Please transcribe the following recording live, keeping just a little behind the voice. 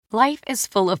Life is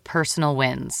full of personal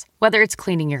wins, whether it's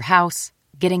cleaning your house,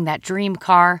 getting that dream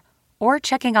car, or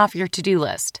checking off your to-do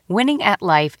list. Winning at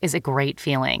life is a great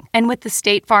feeling. And with the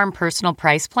State Farm Personal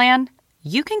Price Plan,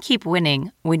 you can keep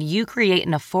winning when you create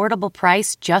an affordable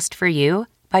price just for you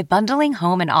by bundling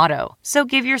home and auto. So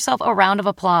give yourself a round of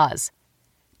applause.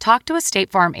 Talk to a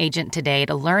State Farm agent today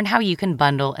to learn how you can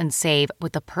bundle and save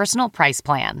with the Personal Price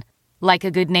Plan. Like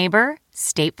a good neighbor,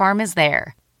 State Farm is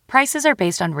there. Prices are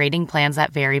based on rating plans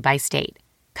that vary by state.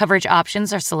 Coverage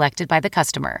options are selected by the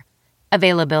customer.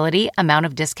 Availability, amount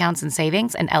of discounts and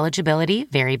savings, and eligibility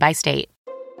vary by state.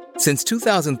 Since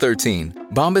 2013,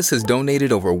 Bombas has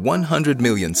donated over 100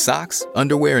 million socks,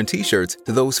 underwear, and T-shirts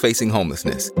to those facing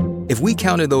homelessness. If we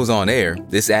counted those on air,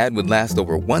 this ad would last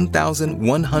over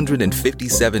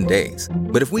 1,157 days.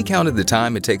 But if we counted the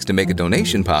time it takes to make a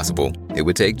donation possible, it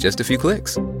would take just a few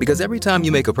clicks. Because every time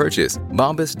you make a purchase,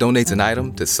 Bombas donates an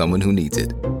item to someone who needs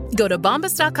it. Go to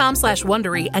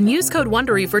bombas.com/Wondery and use code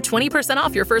Wondery for 20%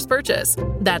 off your first purchase.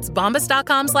 That's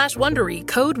bombas.com/Wondery,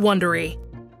 code Wondery.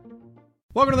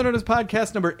 Welcome to the Nerdist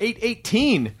Podcast number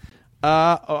 818.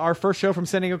 Our first show from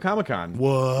San Diego Comic-Con.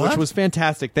 What? Which was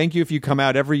fantastic. Thank you if you come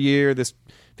out every year.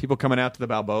 People coming out to the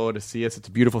Balboa to see us. It's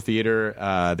a beautiful theater.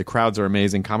 The crowds are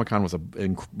amazing. Comic-Con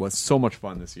was so much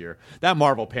fun this year. That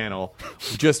Marvel panel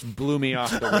just blew me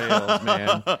off the rails,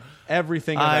 man.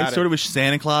 Everything about I sort of wish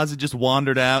Santa Claus had just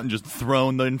wandered out and just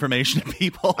thrown the information at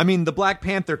people. I mean, the Black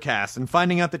Panther cast and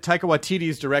finding out that Taika Waititi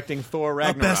is directing Thor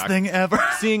Ragnarok. The best thing ever.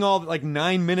 Seeing all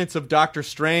 9 minutes of Doctor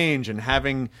Strange and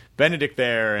having Benedict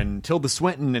there and Tilda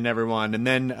Swinton and everyone, and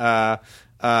then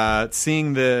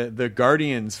seeing the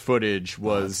Guardians footage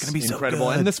was incredible. So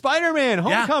good. And the Spider-Man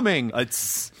Homecoming. Yeah.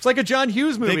 It's like a John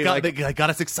Hughes movie. They got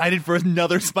us excited for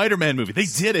another Spider-Man movie. They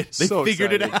did it. They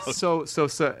figured it out. So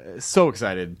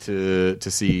excited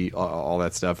to see all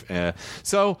that stuff.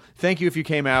 So thank you if you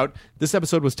came out. This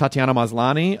episode was Tatiana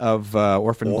Maslany of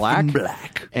Orphan Black.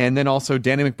 And then also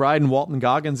Danny McBride and Walton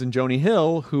Goggins and Joni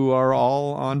Hill, who are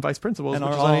all on Vice Principals, And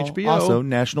which are is on all HBO. also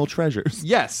national treasures.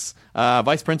 Yes.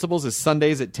 Vice Principals is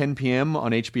Sundays at 10 p.m.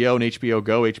 on HBO and HBO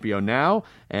Go, HBO Now.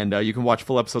 And you can watch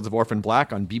full episodes of Orphan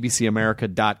Black on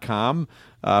bbcamerica.com.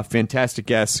 Fantastic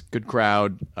guests, good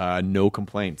crowd, no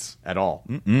complaints at all.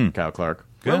 Kyle Clark.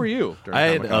 Good. Where were you during I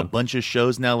had Comic-Con? a bunch of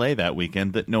shows in L.A. that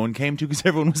weekend that no one came to because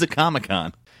everyone was at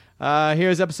Comic-Con.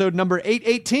 Here's episode number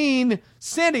 818,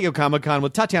 San Diego Comic-Con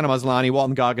with Tatiana Maslany,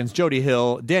 Walton Goggins, Jody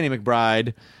Hill, Danny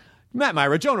McBride, Matt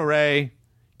Myra, Jonah Ray,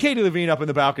 Katie Levine up in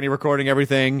the balcony recording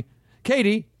everything.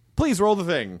 Katie, please roll the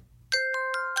thing.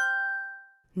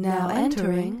 Now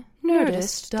entering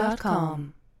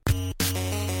Nerdist.com.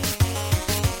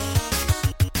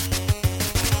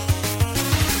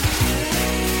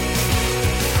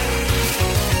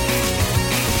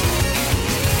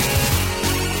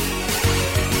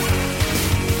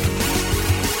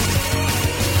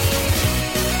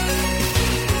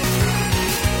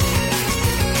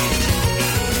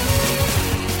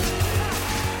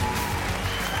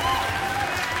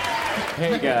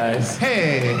 Hey guys.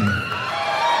 Hey.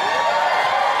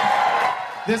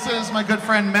 This is my good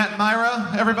friend Matt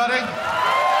Myra, everybody.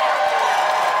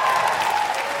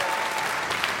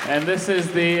 And this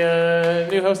is the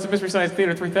new host of Mystery Science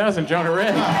Theater 3000, Jonah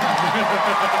Ray.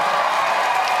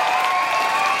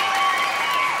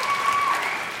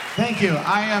 Thank you.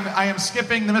 I am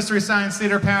skipping the Mystery Science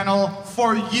Theater panel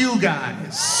for you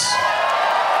guys.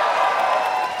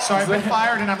 So I've been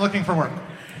fired and I'm looking for work.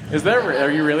 Are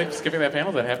you really skipping that panel?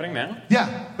 Is that happening now?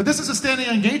 Yeah, but this is a standing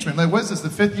engagement. Like, what is this, the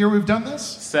 5th year we've done this?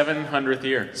 700th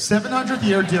year. 700th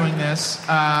year doing this.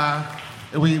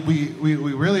 We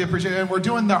really appreciate it. And we're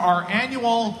doing our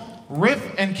annual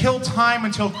riff and kill time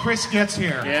until Chris gets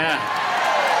here. Yeah.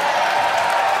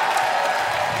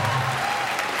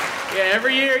 Yeah,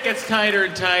 every year it gets tighter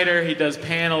and tighter. He does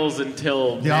panels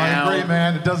until Yeah, now. I agree,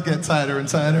 man. It does get tighter and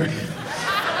tighter.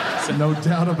 No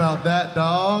doubt about that,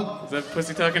 dog. Is that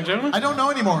Pussy Talking Jonah? I don't know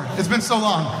anymore. It's been so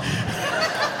long.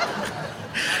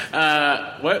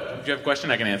 What? Do you have a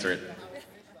question? I can answer it.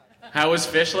 How was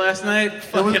Fish last night?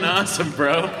 Fucking awesome,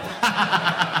 bro. Oh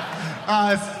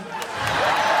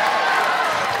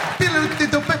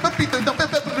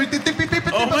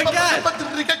my God.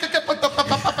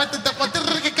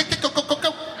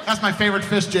 That's my favorite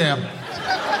Fish jam.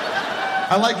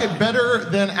 I like it better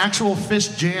than actual fish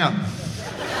jam.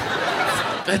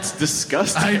 That's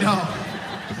disgusting. I know.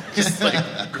 Just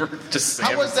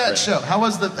How was that show? How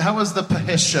was the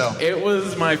Fish show? It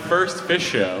was my first Fish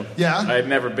show. Yeah? I had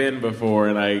never been before,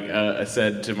 and I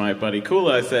said to my buddy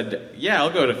Kula, I said, yeah, I'll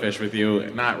go to Fish with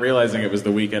you, not realizing it was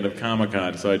the weekend of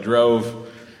Comic-Con. So I drove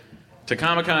to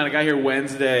Comic-Con. I got here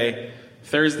Wednesday,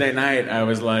 Thursday night, I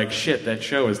was like, shit, that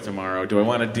show is tomorrow. Do I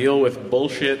want to deal with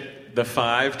bullshit, the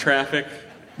 5 traffic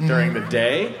during the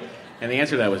day? And the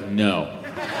answer to that was no.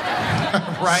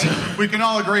 Right? We can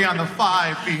all agree on the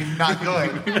 5 being not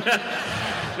good.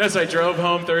 No, so I drove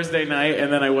home Thursday night, and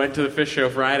then I went to the Fish show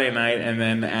Friday night, and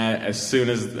then as soon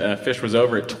as Fish was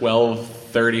over at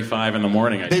 12:35 in the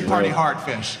morning, They party hard,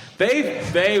 Fish.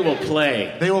 They will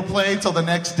play. They will play till the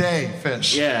next day,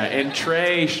 Fish. Yeah, and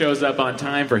Trey shows up on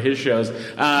time for his shows.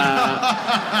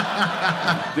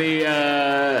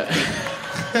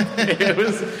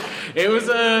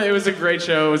 It was a great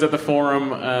show. It was at the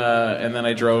Forum, and then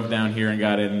I drove down here and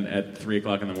got in at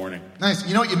 3:00 in the morning. Nice.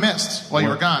 You know what you missed while you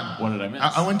were gone? What did I miss?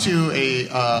 I went to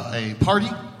a party.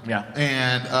 Yeah.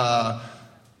 And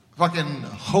fucking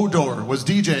Hodor was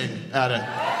DJing at it.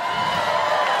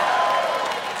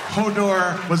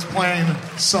 Hodor was playing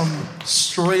some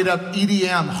straight up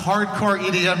EDM, hardcore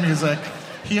EDM music.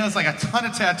 He has like a ton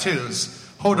of tattoos.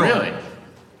 Hodor. Really?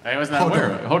 I was not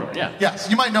aware of it. Hodor, yeah. Yes,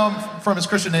 you might know him from his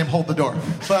Christian name, Hold the Door.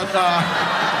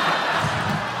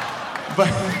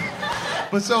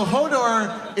 But so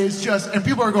Hodor is just, and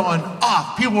people are going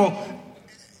off. People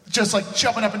just like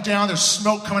jumping up and down. There's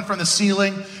smoke coming from the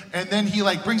ceiling, and then he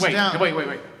like brings it down. Wait.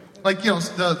 Like, you know,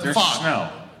 the There's fog. snow.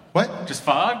 What? Just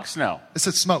fog? Snow. It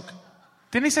said smoke.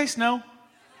 Didn't he say snow?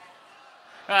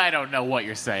 I don't know what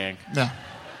you're saying. No.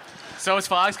 So it's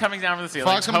fog's coming down from the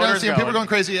ceiling. Fog's coming down the ceiling. People are going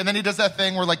crazy, and then he does that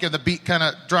thing where like the beat kind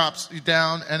of drops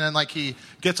down, and then like he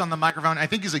gets on the microphone. I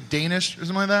think he's like Danish or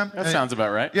something like that. That sounds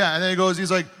about right. Yeah, and then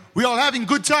he's like, "We all having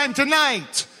good time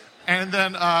tonight," and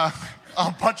then a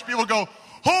bunch of people go,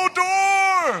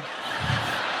 "Hodor!"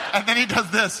 And then he does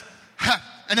this,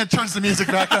 and then turns the music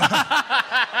back up,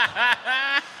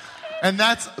 and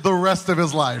that's the rest of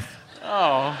his life.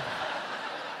 Oh.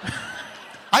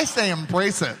 I say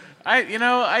embrace it.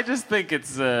 I just think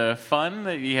it's fun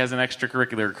that he has an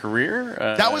extracurricular career.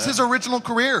 That was his original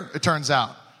career, it turns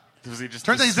out. Turns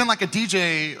out he's been like a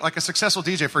DJ, like a successful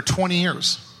DJ for 20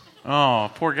 years.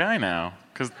 Oh, poor guy now.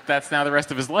 Because that's now the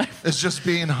rest of his life. It's just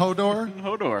being Hodor?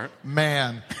 Hodor.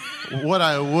 Man, what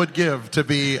I would give to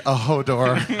be a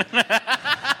Hodor.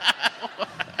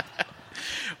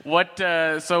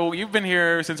 So you've been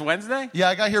here since Wednesday? Yeah,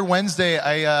 I got here Wednesday.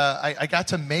 I got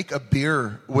to make a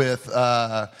beer with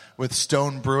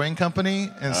Stone Brewing Company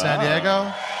in San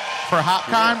Diego for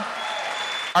HopCon.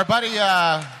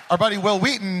 Our buddy Will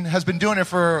Wheaton has been doing it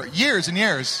for years and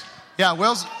years. Yeah,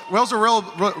 Will's a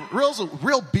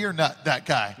real beer nut, that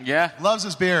guy. Yeah. Loves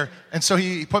his beer. And so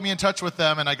he put me in touch with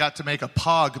them, and I got to make a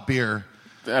Pog beer.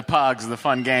 Pog's the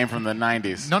fun game from the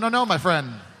 90s. No, my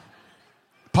friend.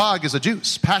 Pog is a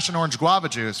juice, passion orange guava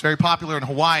juice, very popular in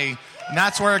Hawaii, and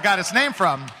that's where it got its name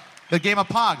from, the game of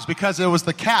Pogs, because it was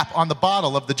the cap on the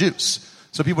bottle of the juice.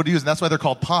 So people would use it, and that's why they're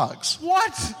called Pogs.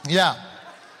 What? Yeah.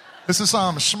 This is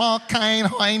some small kind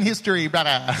Hawaiian history,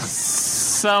 brother.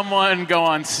 Someone go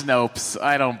on Snopes.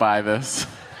 I don't buy this.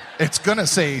 It's gonna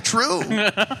say true.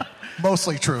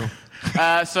 Mostly true.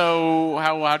 So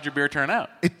how'd your beer turn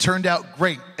out? It turned out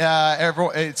great.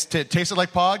 It tasted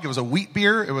like Pog. It was a wheat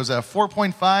beer. It was a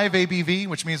 4.5 ABV,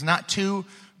 which means not too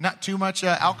much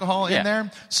alcohol in there.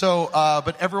 So,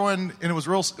 but everyone, and it was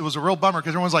a real bummer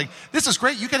because everyone's like, "This is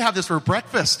great. You can have this for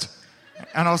breakfast."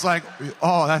 And I was like,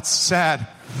 "Oh, that's sad."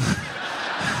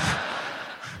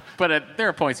 But there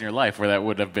are points in your life where that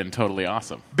would have been totally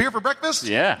awesome. Beer for breakfast?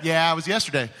 Yeah. Yeah, it was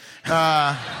yesterday.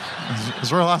 It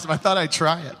was real awesome. I thought I'd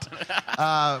try it.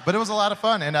 But it was a lot of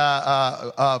fun. And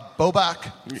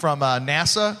Bobak from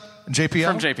NASA,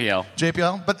 JPL. From JPL.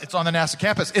 JPL, but it's on the NASA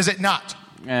campus. Is it not?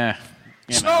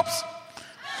 Snopes!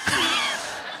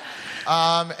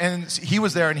 And he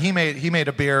was there, and he made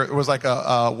a beer. It was like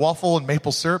a waffle and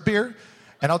maple syrup beer.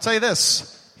 And I'll tell you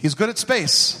this, he's good at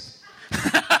space.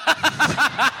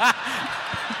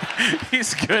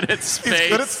 He's good at space. He's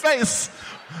good at space.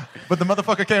 But the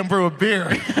motherfucker can't brew a beer.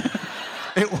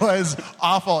 It was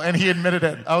awful, and he admitted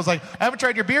it. I was like, "I haven't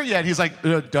tried your beer yet." He's like,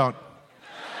 "Don't."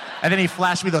 And then he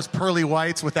flashed me those pearly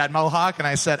whites with that mohawk, and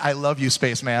I said, "I love you,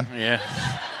 spaceman." Yeah.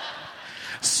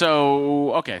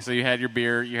 So you had your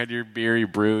beer, you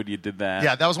brewed, you did that.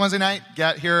 Yeah, that was Wednesday night.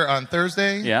 Got here on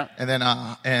Thursday. Yeah. And then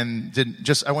I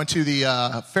went to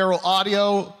the Feral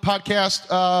Audio podcast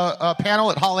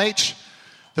panel at Hall H.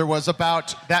 There was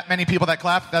about that many people that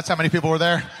clapped. That's how many people were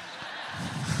there.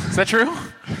 Is that true?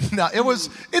 No,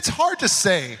 it's hard to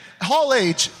say. Hall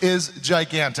H is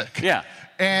gigantic. Yeah.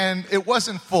 And it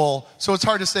wasn't full, so it's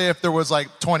hard to say if there was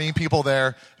like 20 people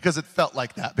there because it felt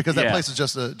like that because that place is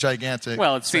just a gigantic.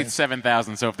 Well, it seats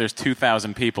 7,000, so if there's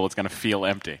 2,000 people, it's going to feel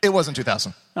empty. It wasn't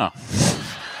 2,000. Oh.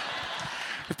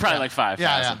 Probably like 5,000.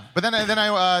 Yeah. But then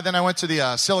I went to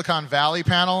the Silicon Valley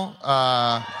panel.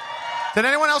 Did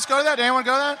anyone else go to that? Did anyone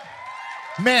go to that?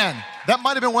 Man, that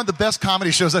might have been one of the best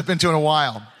comedy shows I've been to in a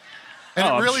while. And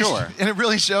I'm really, sure. And it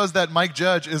really shows that Mike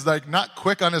Judge is like not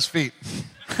quick on his feet.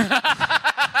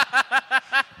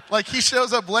 Like he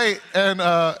shows up late, and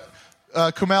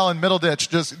Kumail and Middleditch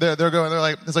they're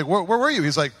like, it's like, where were you?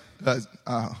 He's like, there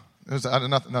was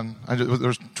nothing. There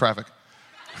was traffic.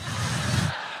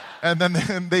 And then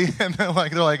they're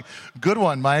like, good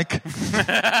one, Mike.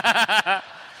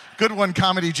 Good one,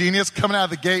 comedy genius, coming out of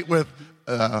the gate with,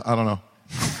 I don't know.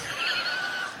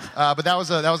 But that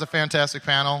was a fantastic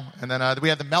panel. And then we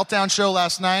had the Meltdown show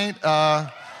last night.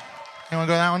 Anyone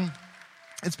go to that one?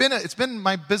 It's been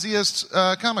my busiest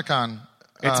Comic-Con.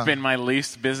 It's been my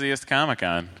least busiest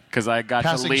Comic-Con because I got to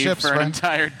Passing leave ships, for an right?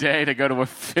 entire day to go to a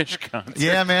Fish concert.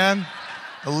 Yeah, man.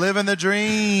 Living the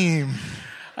dream.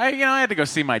 I had to go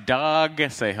see my dog,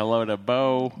 say hello to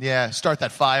Bo. Yeah, start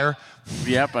that fire.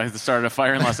 Yep, I started a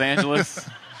fire in Los Angeles.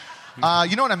 You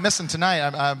know what I'm missing tonight?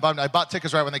 I bought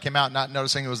tickets right when they came out, not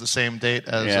noticing it was the same date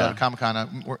as Comic-Con.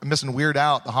 I'm missing Weird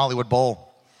Al at the Hollywood Bowl.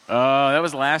 Oh, that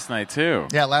was last night, too.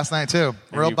 Yeah, last night, too.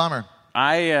 Real bummer.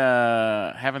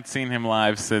 I haven't seen him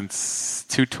live since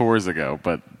 2 tours ago,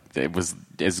 but it was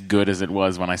as good as it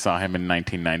was when I saw him in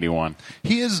 1991.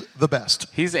 He is the best.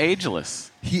 He's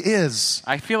ageless. He is.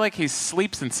 I feel like he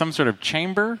sleeps in some sort of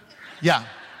chamber Yeah.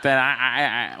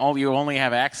 that you only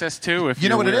have access to if You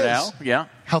know what Weird it is? Al. Yeah.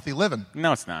 Healthy living.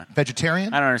 No, it's not.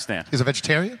 Vegetarian? I don't understand. He's a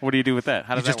vegetarian? What do you do with that?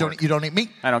 How does You just that work? you don't eat meat?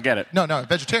 I don't get it. No,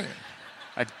 vegetarian.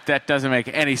 That doesn't make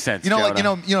any sense. You know,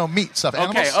 Jonah. like meat stuff.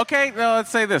 Animals? Okay. Well,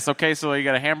 let's say this. Okay, so you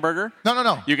got a hamburger.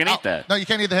 No. You can eat that. No, you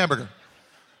can't eat the hamburger.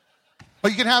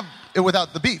 But you can have it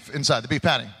without the beef inside, the beef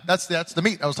patty. That's the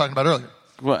meat I was talking about earlier.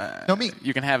 Well, No meat.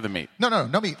 You can have the meat. No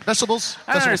meat. Vegetables.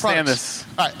 I don't vegetable understand products.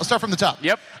 this. All right, let's start from the top.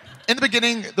 Yep. In the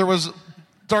beginning, there was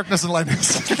darkness and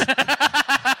lightness.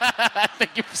 I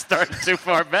think you've started too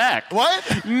far back.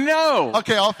 What? No.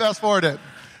 Okay, I'll fast forward it.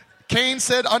 Cain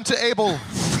said unto Abel.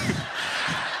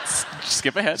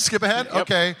 Skip ahead. Skip ahead? Yep.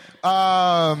 Okay.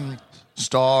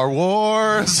 Star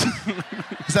Wars.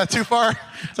 Is that too far?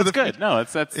 That's good. No,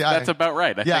 that's about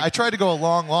right. I think I tried to go a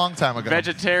long, long time ago.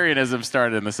 vegetarianism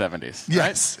started in the 70s.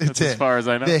 Yes, right? it did. As far as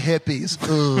I know. The hippies.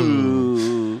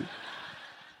 Ooh.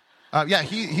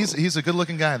 He's a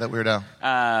good-looking guy, that Weird Al.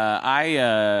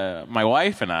 My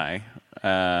wife and I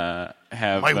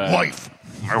have... My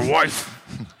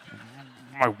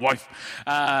wife.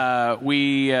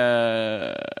 We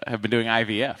have been doing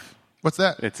IVF. What's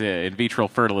that? It's in vitro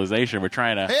fertilization. We're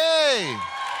trying to... Hey!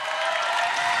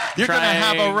 You're going to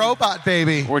have a robot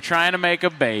baby. We're trying to make a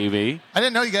baby. I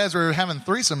didn't know you guys were having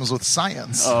threesomes with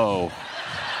science. Oh.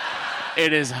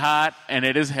 It is hot and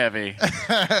it is heavy.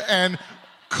 And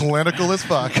clinical as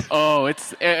fuck. Oh,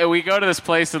 it's we go to this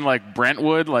place in like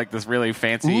Brentwood, like this really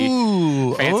fancy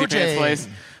OJ. pants place.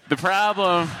 The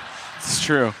problem, it's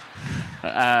true.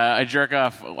 I jerk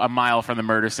off a mile from the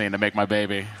murder scene to make my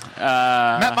baby.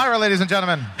 Matt Myra, ladies and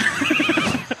gentlemen.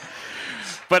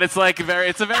 But it's like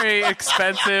it's a very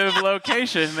expensive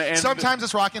location. And Sometimes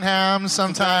it's Rockingham,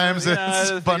 sometimes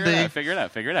it's Bundy. Figure it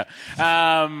out.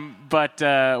 But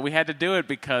we had to do it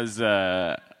because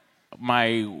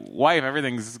my wife,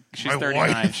 she's 39.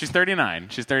 wife. She's 39.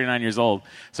 She's 39 years old.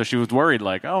 So she was worried,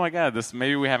 like, oh my God,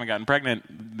 maybe we haven't gotten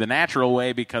pregnant the natural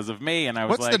way because of me. And I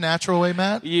was What's like, the natural way,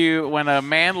 Matt? when a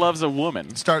man loves a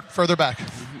woman, Start further back.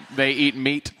 they eat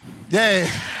meat. Yay.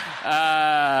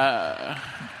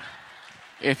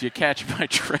 If you catch my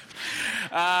drift.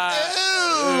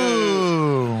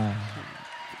 Ooh.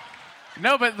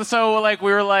 No, but so like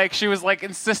we were like she was like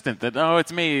insistent that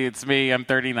it's me. I'm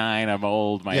 39. I'm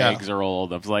old. My eggs are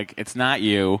old. I was like, it's not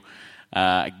you.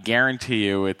 I guarantee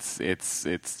you, it's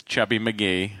Chubby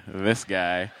McGee, this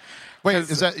guy. Wait,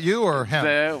 is that you or him?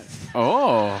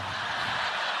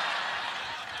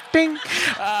 Bing.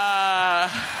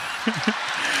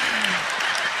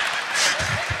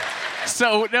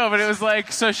 So no, but it was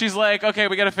like she's like, okay,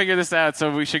 we got to figure this out.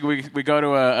 So we go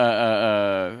to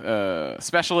a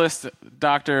specialist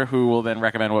doctor who will then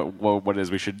recommend what it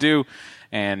is we should do.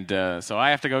 And so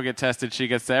I have to go get tested. She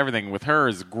gets to everything. With her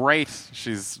is great.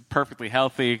 She's perfectly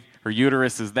healthy. Her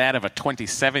uterus is that of a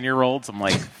 27-year-old. So I'm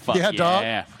like, fuck yeah. Dog.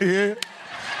 Yeah.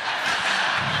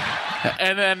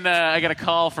 And then I get a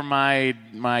call from my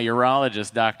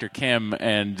urologist, Dr. Kim,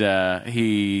 and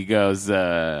he goes,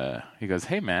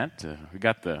 "Hey Matt, we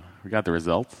got the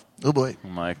results." Oh boy.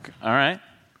 I'm like, "All right."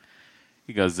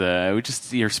 He goes,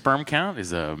 your sperm count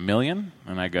is 1 million,"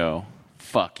 and I go,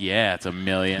 "Fuck yeah, it's 1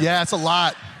 million." Yeah, it's a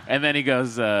lot. And then he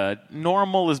goes,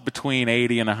 "Normal is between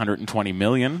 80 and 120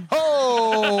 million."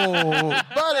 Oh. Whoa,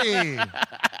 buddy.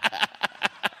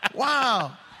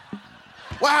 Wow.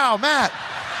 Wow, Matt.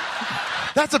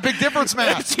 That's a big difference,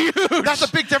 Matt. It's huge. That's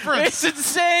a big difference. It's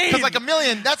insane. Because like $1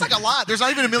 million, that's like a lot. There's not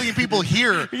even 1 million people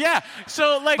here. Yeah.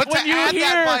 So like But when to you add hear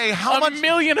that by how much- $1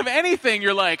 million of anything,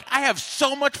 you're like, I have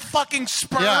so much fucking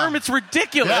sperm. Yeah. It's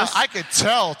ridiculous. Yeah, I could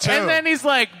tell, too. And then he's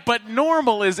like, but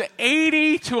normal is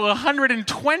 80 to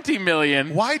 120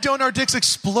 million. Why don't our dicks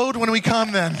explode when we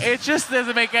come then? It just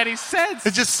doesn't make any sense.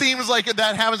 It just seems like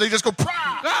that happens. They just go, "Prah!"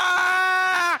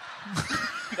 Ah!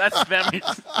 That's them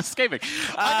escaping.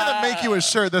 I'm going to make you a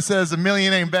shirt that says 1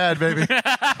 million ain't bad, baby.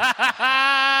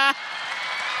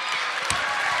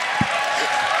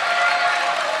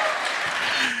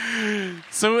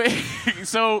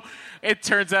 So it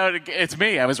turns out it's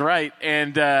me. I was right.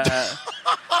 And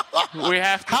we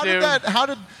have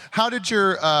to How did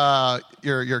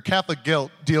your Catholic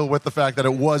guilt deal with the fact that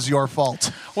it was your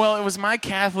fault? Well, it was my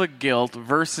Catholic guilt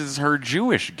versus her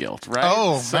Jewish guilt, right?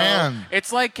 Oh, So man.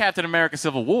 It's like Captain America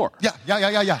Civil War. Yeah.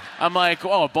 I'm like,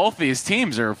 oh, both these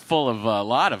teams are full of a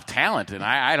lot of talent, and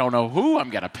I don't know who I'm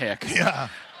going to pick. Yeah.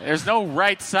 There's no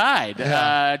right side,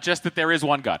 Yeah. just that there is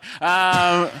one God.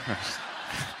 No,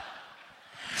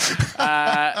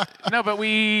 but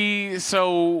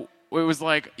so it was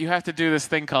like, you have to do this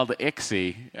thing called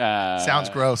ICSI. Sounds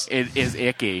gross. It is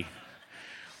icky.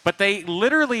 But they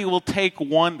literally will take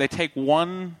one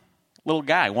little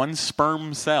guy, one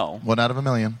sperm cell, 1 out of 1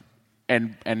 million.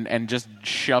 and just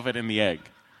shove it in the egg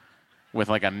with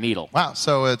like a needle. Wow,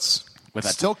 so it's With a-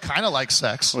 still kind of like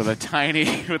sex. With a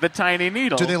tiny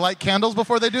needle. Do they light candles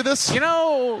before they do this? You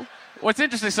know, what's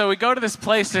interesting, so we go to this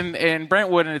place in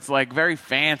Brentwood, and it's like very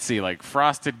fancy, like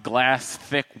frosted glass,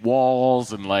 thick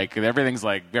walls, and like everything's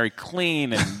like very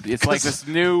clean, and it's like this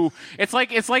new. It's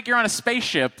like you're on a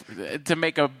spaceship to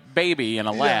make a baby in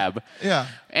a lab. Yeah.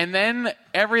 And then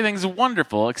everything's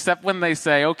wonderful, except when they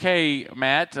say, "Okay,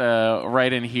 Matt,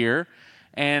 right in here,"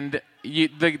 and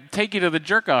they take you to the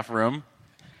jerk-off room,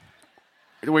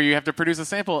 where you have to produce a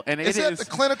sample, and Is that the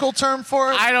clinical term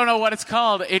for it? I don't know what it's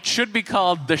called. It should be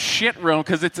called the shit room,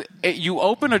 because you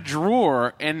open a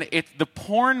drawer and the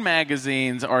porn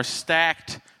magazines are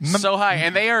stacked so high,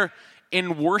 and they are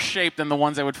in worse shape than the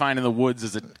ones I would find in the woods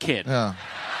as a kid. Yeah.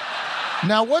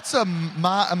 Now, what's a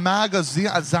magazine?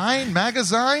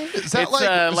 Magazine? Is that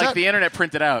It's like the internet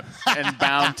printed out and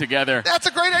bound together. That's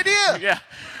a great idea. Yeah.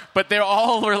 But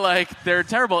they're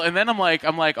terrible. And then I'm like,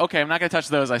 okay, I'm not going to touch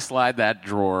those. I slide that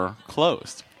drawer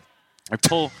closed. I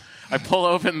pull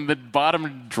open the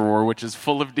bottom drawer, which is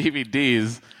full of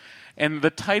DVDs, and the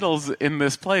titles in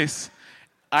this place,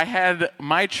 I had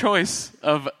my choice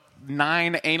of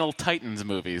 9 Anal Titans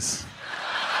movies.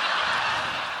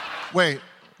 Wait.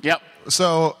 Yep.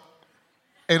 So,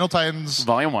 Anal Titans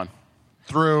Volume 1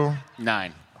 through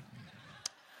 9.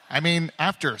 I mean,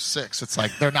 after 6, it's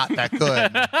like they're not that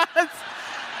good.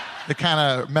 They kind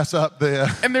of mess up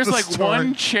the. And there's the like story.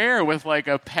 one chair with like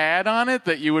a pad on it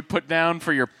that you would put down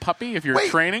for your puppy if you're Wait,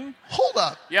 training. Hold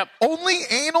up. Yep. Only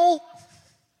anal?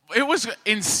 It was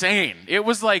insane. It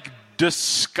was like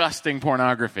disgusting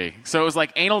pornography. So it was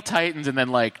like Anal Titans and then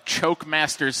like Choke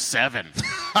Masters 7.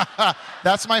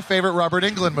 That's my favorite Robert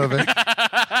Englund movie.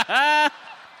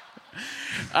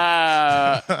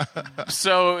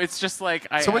 So it's just like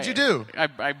So what'd you do?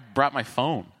 I brought my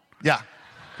phone Yeah.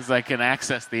 because I can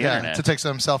access the Yeah. internet To take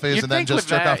some selfies You'd and then think just with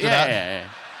jerk that, after yeah, that. Yeah.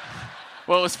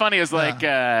 Well, what was funny is like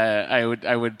I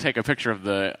would take a picture of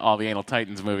all the Anal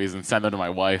Titans movies and send them to my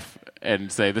wife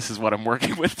and say, "This is what I'm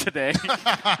working with today."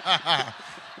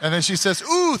 And then she says,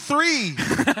 "Ooh, 3."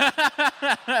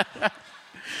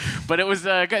 But it was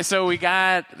good. So we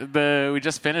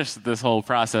just finished this whole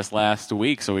process last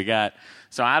week. So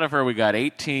out of her we got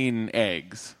 18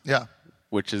 eggs. Yeah.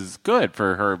 Which is good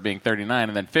for her being 39,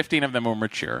 and then 15 of them were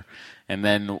mature. And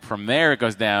then from there it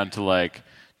goes down to like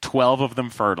 12 of them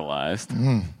fertilized,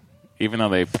 even though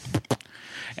they...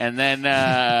 And then...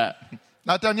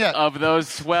 Not done yet. Of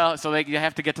those, you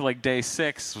have to get to like day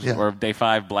 6 or day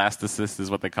 5, blastocyst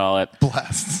is what they call it.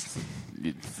 Blasts.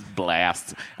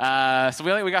 Blast.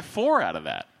 So we got 4 out of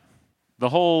that. The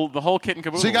whole kit and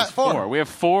caboodle. So you got was 4. We have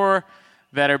 4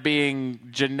 that are being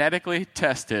genetically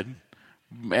tested,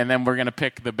 and then we're going to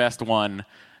pick the best one,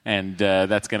 and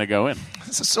that's going to go in.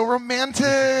 This is so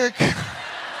romantic.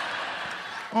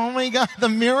 Oh my God, the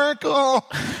miracle.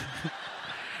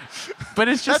 But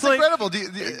it's just That's like... incredible.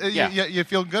 You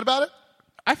feel good about it?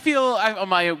 I feel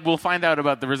we'll find out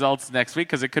about the results next week,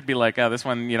 because it could be like, oh, this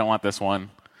one, you don't want this one.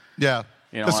 Yeah.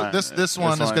 You don't want this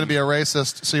one is going to be a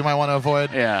racist, so you might want to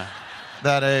avoid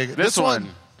that egg. This one.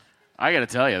 I got to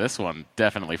tell you, this one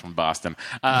definitely from Boston.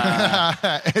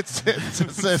 It's That's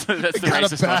the got a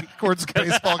racist one. backwards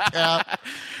baseball cap.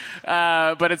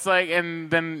 But it's like, and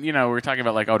then, we're talking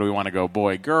about like, oh, do we want to go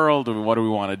boy, girl? What do we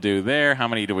want to do there? How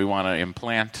many do we want to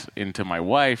implant into my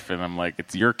wife? And I'm like,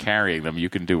 you're carrying them. You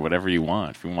can do whatever you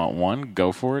want. If you want 1,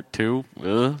 go for it. 2,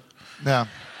 Yeah.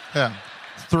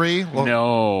 3. Well,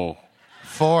 no.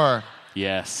 4.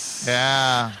 Yes.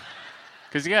 Yeah.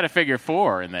 Because you got to figure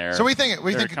 4 in there. So what do you think?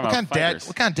 What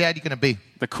kind of dad you going to be?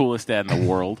 The coolest dad in the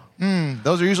world.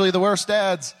 Those are usually the worst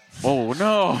dads. Oh,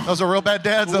 no. Those are real bad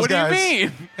dads, those guys. What do you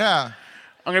mean? Yeah.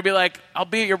 I'm going to be like, I'll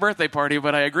be at your birthday party,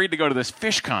 but I agreed to go to this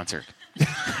Fish concert.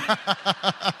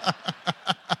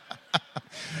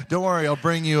 Don't worry, I'll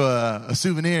bring you a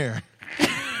souvenir.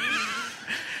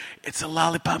 It's a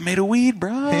lollipop made of weed,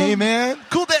 bro. Hey, man.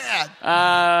 Cool dad.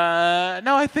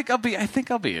 No, I think I'll be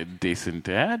a decent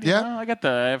dad. Yeah?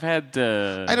 I've had.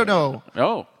 I don't know.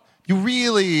 Oh. You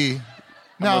really...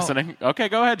 I'm listening. Okay,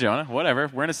 go ahead, Jonah. Whatever.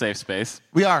 We're in a safe space.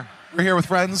 We are. We're here with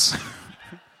friends.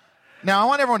 Now, I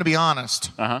want everyone to be honest.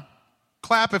 Uh-huh.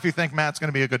 Clap if you think Matt's going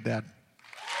to be a good dad.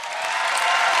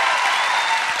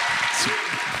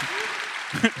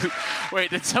 Wait,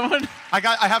 did someone...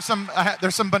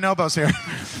 There's some bonobos here.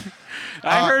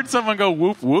 I heard someone go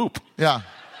whoop, whoop. Yeah.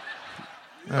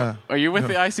 Are you with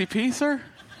the ICP, sir?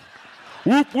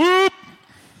 Whoop, whoop.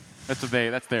 That's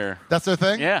their... That's their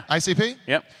thing? Yeah. ICP?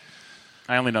 Yep.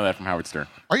 I only know that from Howard Stern.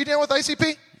 Are you down with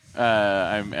ICP?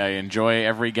 I enjoy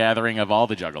every gathering of all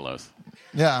the juggalos.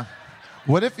 Yeah.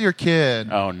 What if your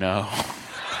kid... Oh, no.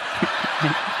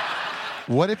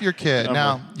 What if your kid...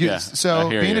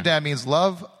 being a dad means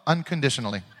love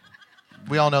unconditionally.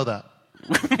 We all know that.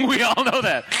 We all know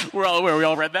that. We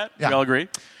all read that? Yeah. We all agree?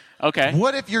 Okay.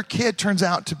 What if your kid turns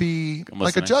out to be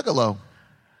like a juggalo?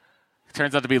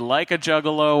 Turns out to be like a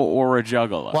juggalo or a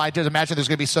juggalo. Well, I did imagine there's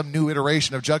going to be some new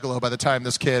iteration of juggalo by the time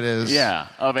this kid is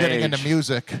of getting age. into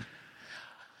music.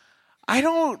 I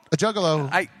don't... A juggalo.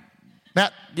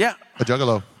 Matt? Yeah. A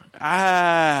juggalo.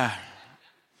 I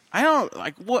don't...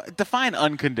 Like, what? Define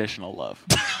unconditional love.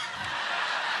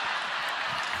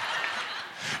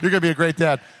 You're going to be a great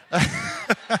dad. I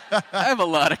have a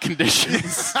lot of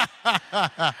conditions.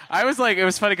 I was like, it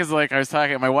was funny because I was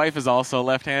talking, my wife is also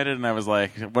left-handed, and I was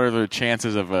like, what are the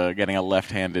chances of getting a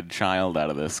left-handed child out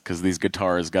of this? Because these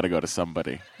guitars got to go to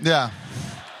somebody. Yeah.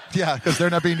 Yeah, because they're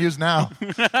not being used now.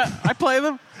 I play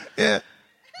them. Yeah.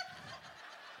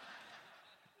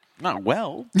 Not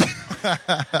well.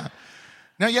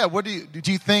 Now, what do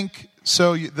you think?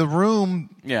 So the room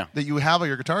that you have all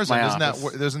your guitars in,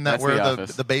 isn't that where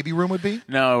the baby room would be?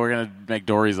 No, we're gonna make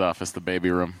Dory's office the baby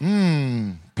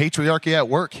room. Patriarchy at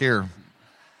work here.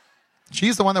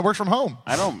 She's the one that works from home.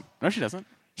 No, she doesn't.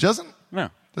 She doesn't? No.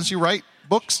 Doesn't she write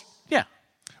books? Yeah.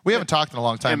 We haven't talked in a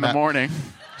long time, In the morning.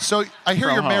 So I hear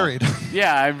you're married.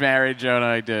 Yeah, I'm married, Jonah.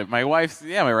 I did. My wife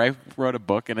wrote a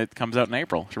book, and it comes out in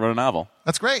April. She wrote a novel.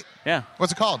 That's great. Yeah.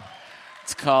 What's it called?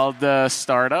 It's called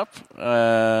Startup,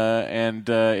 and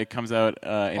it comes out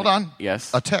Hold on.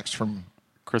 Yes. A text from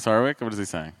Chris Hardwick. What is he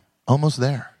saying? Almost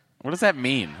there. What does that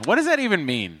mean? What does that even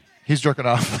mean? He's jerking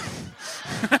off.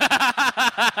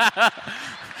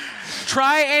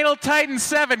 Try Anal Titan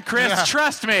 7, Chris. Yeah.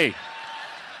 Trust me.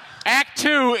 Act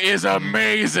 2 is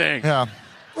amazing. Yeah.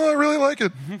 Well, I really like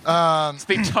it. It's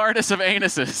the TARDIS of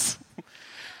anuses.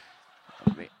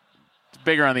 It's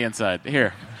bigger on the inside.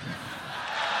 Here.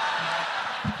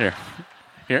 Here.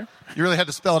 You really had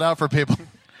to spell it out for people.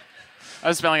 I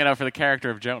was spelling it out for the character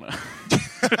of Jonah.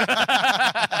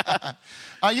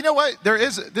 You know what? There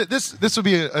is this will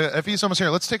be if he's almost here.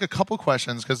 Let's take a couple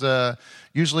questions because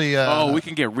usually. We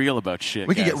can get real about shit.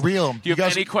 We can get real. Do you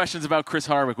have any questions about Chris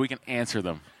Hardwick? We can answer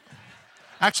them.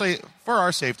 Actually, for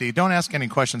our safety, don't ask any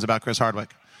questions about Chris Hardwick.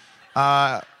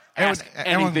 Ask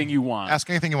anything you want. Ask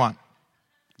anything you want.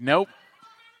 Nope.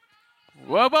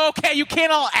 Well, okay, you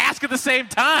can't all ask at the same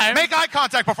time. Make eye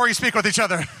contact before you speak with each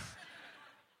other.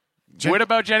 What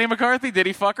about Jenny McCarthy? Did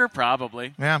he fuck her?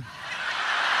 Probably. Yeah.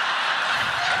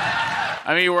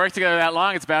 I mean, you work together that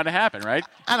long, it's bound to happen, right?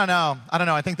 I don't know.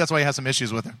 I think that's why he has some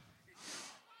issues with her.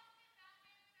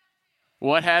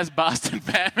 What has Boston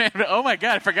Batman? Oh, my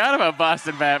God, I forgot about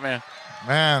Boston Batman.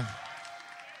 Man.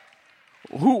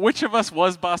 Which of us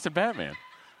was Boston Batman?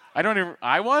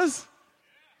 I was?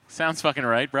 Sounds fucking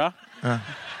right, bro.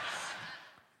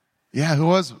 Yeah, who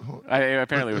was?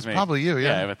 Apparently it was me. Probably you, yeah.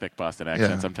 Yeah, I have a thick Boston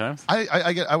accent sometimes.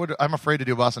 I'm afraid to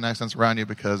do Boston accents around you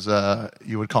because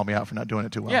you would call me out for not doing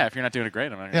it too well. Yeah, if you're not doing it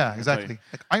great, I'm not. Yeah, exactly.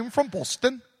 Like, I'm from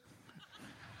Boston.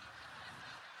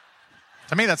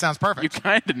 To me, that sounds perfect. You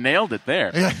kind of nailed it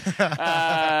there.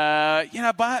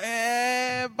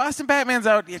 Boston Batman's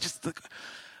out. Yeah, just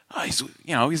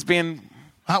he's being.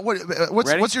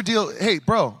 What's your deal? Hey,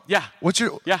 bro. Yeah. What's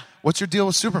your deal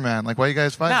with Superman? Like, why you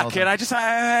guys fighting? Nah, kid.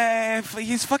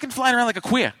 He's fucking flying around like a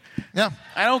queer. Yeah.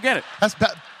 I don't get it. That's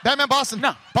Batman Boston.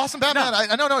 No. Boston Batman.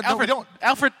 No. No, we don't.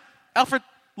 Alfred,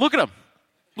 look at him.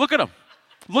 Look at him.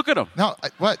 No,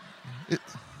 what? He's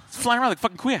flying around like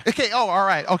fucking queer. Okay. Oh, all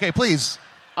right. Okay, please.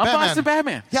 I'm Boston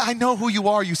Batman. Yeah, I know who you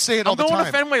are. You say it all the time. I'm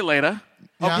going to Fenway later.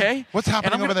 Yeah? Okay. What's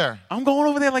happening over there? I'm going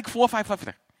over there like 4 or 5 after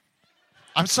there.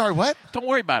 I'm sorry. What? Don't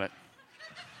worry about it.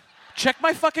 Check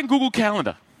my fucking Google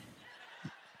Calendar.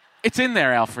 It's in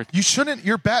there, Alfred. You shouldn't.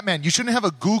 You're Batman. You shouldn't have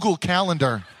a Google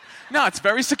Calendar. No, it's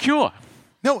very secure.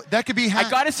 No, that could be hacked. I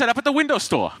got it set up at the Windows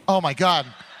store. Oh, my God.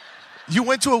 You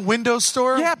went to a Windows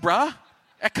store? Yeah, bruh.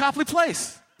 At Copley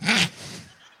Place.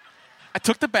 I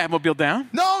took the Batmobile down.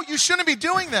 No, you shouldn't be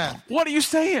doing that. What are you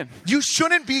saying? You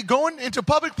shouldn't be going into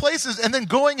public places and then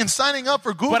going and signing up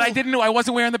for Google. But I didn't know I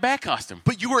wasn't wearing the Bat costume.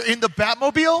 But you were in the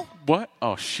Batmobile? What?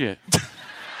 Oh, shit.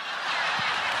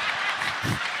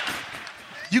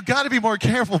 You got to be more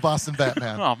careful, Boston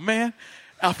Batman. Oh, man.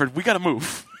 Alfred, we got to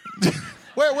move.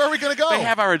 Where are we going to go? They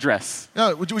have our address.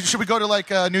 No, should we go to,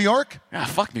 like, New York? Ah,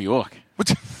 fuck New York.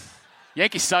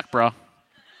 Yankees suck, bro.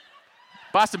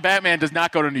 Boston Batman does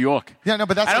not go to New York. Yeah, no,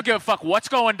 but that's... I don't give a fuck what's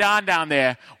going down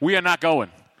there. We are not going.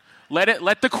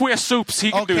 Let the queer soups,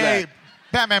 he can do that.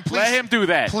 Batman, please. Let him do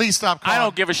that. Please stop calling. I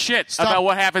don't give a shit about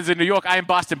what happens in New York. I am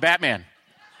Boston Batman.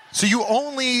 So you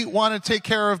only want to take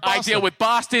care of Boston? I deal with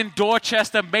Boston,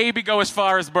 Dorchester, maybe go as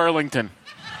far as Burlington.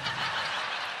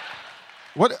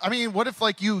 What if,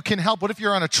 like, you can help? What if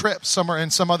you're on a trip somewhere in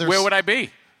some other... Where would I be?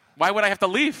 Why would I have to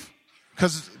leave?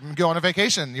 Because you go on a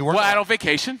vacation. You work. Well, I don't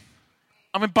vacation.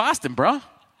 I'm in Boston, bro.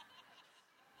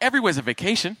 Everywhere's a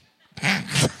vacation.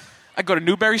 I go to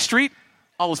Newbury Street,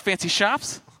 all those fancy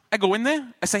shops. I go in there.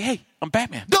 I say, hey, I'm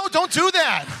Batman. No, don't do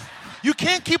that. You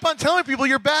can't keep on telling people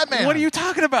you're Batman. What are you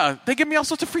talking about? They give me all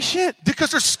sorts of free shit.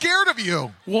 Because they're scared of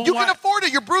you. Well, you can afford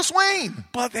it. You're Bruce Wayne.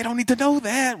 But they don't need to know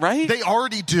that, right? They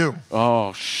already do.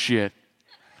 Oh, shit.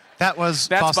 That's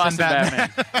Boston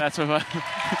Batman. That's what...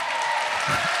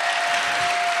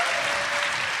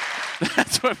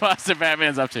 That's what Boston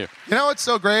Batman's up to. You know what's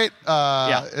so great?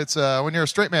 Yeah. It's when you're a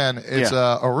straight man, it's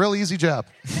a real easy job.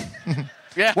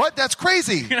 Yeah. What? That's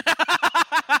crazy.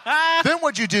 Then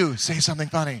what'd you do? Say something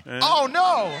funny. Oh,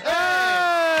 no.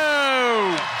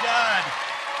 Oh! God.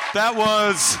 That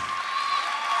was...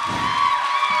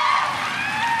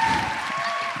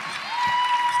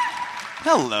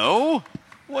 Hello.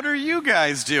 What are you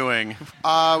guys doing?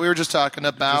 We were just talking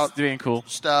about Just being cool.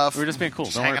 stuff. We were just being cool.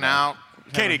 Just Don't worry hanging about out.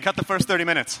 Katie, cut the first 30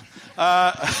 minutes.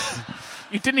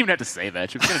 You didn't even have to say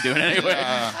that. She was going to do it anyway.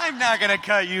 I'm not going to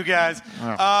cut you guys.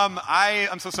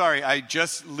 I'm so sorry. I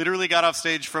just literally got off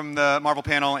stage from the Marvel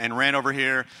panel and ran over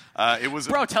here. It was...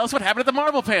 Bro, tell us what happened at the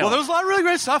Marvel panel. Well, there was a lot of really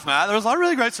great stuff, Matt. There was a lot of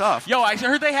really great stuff. Yo, I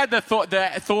heard they had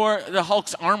the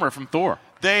Hulk's armor from Thor.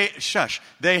 They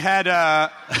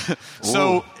had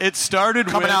so it started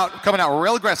Coming out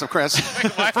real aggressive, Chris.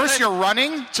 First you're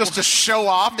running just to show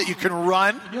off that you can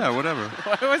run. Yeah, whatever.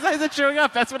 Why was I showing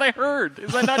up? That's what I heard.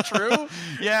 Is that not true?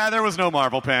 Yeah, there was no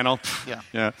Marvel panel.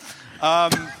 Yeah.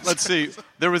 Let's see.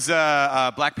 There was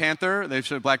Black Panther. They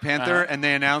showed Black Panther, and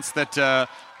they announced that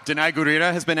Denai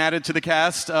Gurira has been added to the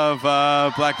cast of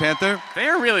Black Panther. They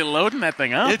are really loading that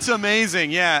thing up. It's amazing,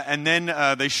 yeah. And then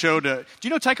they showed... do you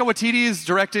know Taika Waititi is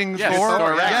directing Thor?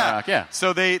 Thor, Yeah.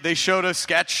 So they showed a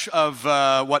sketch of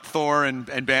what Thor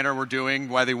and Banner were doing,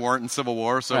 why they weren't in Civil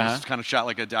War. So it was kind of shot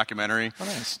like a documentary. Oh,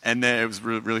 nice. And then it was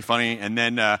really funny. And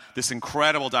then this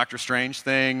incredible Doctor Strange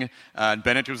thing.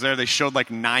 Bennett was there. They showed like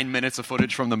 9 minutes of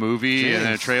footage from the movie and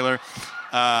then a trailer.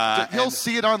 You'll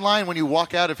see it online when you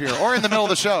walk out of here, or in the middle of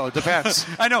the show. It depends.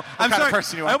 I know. I'm kind of sorry.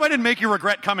 person you are. I hope I didn't make you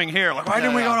regret coming here. Like, why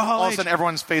didn't we go to Hall All of H? a sudden,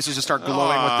 everyone's faces just start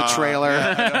glowing with the trailer.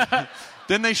 Yeah.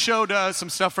 Then they showed some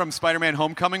stuff from Spider-Man: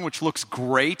 Homecoming, which looks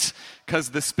great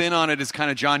because the spin on it is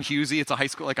kind of John Hughesy. It's a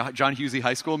John Hughesy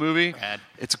high school movie. Rad.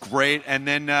 It's great. And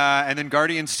then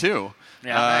Guardians 2.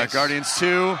 Yeah, nice. Guardians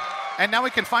 2. And now we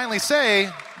can finally say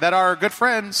that our good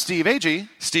friend Steve Agee.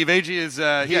 Steve Agee is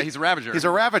he's a Ravager. He's a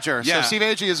Ravager. Yeah. So Steve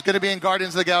Agee is going to be in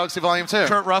Guardians of the Galaxy Volume 2.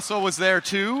 Kurt Russell was there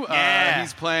too. Yeah.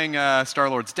 He's playing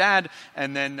Star-Lord's dad,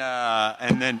 and then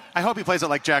I hope he plays it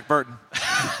like Jack Burton.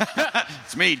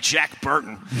 it's me, Jack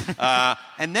Burton.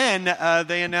 And then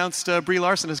they announced Brie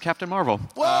Larson as Captain Marvel.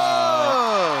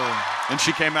 Whoa! And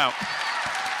she came out.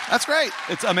 That's great.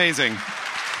 It's amazing.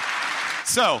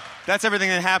 So that's everything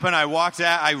that happened. I walked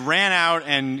out, I ran out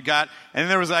and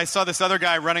I saw this other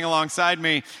guy running alongside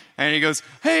me, and he goes,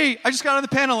 "Hey, I just got on the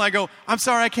panel." I go, "I'm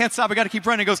sorry, I can't stop. I got to keep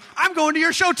running." He goes, "I'm going to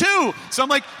your show too." So I'm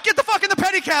like, "Get the fuck in the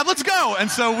pedicab, let's go." And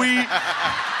so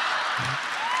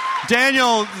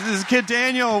this kid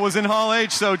Daniel was in Hall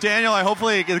H. So Daniel,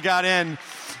 hopefully got in.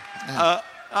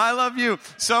 I love you.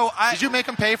 So did you make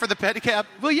him pay for the pedicab?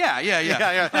 Well, yeah. You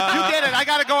get it. I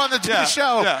got to go on the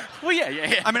show. Yeah. Well,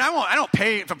 yeah. I mean, I don't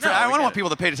pay. I don't want people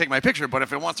to pay to take my picture, but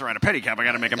if it wants to ride a pedicab, I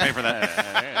got to make him pay for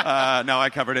that. No, I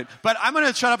covered it. But I'm going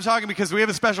to shut up talking because we have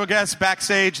a special guest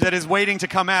backstage that is waiting to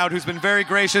come out, who's been very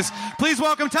gracious. Please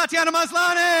welcome Tatiana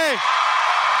Maslany.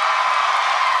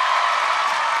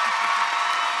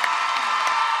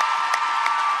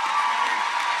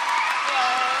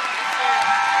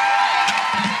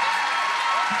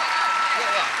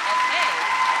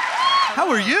 How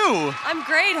are you? I'm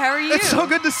great. How are you? It's so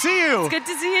good to see you. It's good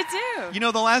to see you too. You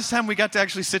know, the last time we got to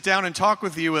actually sit down and talk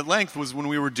with you at length was when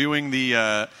we were doing the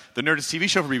Nerdist TV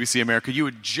show for BBC America. You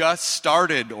had just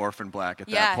started Orphan Black at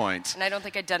that point. And I don't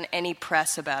think I'd done any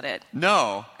press about it.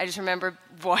 No. I just remember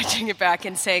watching it back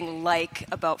and saying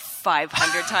about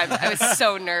 500 times. I was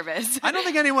so nervous. I don't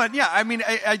think anyone. Yeah, I mean,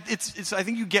 I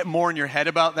think you get more in your head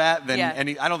about that than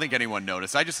any. I don't think anyone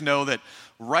noticed. I just know that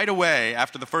right away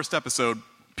after the first episode,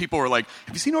 people were like,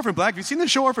 "Have you seen Orphan Black? Have you seen the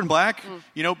show Orphan Black?"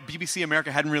 You know, BBC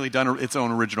America hadn't really done its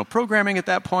own original programming at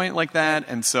that point like that.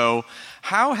 And so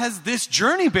how has this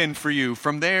journey been for you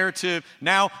from there to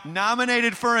now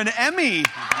nominated for an Emmy?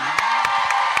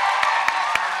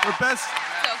 For Best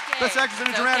Actress in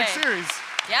a Dramatic Series.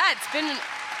 Yeah, it's been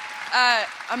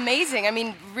amazing. I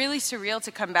mean, really surreal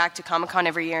to come back to Comic-Con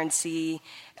every year and see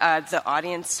the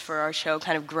audience for our show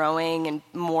kind of growing and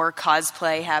more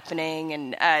cosplay happening.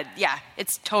 And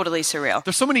it's totally surreal.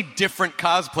 There's so many different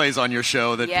cosplays on your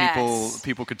show that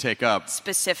people could take up.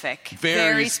 Specific.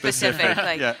 Very specific.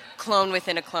 Like clone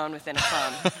within a clone within a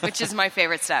clone, which is my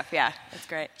favorite stuff. Yeah, that's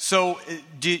great. So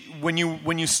when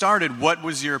you started, what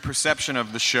was your perception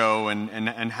of the show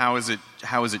and how has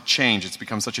it changed? It's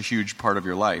become such a huge part of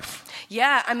your life.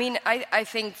 Yeah, I mean, I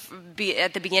think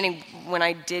at the beginning when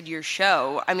I did your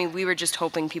show, I mean, we were just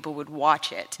hoping people would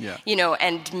watch it,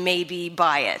 and maybe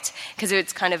buy it, because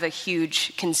it's kind of a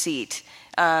huge conceit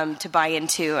to buy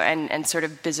into and sort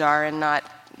of bizarre and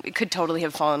it could totally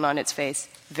have fallen on its face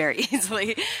very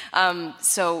easily.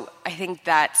 So I think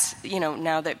that's,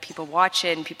 now that people watch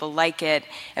it and people like it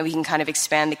and we can kind of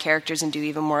expand the characters and do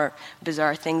even more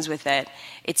bizarre things with it,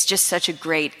 it's just such a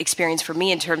great experience for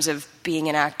me in terms of being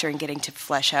an actor and getting to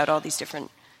flesh out all these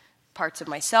different parts of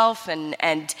myself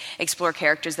and explore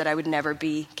characters that I would never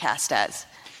be cast as,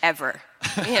 ever.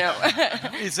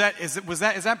 Is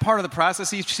that part of the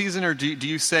process each season, or do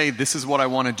you say this is what I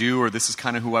want to do, or this is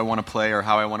kind of who I want to play, or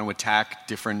how I want to attack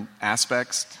different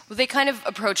aspects? Well, they kind of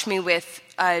approach me with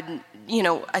a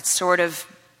sort of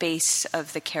base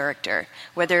of the character,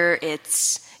 whether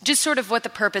it's just sort of what the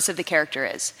purpose of the character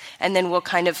is, and then we'll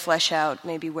kind of flesh out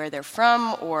maybe where they're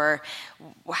from or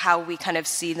how we kind of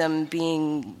see them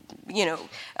being,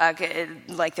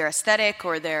 like their aesthetic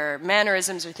or their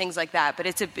mannerisms or things like that. But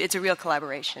it's a real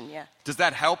collaboration, yeah. Does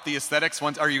that help the aesthetics?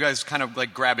 Are you guys kind of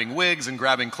like grabbing wigs and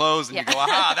grabbing clothes and you go,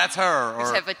 aha, that's her? Or... We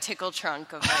just have a tickle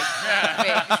trunk of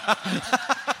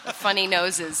funny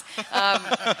noses.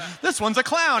 This one's a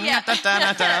clown. Yeah.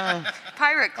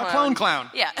 Pirate clown. A clone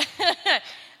clown. Yeah.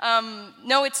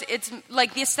 No, it's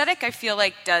like the aesthetic I feel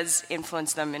like does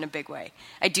influence them in a big way.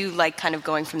 I do like kind of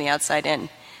going from the outside in,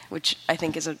 which I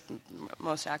think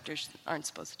most actors aren't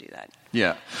supposed to do that.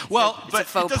 Yeah. Well, but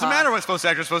it doesn't matter what most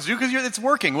actors are supposed to do because it's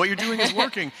working. What you're doing is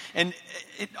working. And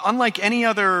unlike any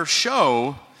other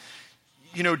show,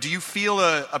 do you feel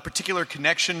a particular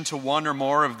connection to one or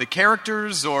more of the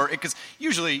characters? Or because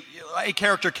usually a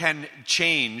character can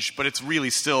change, but it's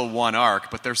really still one arc.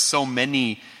 But there's so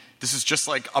many. This is just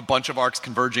like a bunch of arcs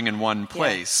converging in one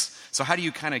place. Yeah. So how do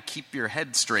you kind of keep your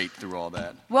head straight through all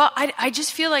that? Well, I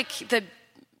just feel like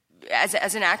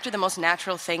as an actor, the most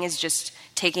natural thing is just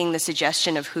taking the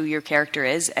suggestion of who your character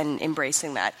is and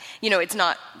embracing that. It's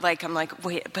not like I'm like,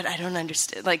 wait, but I don't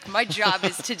understand. Like, my job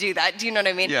is to do that. Do you know what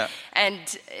I mean? Yeah. And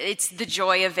it's the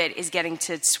joy of it is getting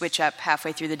to switch up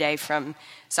halfway through the day from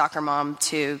soccer mom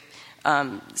to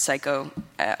psycho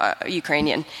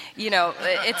Ukrainian.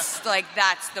 It's like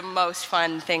that's the most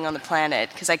fun thing on the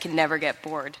planet because I can never get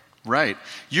bored. Right.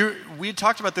 We had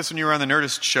talked about this when you were on the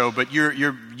Nerdist show, but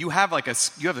you have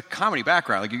a comedy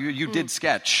background. Like you did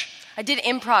sketch. I did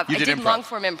improv. I did long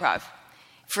form improv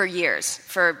for years.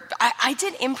 I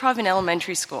did improv in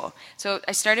elementary school. So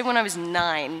I started when I was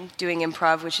 9 doing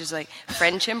improv, which is like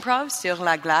French improv, sur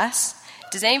la glace.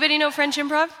 Does anybody know French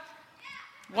improv?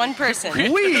 One person.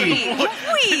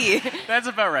 Oui. That's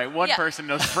about right. One Yeah. person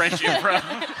knows French improv.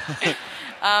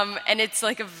 And it's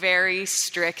like a very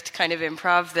strict kind of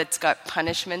improv that's got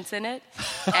punishments in it.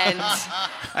 And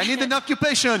I need an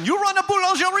occupation. You run a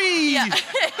boulangerie. yeah,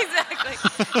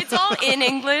 exactly. It's all in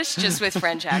English, just with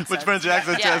French accents. With French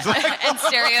accents, yeah. yes. And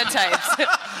stereotypes.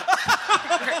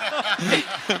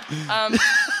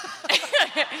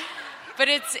 But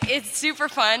it's super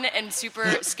fun and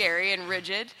super scary and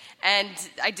rigid. And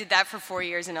I did that for 4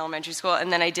 years in elementary school.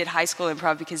 And then I did high school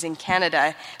improv because in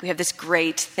Canada, we have this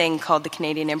great thing called the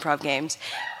Canadian Improv Games.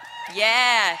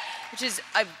 Yeah, which is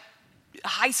a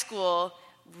high school,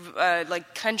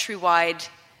 like countrywide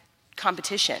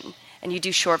competition. And you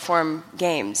do short form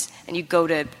games. And you go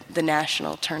to the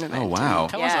national tournament. Oh, wow.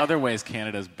 Tell us other ways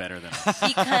Canada's better than us.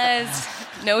 Because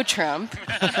no Trump.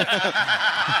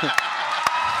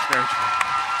 Very true.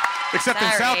 Except in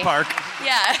Sorry. South Park.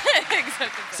 Yeah, except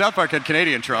in South Park had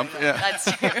Canadian Trump. Yeah.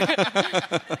 That's true.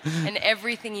 And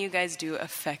everything you guys do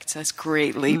affects us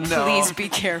greatly. Please be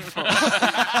careful.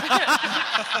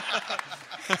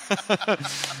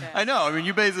 I know. I mean,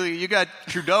 you got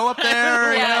Trudeau up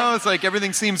there. Yeah. You know, it's like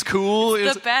everything seems cool.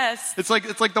 The best. It's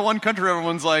like the one country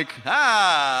everyone's like,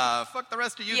 fuck the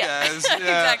rest of you guys. Yeah.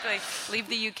 Exactly. Leave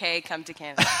the UK, come to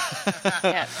Canada.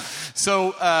 Yeah.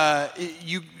 So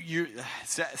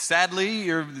sadly,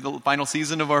 the final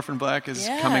season of Orphan Black is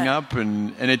coming up,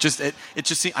 and it just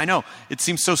I know it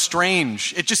seems so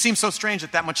strange. It just seems so strange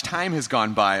that much time has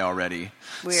gone by already.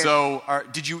 Weird. So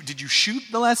did you shoot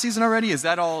the last season already? Is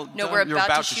that all? No, done? we're You're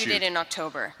about to shoot it in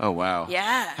October. Oh wow.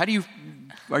 Yeah.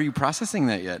 Are you processing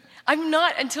that yet? I'm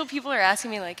not until people are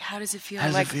asking me like, how does it feel?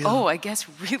 I'm like, oh, I guess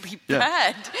really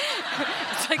bad.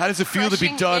 It's like How does it feel to be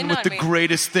crushing done in with on the me.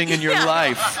 greatest thing in your Yeah.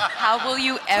 life? How will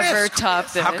you ever top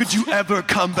this? How could you ever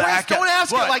come back? Don't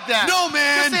ask What? her like that. No,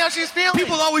 man. Just say how she's feeling.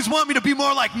 People always want me to be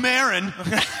more like Marin.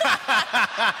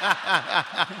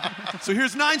 So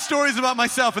here's 9 stories about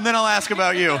myself, and then I'll ask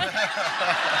about you.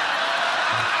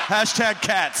 Hashtag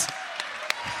cats.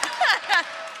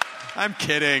 I'm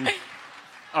kidding.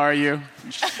 Are you?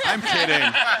 I'm kidding.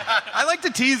 I like to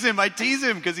tease him. I tease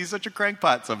him because he's such a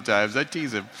crankpot sometimes. I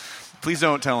tease him. Please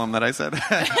don't tell him that I said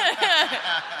that.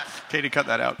 Katie, cut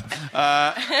that out.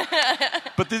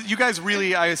 But you guys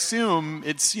really, I assume,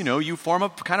 it's, you form a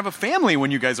kind of a family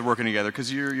when you guys are working together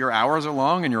because your hours are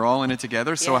long and you're all in it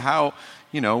together. So how,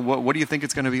 what do you think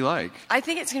it's going to be like? I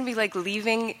think it's going to be like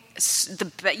leaving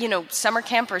summer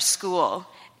camp or school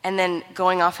and then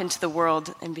going off into the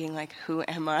world and being like, who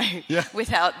am I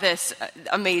without this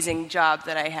amazing job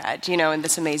that I had, and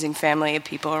this amazing family of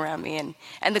people around me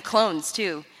and the clones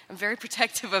too. I'm very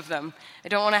protective of them. I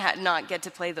don't want to not get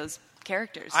to play those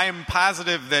characters. I am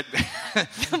positive that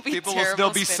people will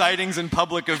still be sightings in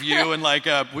public of you and like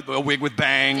a wig with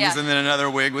bangs and then another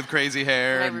wig with crazy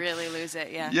hair. I really lose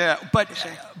it, yeah. Yeah,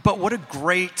 but what a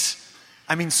great,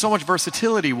 so much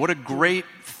versatility. What a great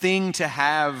thing to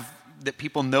have that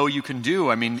people know you can do.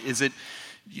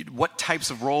 What types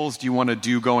of roles do you want to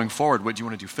do going forward? What do you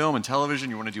want to do? Film and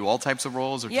television? You want to do all types of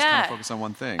roles, or just kind of focus on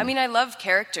one thing? I love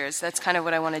characters. That's kind of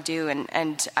what I want to do,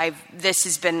 and this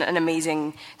has been an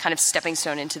amazing kind of stepping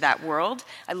stone into that world.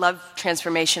 I love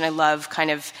transformation. I love kind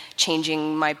of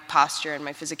changing my posture and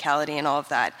my physicality and all of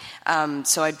that.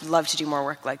 So I'd love to do more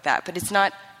work like that. But it's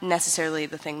not necessarily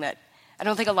the thing that I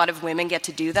don't think a lot of women get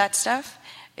to do that stuff.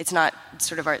 It's not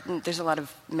sort of there's a lot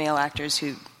of male actors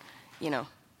who,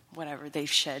 whatever, they've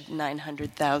shed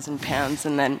 900,000 pounds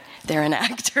and then they're an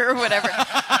actor or whatever.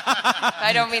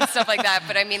 I don't mean stuff like that,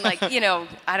 but I mean like,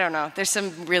 I don't know. There's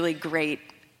some really great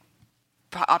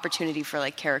opportunity for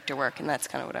like character work, and that's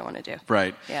kind of what I want to do.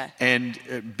 Right. Yeah.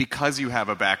 And because you have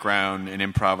a background in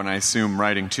improv and I assume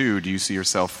writing too, do you see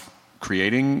yourself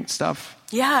creating stuff?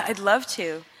 Yeah, I'd love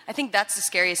to. I think that's the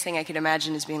scariest thing I could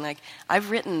imagine is being like,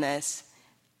 I've written this.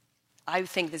 I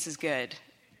think this is good.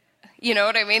 You know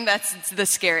what I mean? That's the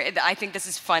scary. I think this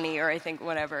is funny, or I think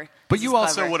whatever. But you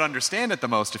also would understand it the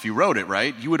most if you wrote it,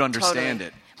 right? You would understand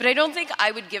it. But I don't think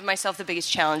I would give myself the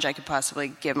biggest challenge I could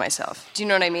possibly give myself. Do you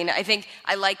know what I mean? I think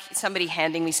I like somebody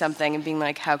handing me something and being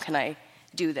like, how can I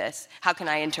do this? How can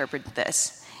I interpret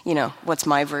this? What's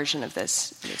my version of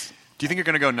this? Do you think you're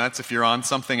going to go nuts if you're on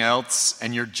something else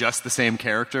and you're just the same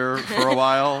character for a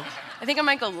while? I think I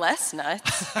might go less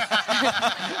nuts.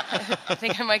 I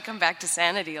think I might come back to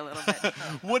sanity a little bit.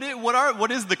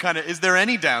 What is the kind of, is there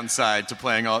any downside to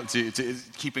playing to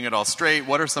keeping it all straight?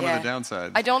 What are some of the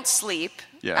downsides? I don't sleep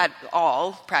at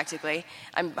all, practically.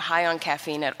 I'm high on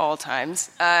caffeine at all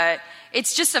times.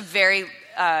 It's just a very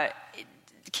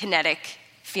kinetic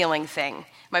feeling thing.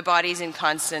 My body's in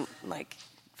constant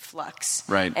flux.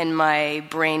 Right. And my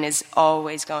brain is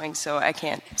always going, so I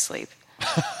can't sleep.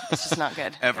 It's just not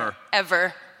good. Ever.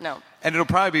 Ever. No. And it'll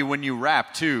probably be when you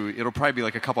wrap too. It'll probably be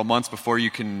like a couple months before you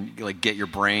can like get your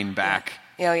brain back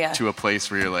to a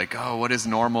place where you're like, oh, what is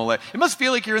normal? It must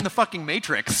feel like you're in the fucking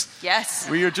Matrix. Yes.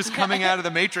 Where you're just coming out of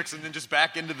the Matrix and then just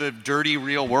back into the dirty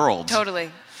real world.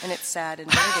 Totally. And it's sad and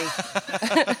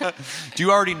dirty. Do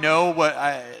you already know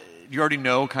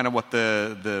kind of what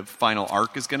the final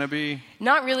arc is going to be?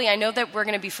 Not really. I know that we're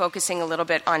going to be focusing a little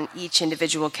bit on each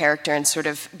individual character and sort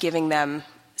of giving them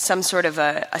some sort of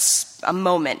a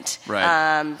moment,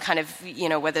 right. Kind of,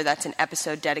 whether that's an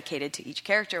episode dedicated to each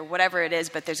character, whatever it is,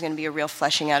 but there's going to be a real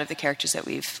fleshing out of the characters that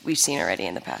we've seen already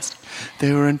in the past.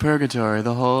 They were in purgatory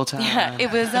the whole time. Yeah,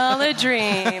 it was all a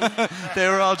dream. They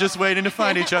were all just waiting to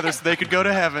find each other so they could go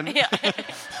to heaven. Yeah.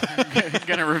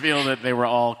 Going to reveal that they were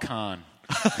all con.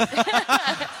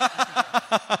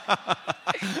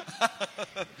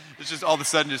 It's just all of a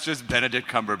sudden it's just Benedict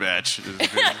Cumberbatch.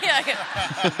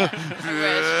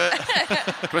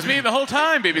 It was me the whole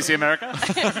time, BBC America.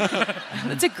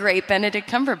 That's a great Benedict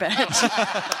Cumberbatch.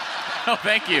 Oh,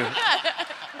 thank you.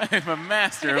 I'm a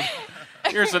master of...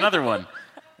 Here's another one.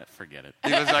 Forget it.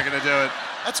 He was not going to do it.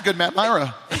 That's a good Matt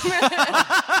Myra.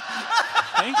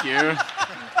 Thank you.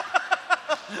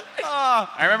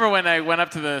 I remember when I went up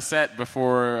to the set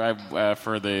before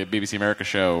for the BBC America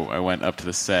show, I went up to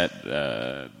the set.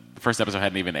 The first episode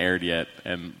hadn't even aired yet,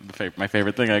 and my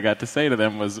favorite thing I got to say to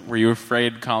them was, were you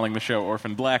afraid calling the show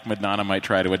Orphan Black, Madonna might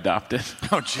try to adopt it?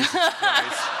 Oh, Jesus Christ.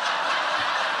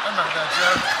 I remember that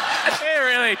joke. It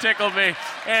really tickled me,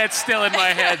 and it's still in my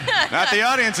head. Not the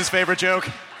audience's favorite joke.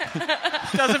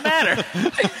 Doesn't matter.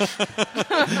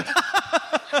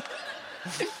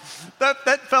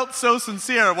 That felt so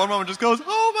sincere. One woman just goes,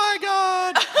 "Oh my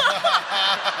God!"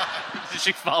 Did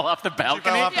she fall off the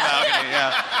balcony? She fell off the balcony.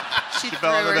 Yeah. She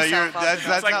fell threw over herself off.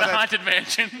 It's like the Haunted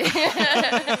Mansion.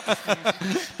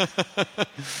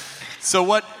 So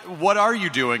what are you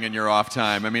doing in your off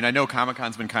time? I mean, I know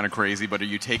Comic-Con's been kind of crazy, but are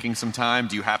you taking some time?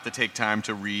 Do you have to take time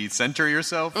to recenter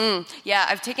yourself? Yeah,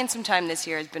 I've taken some time this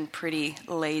year. It's been pretty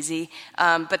lazy.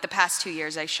 But the past 2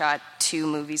 years, I shot 2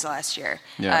 movies last year,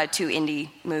 2 indie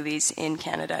movies in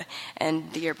Canada.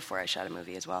 And the year before, I shot a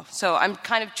movie as well. So I'm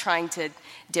kind of trying to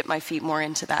dip my feet more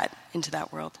into that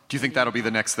world. Do you think that'll be the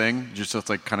next thing? Just to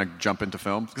like kind of jump into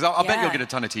film? Because I'll bet you'll get a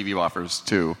ton of TV offers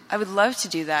too. I would love to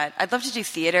do that. I'd love to do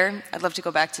theater. I'd love to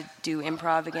go back to do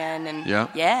improv again. And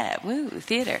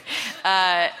theater.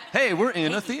 Hey, we're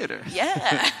in a theater.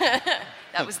 Yeah.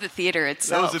 That was the theater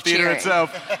itself. That was the theater cheering.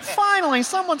 itself. Finally,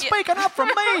 someone's speaking up for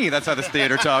me. That's how this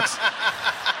theater talks.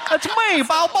 That's me,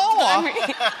 Balboa.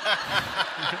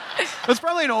 It's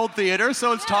probably an old theater,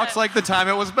 so it talks like the time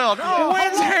it was built. Oh,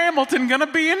 when's Hamilton gonna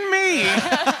be in me?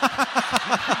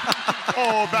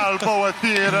 Oh, Balboa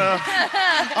Theater.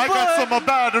 I got some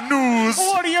bad news.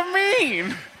 What do you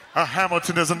mean?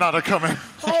 Hamilton is not a coming.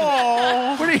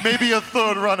 Oh. Maybe a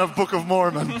third run of Book of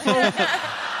Mormon.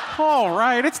 All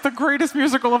right, it's the greatest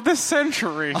musical of this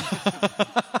century.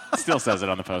 Still says it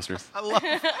on the posters. I love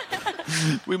it.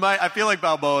 I feel like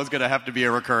Balboa is going to have to be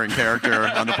a recurring character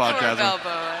on the podcast.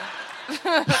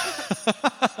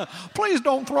 Balboa. Please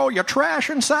don't throw your trash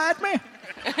inside me.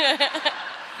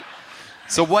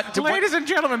 So Ladies and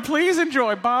gentlemen, please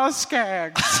enjoy Boz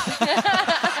Scaggs.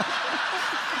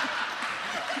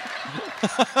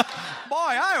 Boy,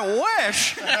 I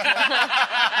wish.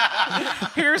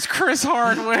 Here's Chris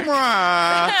Hardwick.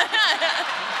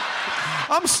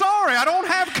 I'm sorry, I don't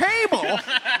have cable.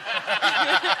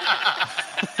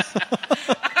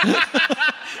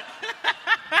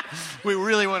 We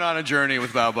really went on a journey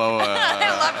with Balboa. I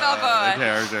love Balboa. The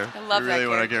character. I love we really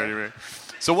that character. Went on.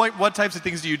 So what types of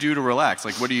things do you do to relax?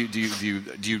 Like, what do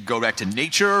you go back to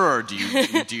nature, or do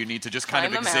you need to just kind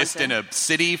of exist in a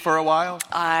city for a while?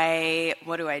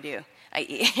 What do I do? I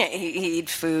eat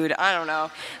food. I don't know.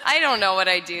 I don't know what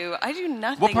I do. I do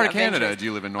nothing. What part of Canada interest. do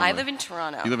you live in normally? I live in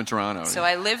Toronto. You live in Toronto. So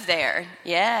I live there.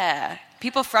 Yeah.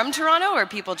 People from Toronto or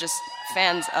people just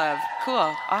fans of?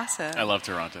 Cool. Awesome. I love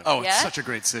Toronto. Oh, it's Yeah? such a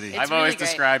great city. I've really always great.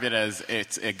 described it as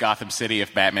it's a Gotham City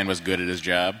if Batman was good at his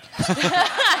job. Yeah.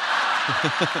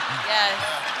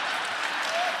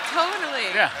 Totally.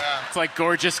 Yeah. It's like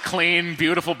gorgeous, clean,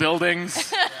 beautiful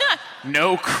buildings.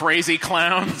 No crazy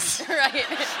clowns. Right.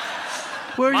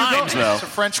 Where are you Mimes, going? though. It's a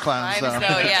French clowns, Mimes,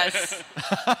 though, yes.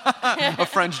 A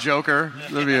French Joker.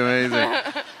 That'd be amazing.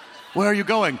 Where are you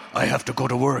going? I have to go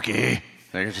to work, eh?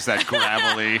 Like, it's just that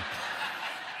gravelly.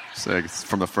 It's like it's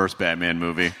from the first Batman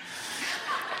movie.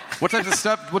 What types of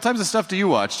stuff do you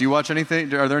watch? Do you watch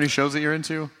anything? Are there any shows that you're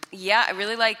into? Yeah, I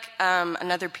really like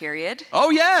Another Period. Oh,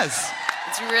 yes!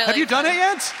 It's really. Have you done it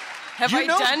yet? Have I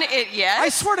done it yet? I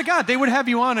swear to God, they would have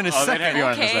you on in a second. They'd have you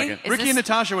on in a second. Ricky and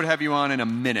Natasha would have you on in a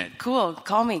minute. Cool.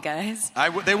 Call me, guys.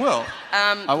 They will.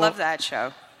 Love that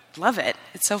show. Love it.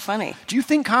 It's so funny. Do you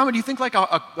think comedy? Do you think like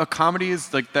a comedy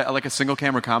is like that? Like a single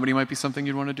camera comedy might be something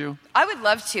you'd want to do? I would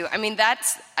love to. I mean,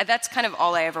 that's kind of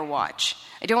all I ever watch.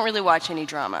 I don't really watch any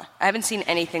drama. I haven't seen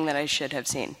anything that I should have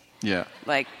seen. Yeah.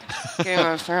 Like Game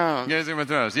of Thrones. Game of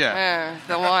Thrones. Yeah.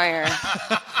 The Wire.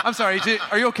 I'm sorry.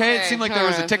 Are you okay? It seemed like there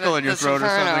was a tickle in your throat or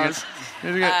something.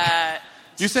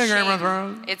 You saying Game of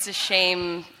Thrones? It's a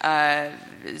shame.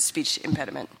 Speech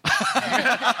impediment.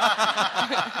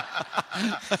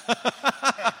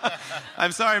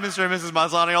 I'm sorry, Mr. and Mrs.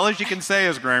 Maslany. All you can say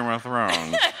is Game of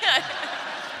Thrones.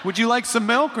 Would you like some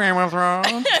milk, Game of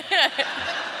Thrones?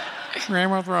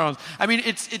 Game of Thrones. I mean,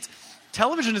 it's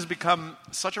television has become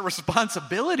such a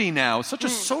responsibility now, such a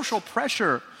social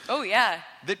pressure. Oh, yeah.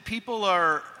 That people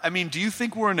are, I mean, do you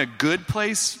think we're in a good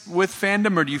place with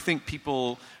fandom, or do you think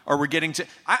people, or we're getting to,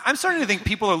 I'm starting to think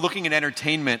people are looking at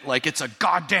entertainment like it's a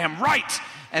goddamn right.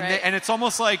 And it's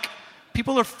almost like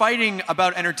people are fighting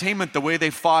about entertainment the way they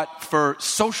fought for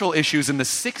social issues in the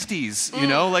 60s, you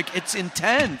know? Like, it's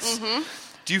intense. Mm-hmm.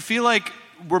 Do you feel like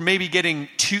we're maybe getting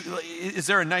too, is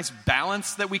there a nice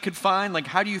balance that we could find? Like,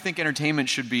 how do you think entertainment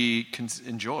should be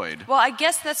enjoyed? Well, I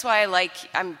guess that's why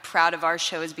I'm proud of our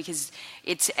show, is because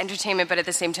it's entertainment, but at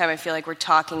the same time I feel like we're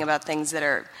talking about things that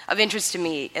are of interest to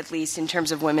me, at least in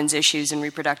terms of women's issues and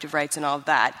reproductive rights and all of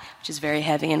that, which is very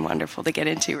heavy and wonderful to get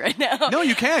into right now. No,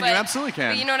 you can. You absolutely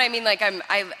can. But you know what I mean? Like,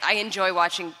 I enjoy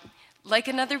watching, like,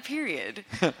 another period.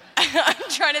 I'm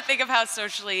trying to think of how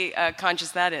socially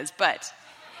conscious that is, but...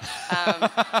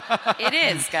 it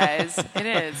is, guys. It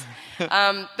is.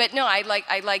 But no,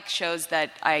 I like shows that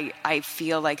I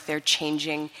feel like they're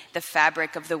changing the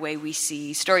fabric of the way we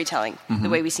see storytelling, the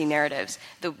way we see narratives,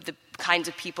 the kinds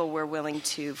of people we're willing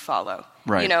to follow.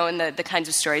 Right. You know, and the kinds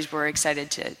of stories we're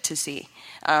excited to see.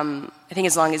 I think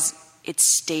as long as it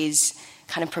stays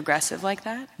kind of progressive like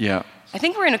that. Yeah. I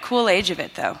think we're in a cool age of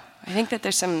it, though. I think that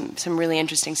there's some really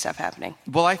interesting stuff happening.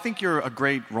 Well, I think you're a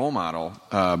great role model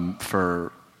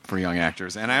for young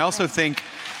actors. And I also think,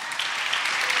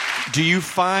 do you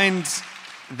find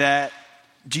that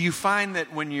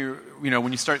when you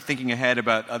start thinking ahead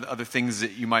about other things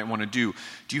that you might want to do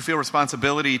you feel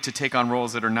responsibility to take on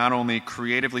roles that are not only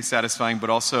creatively satisfying, but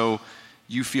also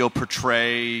you feel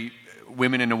portray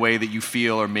women in a way that you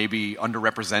feel are maybe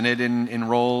underrepresented in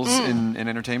roles in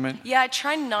entertainment? Yeah, I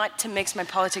try not to mix my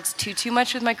politics too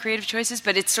much with my creative choices,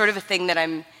 but it's sort of a thing that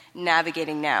I'm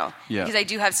navigating now. Yeah. Because I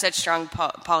do have such strong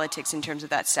politics in terms of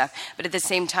that stuff. But at the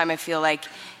same time, I feel like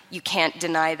you can't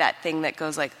deny that thing that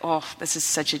goes like, oh, this is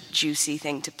such a juicy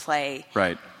thing to play.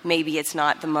 Right. Maybe it's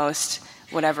not the most,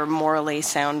 whatever, morally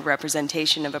sound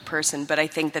representation of a person, but I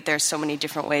think that there's so many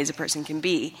different ways a person can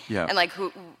be. Yeah. And like,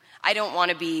 I don't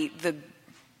want to be the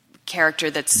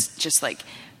character that's just like,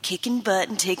 kicking butt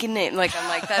and taking it. Like, I'm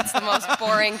like, that's the most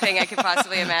boring thing I could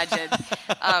possibly imagine.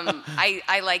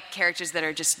 I like characters that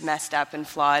are just messed up and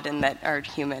flawed and that are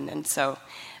human. And so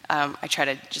I try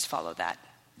to just follow that.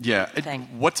 Yeah.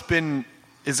 thing.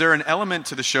 Is there an element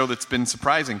to the show that's been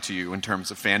surprising to you in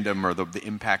terms of fandom or the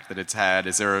impact that it's had?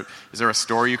 Is there a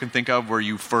story you can think of where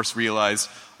you first realized,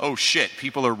 oh shit,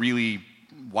 people are really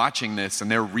watching this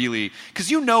and they're really, because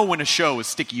you know when a show is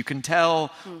sticky, you can tell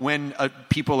when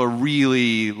people are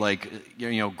really like,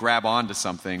 grab onto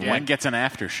something. Yeah, when it gets an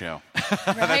after show.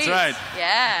 Right. That's right.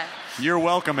 Yeah. You're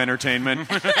welcome, entertainment.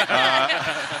 But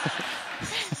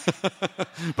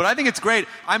I think it's great.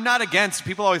 I'm not against.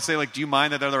 People always say, like, do you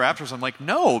mind that they're the Raptors? I'm like,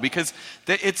 no, because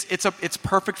it's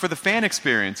perfect for the fan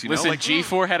experience. Listen, like,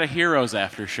 G4 had a Heroes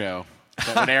after show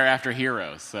that would air after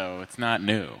Heroes, so it's not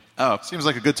new. Oh, seems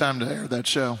like a good time to air that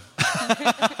show.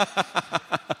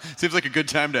 Seems like a good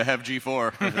time to have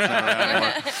G4. It's not around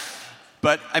anymore.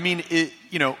 But I mean,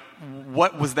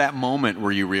 what was that moment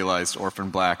where you realized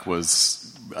Orphan Black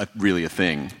was really a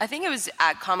thing? I think it was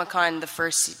at Comic-Con the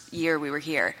first year we were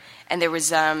here, and there was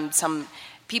some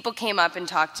people came up and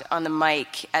talked on the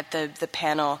mic at the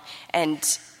panel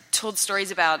and told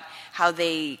stories about how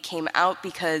they came out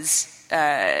because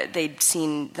they'd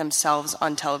seen themselves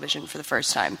on television for the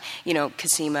first time.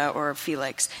 Cosima or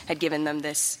Felix had given them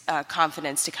this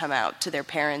confidence to come out to their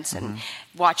parents, and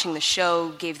watching the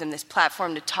show gave them this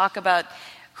platform to talk about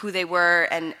who they were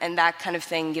and that kind of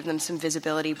thing, give them some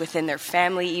visibility within their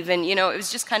family even. It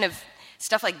was just kind of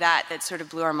stuff like that sort of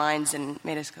blew our minds and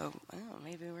made us go, oh,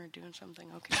 maybe we're doing something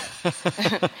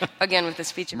okay. Again, with the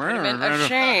speech impediment of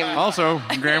shame. Also,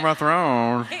 Game of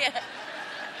Thrones. Yeah.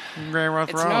 Game of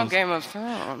It's no Game of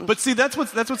Thrones. But see, that's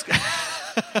what's that's what's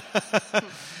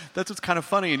kind of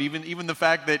funny, and even the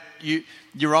fact that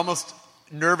you're almost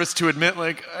nervous to admit,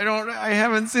 like, I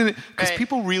haven't seen it, because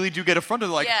people really do get affronted,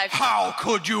 like, how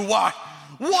could you watch?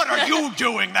 What are you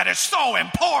doing that is so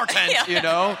important? You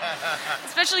know?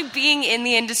 Especially being in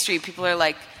the industry, people are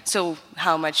like, so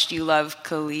how much do you love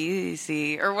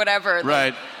Khaleesi? Or whatever.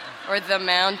 Right. Or The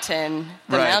Mountain.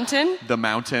 The Right. Mountain? The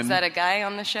Mountain. Is that a guy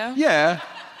on the show? Yeah.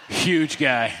 Huge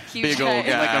guy. Huge Big old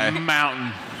guy. Like a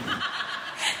mountain.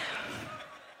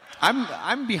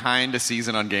 I'm behind a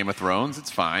season on Game of Thrones. It's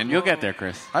fine. You'll get there,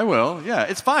 Chris. I will. Yeah,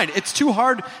 it's fine. It's too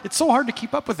hard. It's so hard to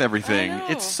keep up with everything.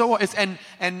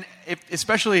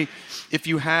 Especially if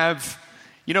you have,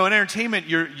 in entertainment,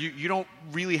 you don't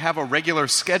really have a regular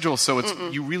schedule, so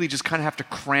you really just kind of have to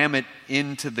cram it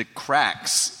into the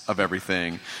cracks of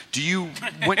everything. Do you?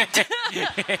 Go on.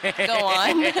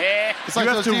 It's like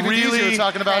those DVDs you were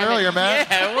talking about earlier, man.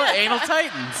 Yeah, what? Anal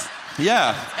Titans.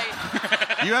 Yeah.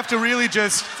 You have to really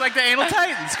just... It's like the Anal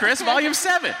Titans, Chris, Volume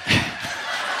 7.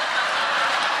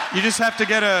 You just have to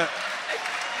get a...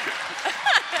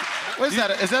 What is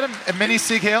that? Is that a mini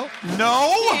Sieg Heil?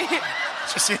 No! I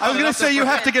was going to say you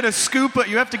have to get a scoop,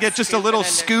 you have to get just a little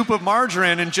scoop of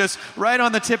margarine and just right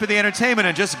on the tip of the entertainment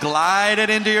and just glide it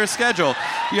into your schedule.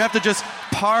 You have to just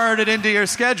part it into your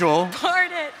schedule.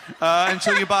 Part it.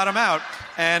 Until you bottom out.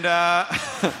 And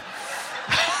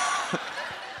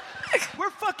we're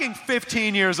fucking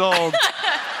 15 years old.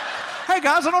 Hey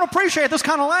guys, I don't appreciate this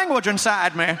kind of language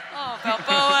inside me. Oh,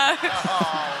 Balboa.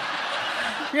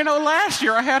 Last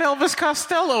year I had Elvis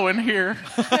Costello in here.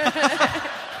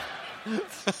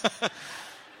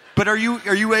 But are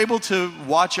you able to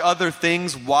watch other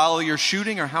things while you're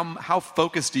shooting, or how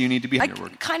focused do you need to be on your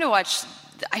work? I kind of watch.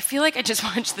 I feel like I just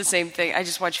watch the same thing. I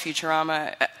just watch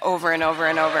Futurama over and over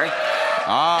and over.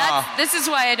 This is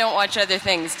why I don't watch other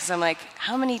things, because I'm like,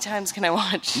 how many times can I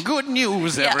watch? Good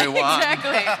news, everyone.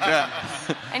 Exactly. Yeah.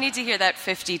 I need to hear that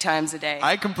 50 times a day.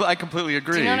 I completely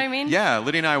agree. Do you know what I mean? Yeah,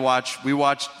 Liddy and I watch.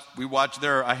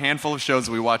 There are a handful of shows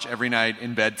that we watch every night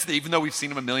in bed, even though we've seen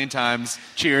them a million times.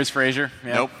 Cheers, Frasier.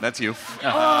 Yep. Nope, that's you.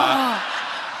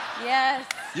 Yes.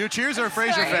 You Cheers or a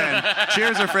Frasier fan?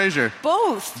 Cheers or Frasier?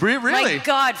 Both. Really? My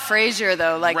God, Frasier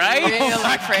though, like right? really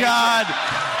Frasier. God,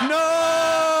 no!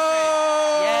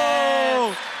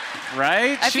 Yes.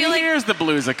 Right? I feel like- hears the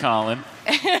blues of Colin.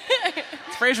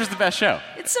 Frasier's the best show.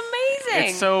 It's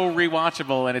amazing. It's so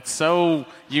rewatchable and it's so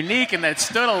unique and that it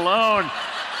stood alone.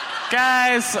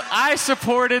 Guys, I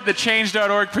supported the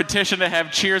Change.org petition to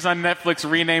have Cheers on Netflix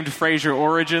renamed Frasier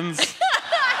Origins.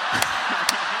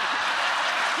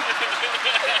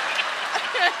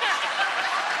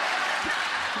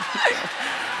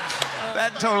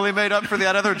 That totally made up for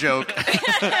that other joke.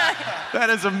 That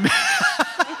is amazing.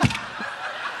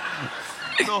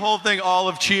 The whole thing, all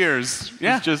of Cheers.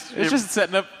 Yeah, it's just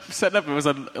setting up. It was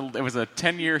a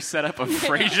 10-year setup of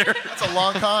Frasier. That's a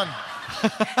long con.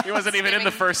 He wasn't even in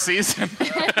the first season. Oh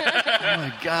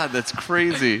my God, that's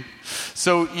crazy.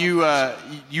 So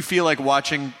you feel like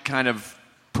watching kind of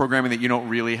programming that you don't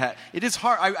really have. It is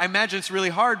hard. I imagine it's really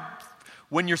hard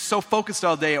when you're so focused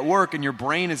all day at work and your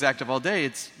brain is active all day.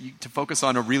 To focus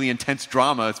on a really intense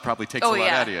drama. It probably takes a lot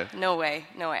out of you. No way.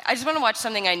 I just want to watch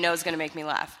something I know is going to make me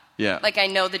laugh. Yeah. Like I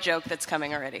know the joke that's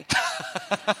coming already.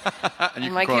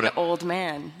 I'm like an old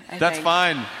man. That's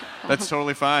fine. That's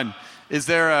totally fine. Are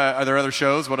there other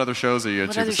shows? What other shows are you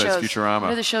into besides Futurama?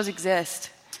 What other shows exist?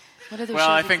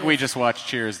 I think we just watch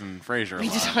Cheers and Frasier. We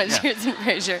just watch Cheers and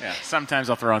Frasier. Yeah. Sometimes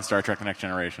I'll throw on Star Trek: The Next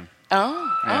Generation.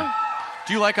 Oh.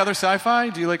 Do you like other sci-fi?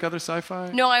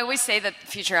 No, I always say that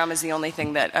Futurama is the only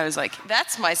thing that I was like,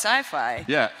 that's my sci-fi.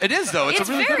 Yeah, it is though. It's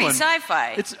a really good one.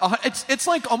 Sci-fi. It's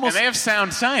like almost. And they have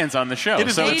sound science on the show. It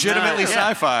is legitimately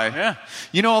sci-fi. Yeah.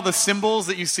 You know all the symbols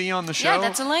that you see on the show? Yeah,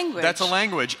 that's a language. That's a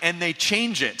language, and they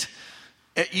change it.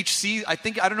 Each season, I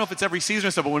don't know if it's every season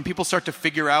or so, but when people start to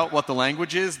figure out what the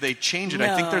language is, they change it. No.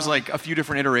 I think there's like a few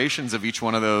different iterations of each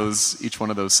one of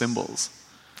those symbols.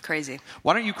 Crazy.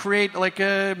 Why don't you create like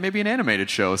maybe an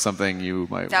animated show, something you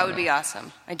might? That would be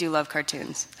awesome. I do love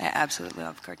cartoons. I absolutely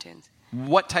love cartoons.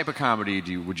 What type of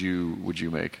comedy would you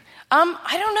make?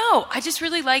 I don't know. I just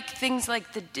really like things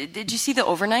like Did you see The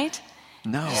Overnight?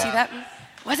 No. Did you see that?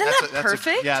 Wasn't that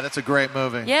perfect? That's a great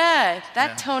movie. Yeah,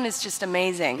 that tone is just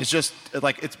amazing. It's just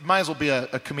like it might as well be a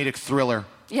comedic thriller.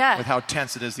 Yeah. With how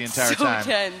tense it is the entire so time.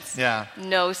 Tense. Yeah.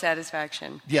 No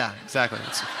satisfaction. Yeah, exactly.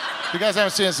 You guys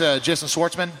haven't seen it's Jason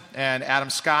Schwartzman and Adam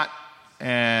Scott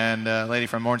and a lady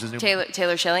from Orange is the New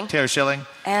Taylor Schilling. Taylor Schilling.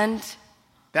 And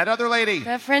that other lady.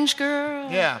 That French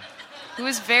girl. Yeah. Who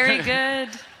was very good.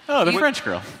 Oh, the French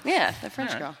girl. Yeah, the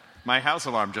French girl. My house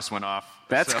alarm just went off.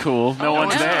 That's cool. No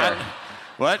one's there.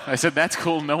 What? I said, that's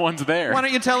cool. No one's there. Why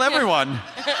don't you tell everyone?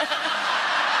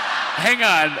 Hang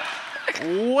on.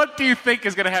 What do you think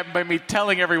is going to happen by me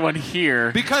telling everyone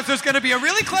here? Because there's going to be a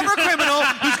really clever criminal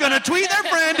who's going to tweet their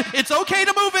friend, it's okay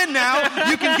to move in now.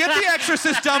 You can get the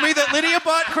Exorcist dummy that Lydia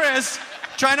bought Chris.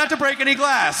 Try not to break any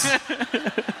glass.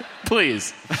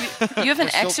 Please. You have an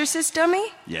Exorcist dummy?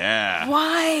 Yeah.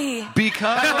 Why?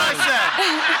 Because... That's what I said.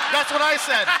 That's what I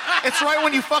said. It's right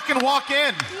when you fucking walk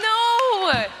in.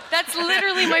 No! That's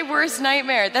literally my worst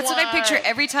nightmare. That's what I picture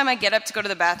every time I get up to go to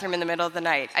the bathroom in the middle of the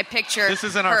night. I picture This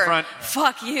is in her. our front.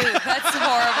 Fuck you. That's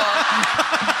horrible.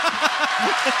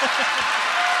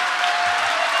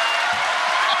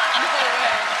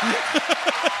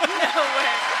 No way.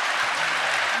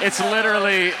 It's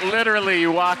literally,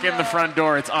 you walk in the front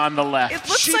door, it's on the left. It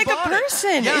looks like a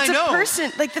person. Yeah, it's I know. a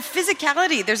person. Like the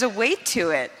physicality, there's a weight to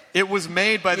it. It was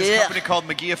made by this company called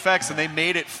McGee Effects, and they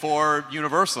made it for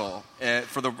Universal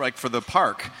for the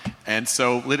park. And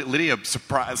so Lydia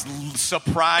surprised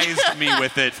me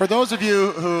with it. For those of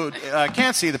you who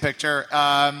can't see the picture, think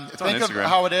of Instagram.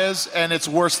 how it is, and it's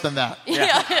worse than that.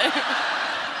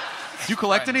 Do you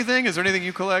collect anything? Is there anything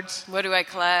you collect? What do I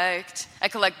collect? I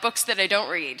collect books that I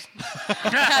don't read. I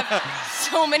have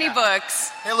so many books.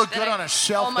 They look good on a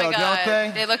shelf, oh my though, God. don't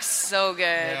they? They look so good.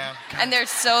 Yeah. And they're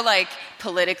so, like,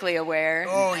 politically aware.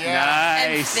 Oh, yeah.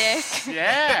 Nice. And thick.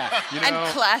 Yeah. And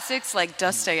classics like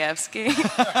Dostoevsky.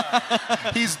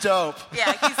 He's dope.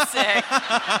 Yeah, he's sick.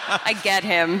 I get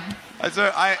him.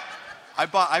 I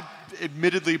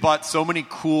admittedly bought so many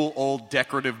cool old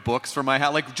decorative books for my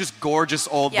house, like just gorgeous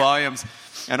old volumes.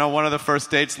 And on one of the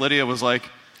first dates, Lydia was like,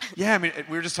 yeah, I mean,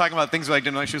 we were just talking about things we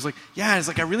didn't like. She was like, yeah, it's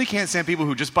like, I really can't stand people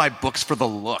who just buy books for the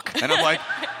look. And I'm like,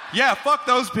 yeah, fuck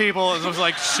those people. And I was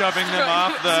like shoving them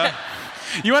off the...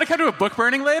 You want to come to a book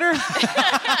burning later?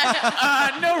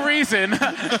 No reason.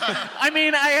 I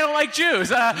mean, I don't like Jews.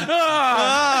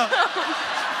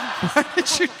 Why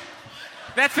did you...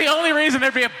 That's the only reason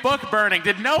there'd be a book burning.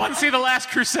 Did no one see The Last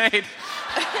Crusade?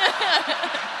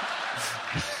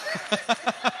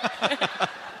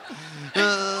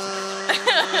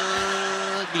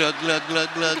 Glug, glug,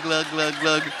 glug, glug, glug, glug,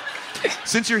 glug.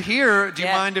 Since you're here, do you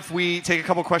mind if we take a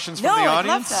couple questions from the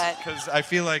audience? I love that. Because I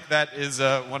feel like that is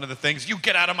one of the things. You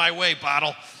get out of my way,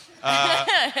 bottle.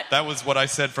 That was what I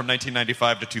said from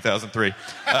 1995 to 2003.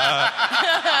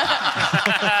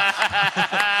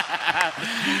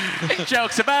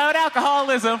 Jokes about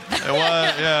alcoholism. It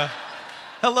was, yeah.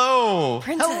 Hello.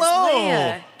 Princess Hello.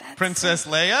 Leia. Princess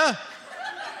Leia.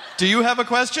 Do you have a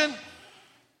question?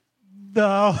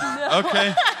 No.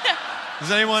 Okay.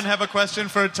 Does anyone have a question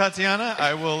for Tatiana?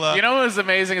 I will. You know what was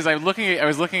amazing is I was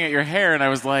looking at your hair and I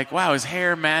was like, wow, his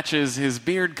hair matches his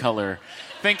beard color.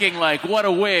 Thinking like, what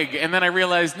a wig. And then I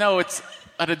realized, no, it's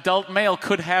an adult male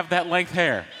could have that length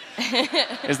hair.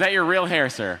 Is that your real hair,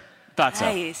 sir? Thought so.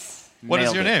 Nice. What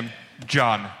is your name?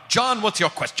 John. John, what's your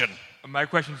question? My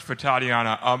question is for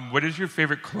Tatiana. What is your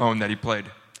favorite clone that he played?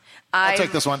 I'll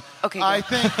take this one. Okay. I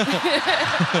think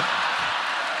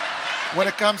when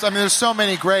it comes, I mean, there's so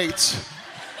many great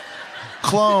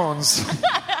clones.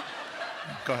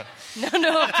 Go ahead.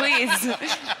 No, please.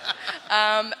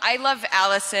 I love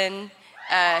Allison.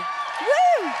 And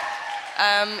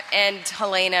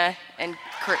Helena and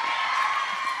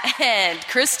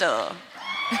Crystal.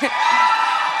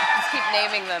 Just keep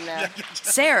naming them now.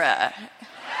 Sarah.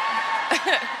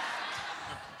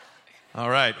 All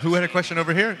right. Who had a question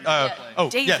over here?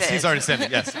 David. Yes, he's already said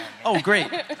it. Yes. Oh, great.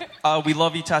 We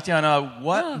love you, Tatiana.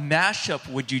 What mashup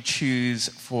would you choose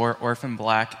for Orphan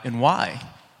Black and why?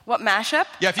 What mashup?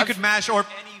 Yeah, if you could mash or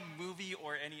any movie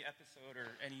or any episode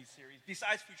or any series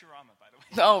besides Futurama, by the way.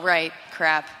 Oh, right.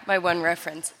 Crap. My one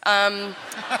reference.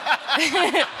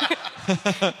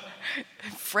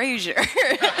 Frasier.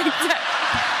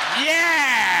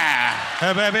 Yeah!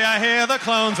 Hey, baby, I hear the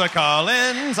clones are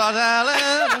calling.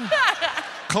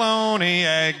 Cloney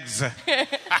eggs.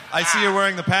 I see you're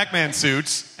wearing the Pac-Man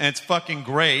suits, and it's fucking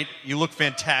great. You look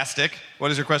fantastic.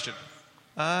 What is your question?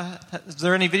 Is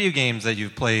there any video games that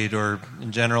you've played, or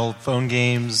in general, phone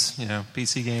games,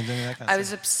 PC games, any of that kind of I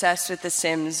was obsessed with The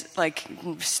Sims, like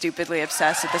stupidly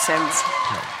obsessed with The Sims.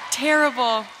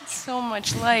 Terrible. So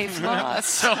much life lost.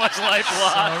 So much life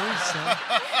lost. Sorry.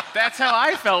 That's how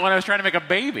I felt when I was trying to make a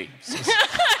baby.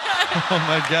 Oh,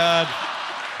 my God.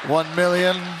 1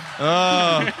 million.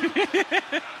 Oh.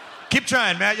 Keep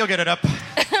trying, Matt. You'll get it up.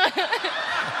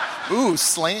 Ooh,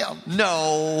 slam.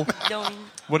 No.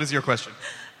 What is your question?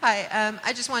 Hi.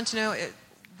 I just want to know,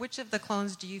 which of the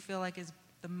clones do you feel like is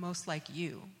the most like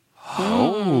you?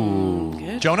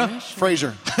 Oh. Jonah?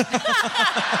 Frasier.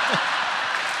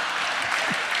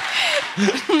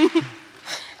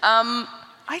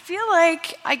 I feel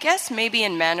like, I guess maybe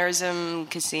in mannerism,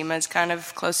 Casima's kind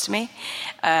of close to me,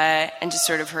 and just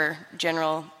sort of her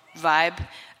general vibe.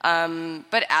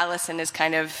 But Allison is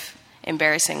kind of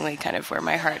embarrassingly kind of where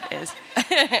my heart is.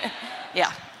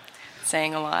 Yeah,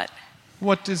 saying a lot.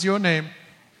 What is your name?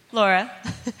 Laura.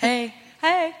 Hey.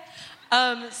 Hey.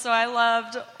 So I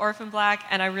loved Orphan Black,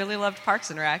 and I really loved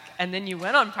Parks and Rec, and then you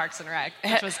went on Parks and Rec,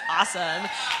 which was awesome.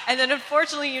 And then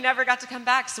unfortunately, you never got to come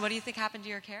back. So what do you think happened to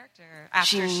your character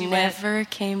after she never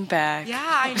came back? Yeah,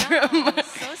 I know.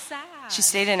 It's so sad. She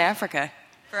stayed in Africa.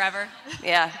 Forever.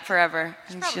 Yeah, forever.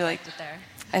 She probably liked it there.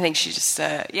 I think she just,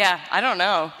 I don't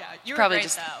know. Yeah, you were probably great,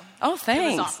 just. though. Oh,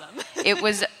 thanks. It was awesome. It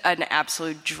was an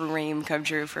absolute dream come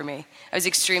true for me. I was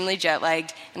extremely jet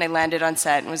lagged, and I landed on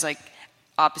set and was like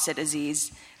opposite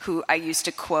Aziz, who I used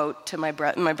to quote to my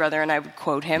brother, and I would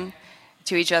quote him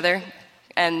to each other.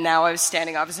 And now I was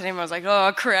standing opposite him. I was like,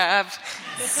 oh crap,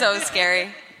 so scary.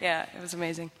 Yeah, it was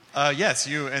amazing. Yes,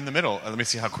 you in the middle. Let me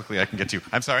see how quickly I can get to you.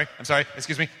 I'm sorry.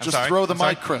 Excuse me. Just throw the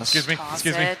mic, Chris. Excuse me.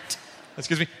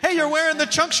 Hey, you're wearing the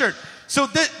chunk shirt. So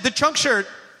the chunk shirt,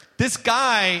 this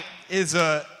guy is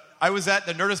I was at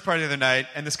the Nerdist party the other night,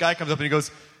 and this guy comes up and he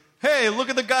goes, hey, look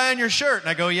at the guy on your shirt. And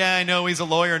I go, yeah, I know, he's a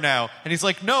lawyer now. And he's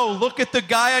like, no, look at the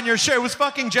guy on your shirt. It was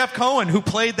fucking Jeff Cohen who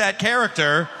played that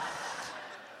character.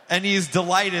 And he's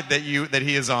delighted that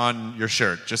he is on your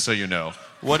shirt, just so you know.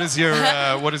 What is your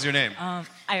name?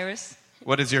 Iris.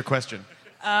 What is your question?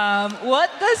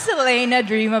 What does Selena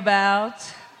dream about?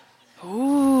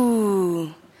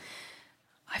 Ooh.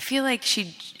 I feel like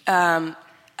she,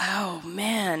 oh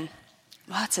man,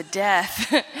 lots of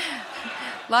death.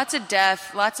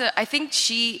 I think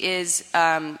she is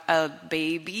a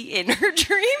baby in her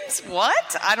dreams.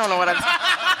 What? I don't know what I'm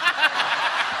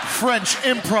French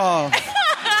improv.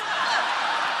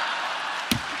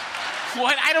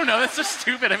 What? I don't know. That's so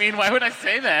stupid. I mean, why would I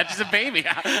say that? She's a baby.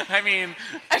 I mean,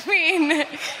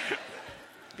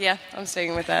 yeah, I'm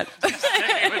staying with that.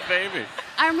 Staying with baby.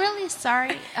 I'm really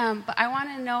sorry, but I want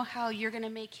to know how you're going to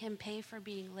make him pay for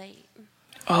being late.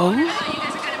 Oh? You guys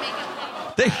are going to make him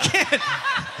pay.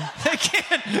 They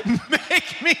can't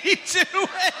make me do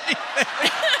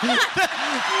anything. The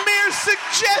mere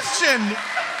suggestion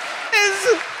is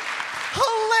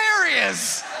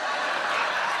hilarious.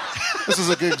 This is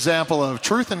a good example of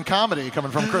truth and comedy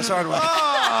coming from Chris Hardwick.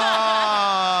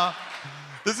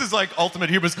 This is like ultimate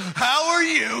hubris. How are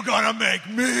you gonna make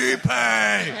me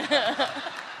pay?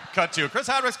 Cut to Chris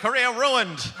Hardwick's career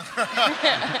ruined.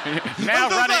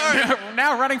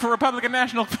 now running for Republican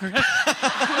National.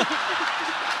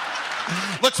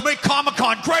 Let's make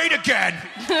Comic-Con great again.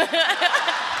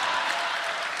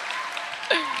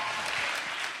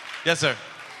 Yes, sir.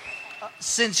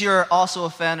 Since you're also a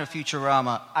fan of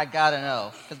Futurama, I gotta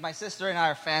know, because my sister and I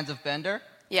are fans of Bender.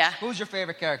 Yeah. Who's your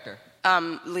favorite character?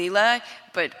 Leela,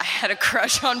 but I had a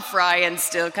crush on Fry and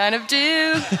still kind of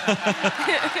do.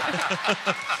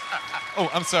 Oh,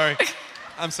 I'm sorry.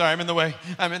 I'm in the way.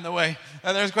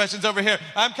 There's questions over here.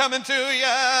 I'm coming to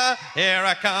ya. Here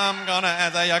I come, gonna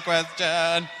answer your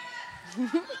question.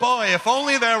 Boy, if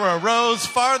only there were rows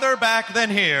farther back than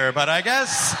here, but I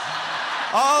guess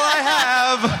all I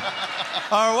have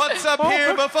are what's up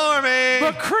here before me.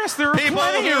 But Chris, there are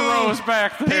plenty of rows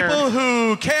back there. People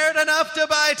who cared enough to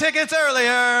buy tickets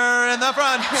earlier in the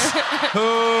front, who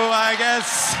I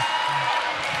guess...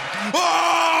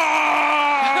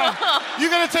 You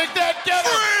gonna take that? Get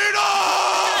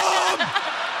Freedom!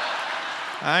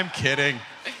 I'm kidding.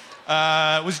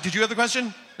 Did you have the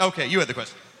question? Okay, you had the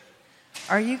question.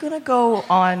 Are you going to go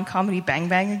on Comedy Bang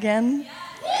Bang again?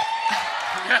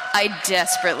 I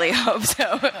desperately hope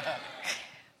so.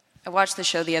 I watched the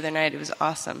show the other night. It was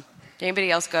awesome. Did anybody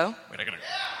else go? Wait, I gotta go.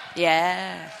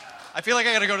 Yeah. I feel like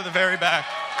I gotta go to the very back.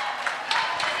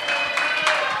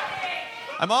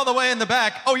 I'm all the way in the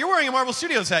back. Oh, you're wearing a Marvel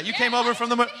Studios hat. You came over from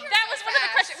the... That was one of the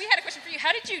questions. We had a question for you.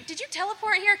 Did you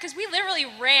teleport here? Because we literally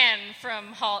ran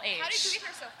from Hall H. How did you get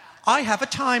here so fast? I have a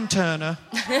time turner.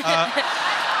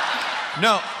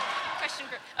 No. Question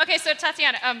for... Okay, so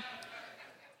Tatiana,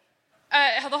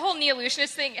 the whole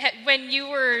Neolutionist thing, when you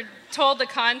were told the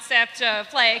concept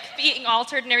of, like, being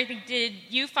altered and everything, did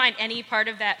you find any part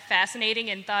of that fascinating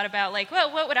and thought about, like,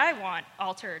 well, what would I want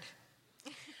altered?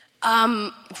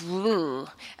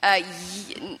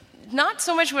 Not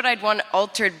so much what I'd want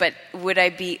altered, but would I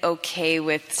be okay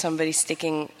with somebody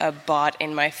sticking a bot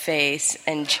in my face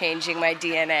and changing my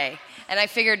DNA? And I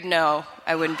figured, no,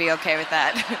 I wouldn't be okay with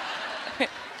that.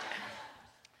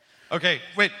 Okay,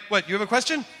 wait, what, you have a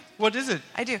question? What is it?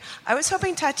 I do. I was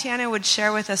hoping Tatiana would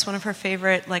share with us one of her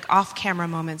favorite, like, off-camera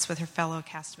moments with her fellow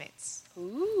castmates.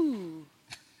 Ooh.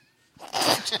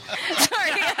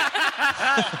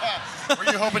 Were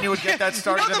you hoping you would get that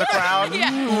started in the crowd?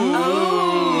 Yeah.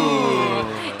 Ooh.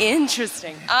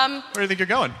 Interesting. Where do you think you're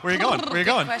going? Where are you going? Where are you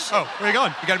going? question. Oh, where are you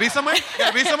going? You got to be somewhere? You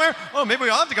got to be somewhere? Oh, maybe we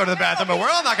all have to go to the bathroom, but we're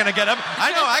all not going to get up.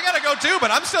 I know, I got to go too,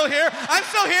 but I'm still here. I'm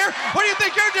still here. What do you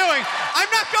think you're doing? I'm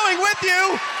not going with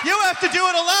you. You have to do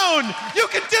it alone. You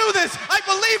can do this. I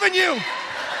believe in you.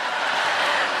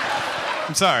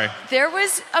 I'm sorry. There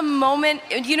was a moment,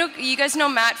 you guys know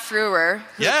Matt Frewer,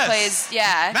 who plays,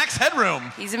 Max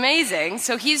Headroom. He's amazing.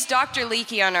 So he's Dr.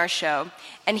 Leakey on our show,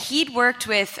 and he'd worked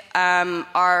with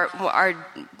our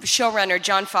showrunner,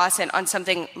 John Fawcett, on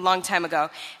something a long time ago.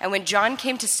 And when John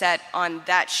came to set on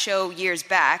that show years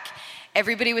back,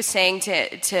 everybody was saying to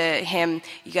him,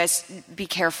 you guys be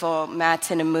careful,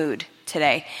 Matt's in a mood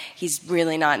today. He's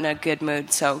really not in a good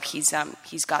mood, so he's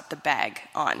got the bag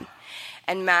on.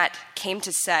 And Matt came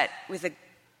to set with a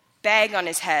bag on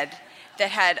his head that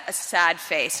had a sad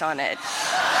face on it.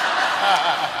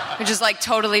 Which is like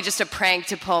totally just a prank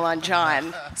to pull on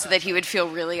John so that he would feel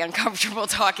really uncomfortable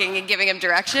talking and giving him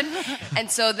direction.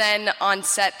 And so then on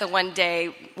set the one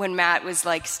day when Matt was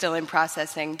like still in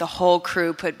processing, the whole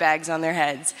crew put bags on their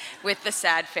heads with the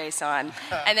sad face on.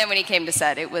 And then when he came to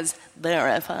set, it was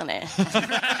very funny. You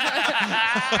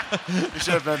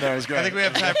should have been there. It was great. I think we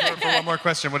have time for one more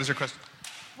question. What is your question?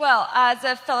 Well, as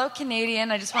a fellow Canadian,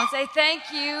 I just want to say thank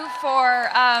you for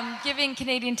giving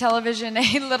Canadian television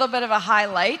a little bit of a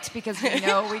highlight, because we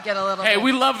know we get a little Hey, bit...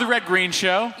 we love the Red Green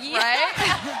Show. Right?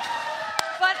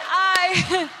 But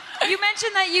you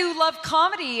mentioned that you love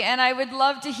comedy, and I would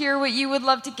love to hear what you would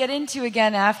love to get into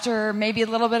again after maybe a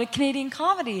little bit of Canadian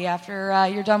comedy after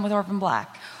you're done with Orphan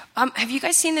Black. Have you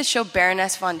guys seen the show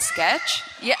Baroness von Sketch?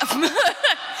 Yeah.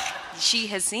 She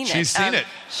has seen it. She's seen it.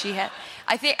 She had.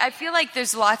 I feel like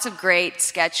there's lots of great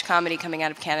sketch comedy coming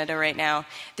out of Canada right now.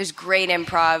 There's great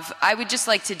improv. I would just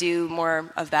like to do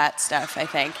more of that stuff, I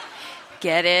think.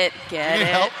 Get it? Get it?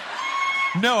 Help?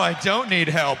 No, I don't need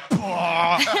help.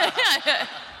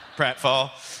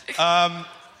 Pratfall.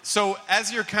 So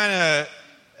as you're kind of,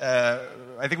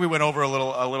 I think we went over a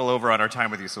little over on our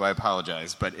time with you, so I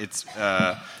apologize. But it's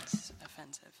offensive.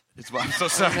 I'm so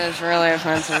sorry. It's really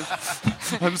offensive.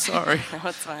 I'm sorry. No,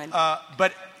 it's fine.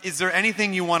 But is there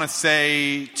anything you want to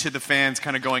say to the fans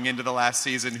kind of going into the last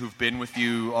season who've been with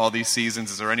you all these seasons?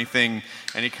 Is there anything,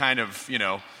 any kind of,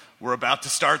 we're about to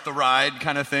start the ride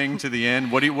kind of thing to the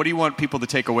end? What do you want people to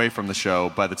take away from the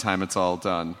show by the time it's all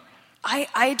done?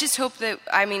 I just hope that,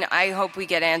 I hope we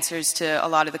get answers to a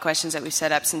lot of the questions that we've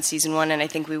set up since season 1, and I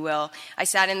think we will. I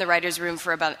sat in the writer's room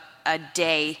for about a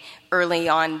day early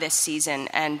on this season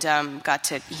and got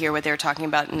to hear what they were talking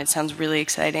about, and it sounds really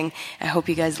exciting. I hope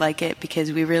you guys like it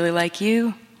because we really like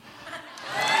you.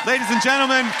 Ladies and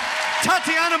gentlemen,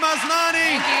 Tatiana Maslany.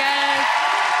 Thank you, guys.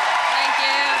 Thank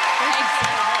you. Thank you.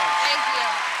 Thank you.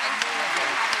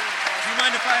 Do you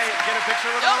mind if I get a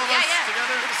picture with all of us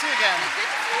together? Good to see you again. Good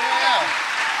to see you.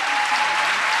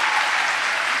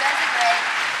 You guys are great.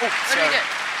 Oh, what do you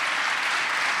do?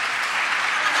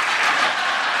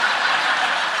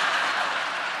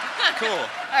 Cool.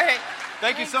 All right.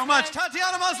 Thank you so much.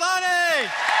 Tatiana Maslany!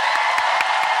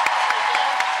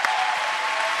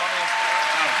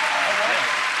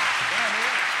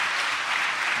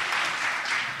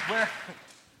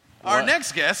 Our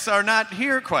next guests are not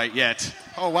here quite yet.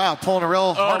 Oh, wow. Pulling a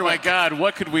real hard Oh, my God.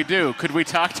 What could we do? Could we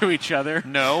talk to each other?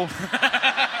 No.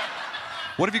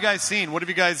 What have you guys seen? What have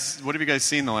you guys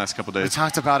seen the last couple of days? We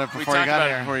talked about it before you got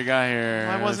here. Before you got here.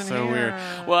 I wasn't so here.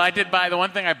 Weird. Well, I did buy the one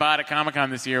thing I bought at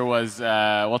Comic-Con this year was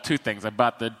two things. I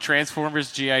bought the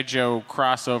Transformers G.I. Joe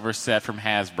crossover set from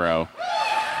Hasbro,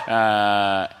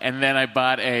 and then I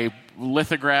bought a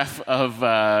lithograph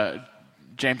of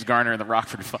James Garner in the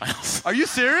Rockford Files. Are you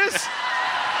serious?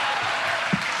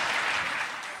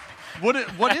 What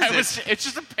is it? It's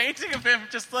just a painting of him,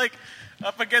 just like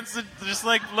up against just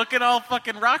like looking all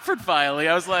fucking Rockford File-y.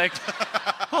 I was like,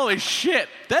 holy shit.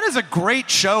 That is a great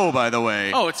show, by the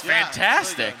way. Oh, it's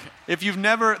fantastic. If you've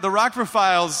never, the Rockford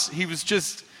Files, he was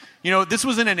just, this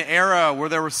was in an era where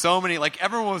there were so many, like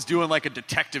everyone was doing like a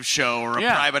detective show or a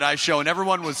private eye show, and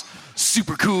everyone was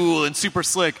super cool and super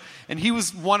slick. And he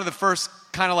was one of the first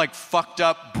kind of like fucked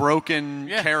up, broken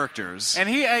characters. And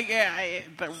the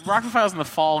Rockford Files and the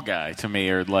Fall Guy to me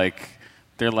are like,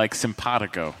 they're like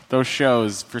simpatico. Those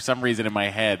shows, for some reason in my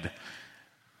head,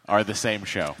 are the same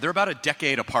show. They're about a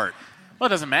decade apart. Well, it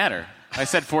doesn't matter. I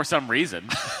said for some reason.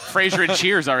 Frasier and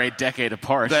Cheers are a decade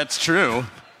apart. That's true.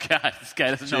 God, this guy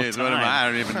doesn't know time. What am I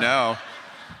don't even know.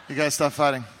 You guys stop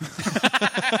fighting.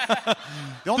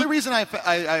 The only reason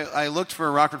I looked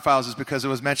for Rockford Files is because it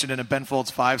was mentioned in a Ben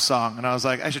Folds 5 song, and I was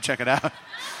like, I should check it out.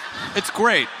 It's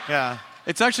great. Yeah.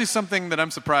 It's actually something that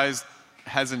I'm surprised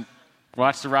hasn't.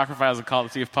 Watch the Rockford Files and call to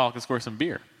see if Paul can score some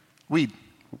beer. Weed.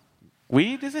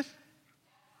 Weed, is it?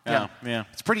 Yeah. Oh, yeah.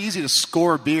 It's pretty easy to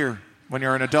score beer when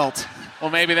you're an adult.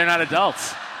 Well, maybe they're not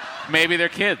adults. Maybe they're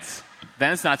kids.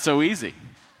 Then it's not so easy.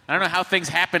 I don't know how things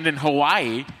happened in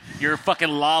Hawaii. You're a fucking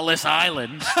lawless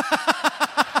island.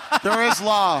 There is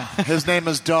law. His name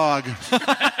is Dog.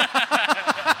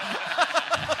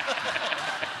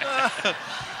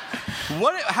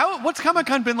 What's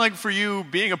Comic-Con been like for you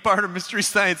being a part of Mystery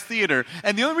Science Theater?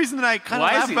 And the only reason that I kind of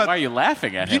laugh about... Why are you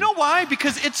laughing at him? You know why?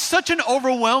 Because it's such an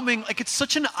overwhelming... Like, it's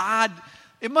such an odd...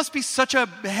 It must be such a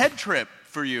head trip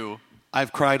for you.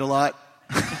 I've cried a lot.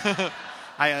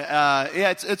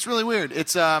 It's really weird.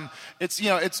 It's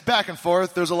back and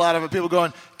forth. There's a lot of people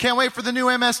going, can't wait for the new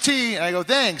MST. And I go,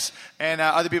 thanks. And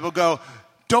other people go,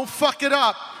 don't fuck it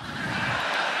up.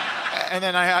 And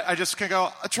then I just can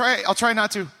go, I'll try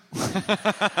not to.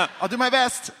 I'll do my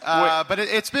best. But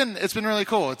it's been really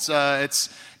cool. It's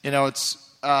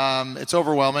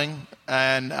overwhelming, but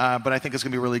I think it's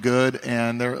gonna be really good.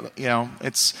 And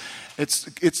it's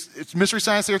Mystery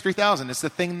Science Theater 3000. It's the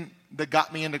thing that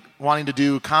got me into wanting to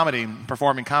do comedy,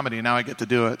 performing comedy, and now I get to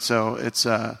do it. So it's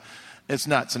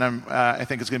nuts, and I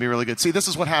think it's gonna be really good. See, this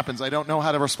is what happens. I don't know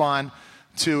how to respond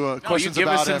to questions you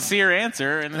give about a sincere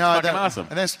answer, and it's fucking awesome.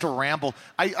 And then it's to ramble.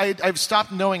 I've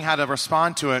stopped knowing how to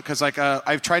respond to it because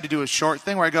I've tried to do a short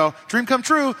thing where I go, dream come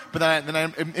true, but then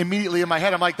I immediately in my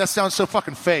head I'm like, that sounds so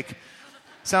fucking fake.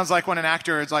 Sounds like when an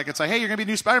actor is like, it's like, hey, you're gonna be a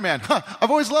new Spider-Man. Huh,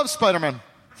 I've always loved Spider-Man.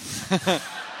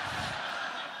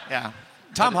 Yeah.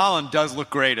 Tom Holland does look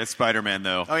great as Spider-Man,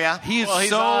 though. Oh yeah, he's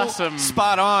so awesome.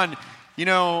 Spot on.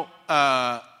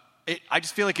 I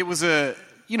just feel like it was a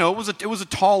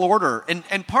tall order,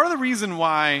 and part of the reason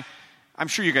why, I'm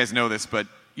sure you guys know this, but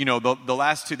the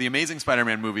last two, the Amazing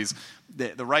Spider-Man movies,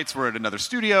 the rights were at another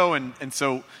studio, and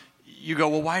so you go,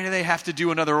 well, why do they have to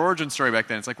do another origin story back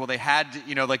then? It's like, well, they had to,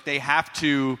 they have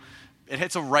to.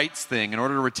 It's a rights thing. In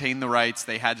order to retain the rights,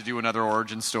 they had to do another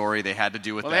origin story. They had to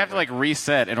do it. Well, they have to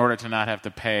reset in order to not have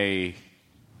to pay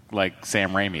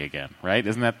Sam Raimi again, right?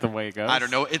 Isn't that the way it goes? I don't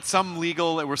know. It's some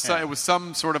legal. It was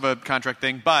some sort of a contract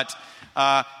thing, but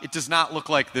it does not look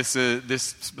like this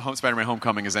Spider-Man: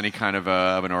 Homecoming is any kind of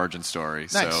an origin story.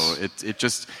 Nice. So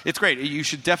it's great. You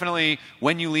should definitely,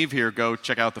 when you leave here, go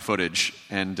check out the footage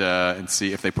and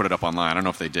see if they put it up online. I don't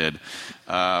know if they did.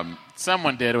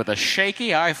 Someone did with a shaky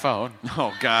iPhone.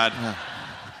 Oh God.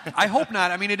 I hope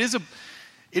not. I mean, it is a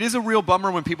real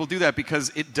bummer when people do that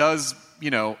because it does.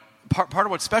 Part of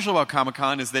what's special about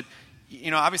Comic-Con is that,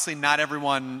 obviously not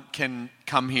everyone can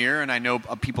come here, and I know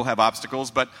people have obstacles,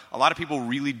 but a lot of people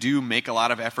really do make a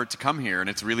lot of effort to come here, and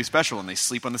it's really special, and they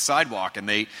sleep on the sidewalk, and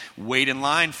they wait in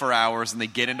line for hours, and they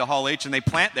get into Hall H, and they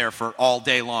plant there for all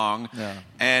day long,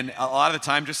 and a lot of the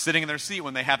time just sitting in their seat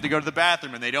when they have to go to the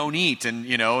bathroom, and they don't eat, and,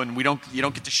 you don't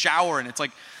get to shower, and it's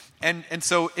like, and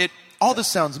so it... All this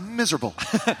sounds miserable.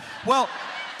 Well...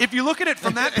 If you look at it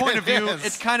from that point of view,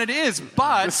 it kind of is,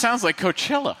 but... It sounds like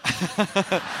Coachella.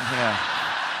 Yeah.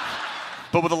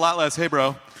 But with a lot less hey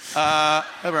bro.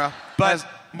 Hey bro. But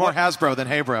more Hasbro than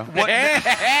hey bro. Points!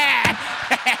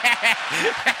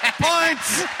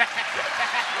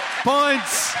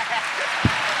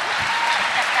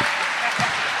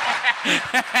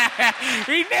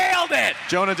 He nailed it!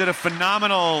 Jonah did a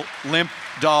phenomenal limp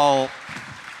doll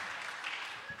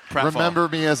pratfall. Remember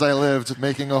me as I lived,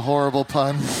 making a horrible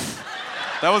pun.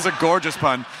 That was a gorgeous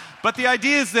pun. But the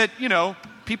idea is that,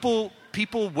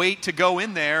 people wait to go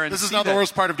in there and this is not the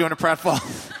worst part of doing a pratfall.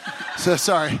 So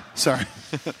sorry.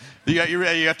 You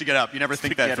have to get up. You never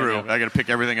think that through. I got to pick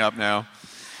everything up now.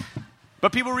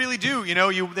 But people really do,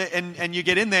 and you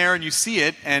get in there and you see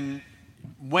it, and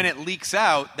when it leaks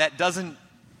out, that doesn't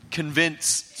convince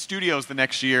studios the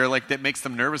next year, that makes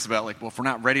them nervous about, well, if we're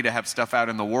not ready to have stuff out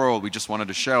in the world, we just wanted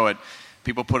to show it.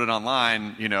 People put it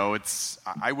online,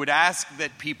 I would ask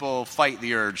that people fight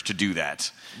the urge to do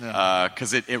that,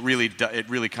 because it really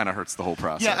kind of hurts the whole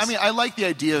process. Yeah, I mean, I like the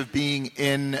idea of being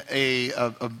in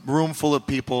a room full of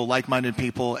people, like-minded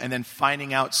people, and then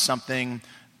finding out something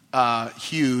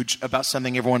huge about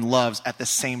something everyone loves at the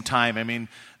same time. I mean,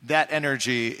 that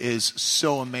energy is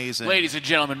so amazing. Ladies and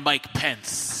gentlemen, Mike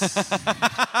Pence. Oh,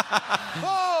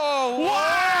 wow!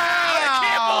 I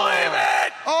can't believe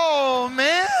it! Oh,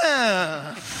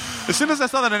 man! As soon as I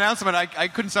saw that announcement, I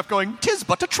couldn't stop going, "'Tis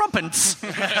but a trumpets."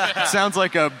 It sounds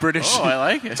like a British... Oh, I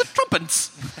like it. It's a trumpets.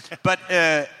 But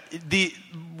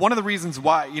one of the reasons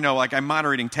why, I'm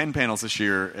moderating 10 panels this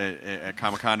year at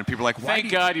Comic-Con, and people are like,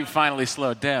 Thank God you finally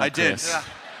slowed down, I Chris.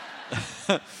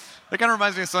 did. That kind of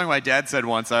reminds me of something my dad said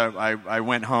once. I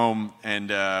went home, and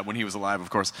when he was alive, of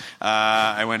course,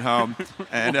 I went home.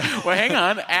 And well, hang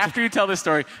on. After you tell this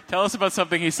story, tell us about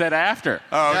something he said after.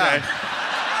 Oh, okay.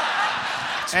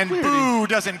 And boo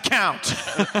doesn't count.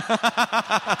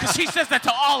 Because he says that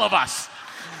to all of us.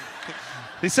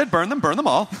 He said, burn them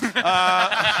all.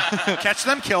 Catch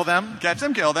them, kill them. Catch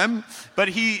them, kill them. But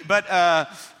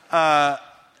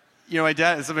my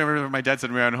dad. Something my dad said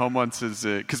to me on home once is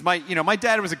because my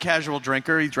dad was a casual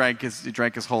drinker. He drank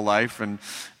his whole life, but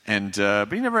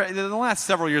he never. In the last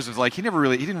several years of his life, he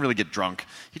didn't really get drunk.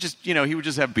 He just he would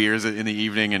just have beers in the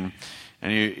evening and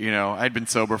I'd been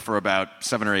sober for about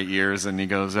 7 or 8 years, and he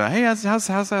goes, hey, how's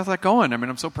that going? I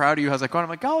mean, I'm so proud of you. How's that going? I'm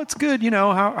like, oh, it's good.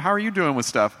 How are you doing with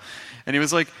stuff? And he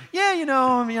was like, yeah,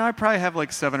 I probably have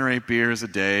like 7 or 8 beers a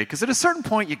day, because at a certain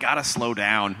point, you got to slow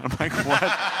down. I'm like, what?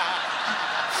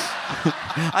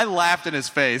 I laughed in his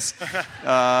face.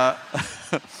 But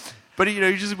he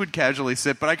just would casually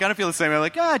sip. But I kind of feel the same. I'm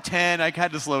like, 10, I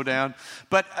had to slow down.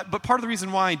 But part of the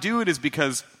reason why I do it is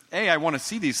because, A, I want to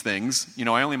see these things.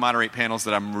 I only moderate panels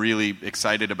that I'm really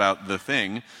excited about the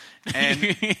thing.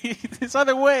 And there's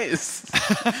other ways.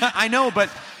 I know, but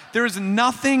there's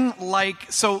nothing like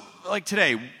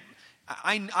today.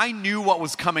 I knew what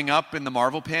was coming up in the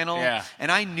Marvel panel,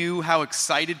 and I knew how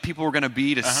excited people were going to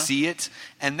be to see it,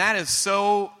 and that is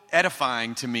so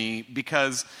edifying to me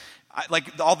because,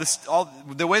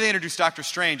 the way they introduced Doctor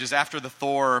Strange is after the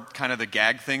Thor kind of the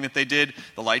gag thing that they did.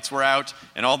 The lights were out,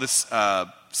 and all this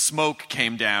smoke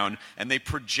came down, and they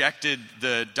projected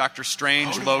the Doctor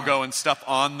Strange logo and stuff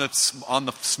on the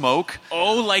smoke.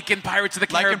 Oh, like in Pirates of the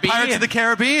Caribbean. Like in Pirates of the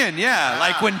Caribbean, yeah.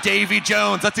 Like when Davy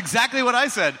Jones. That's exactly what I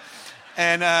said.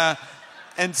 And then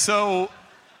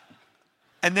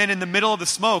in the middle of the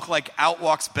smoke, out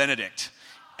walks Benedict.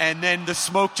 And then the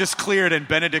smoke just cleared, and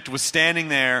Benedict was standing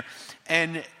there,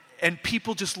 and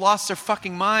people just lost their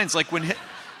fucking minds. Like when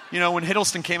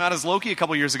Hiddleston came out as Loki a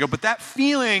couple years ago. But that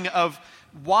feeling of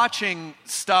watching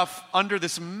stuff under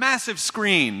this massive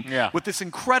screen with this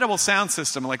incredible sound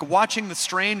system, like watching the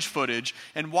Strange footage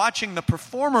and watching the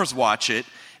performers watch it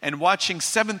and watching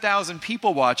 7,000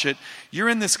 people watch it, you're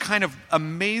in this kind of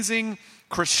amazing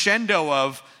crescendo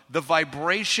of the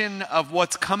vibration of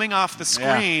what's coming off the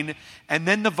screen and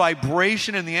then the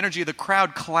vibration and the energy of the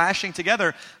crowd clashing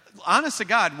together. Honest to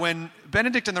God, when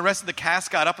Benedict and the rest of the cast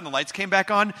got up and the lights came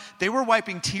back on, they were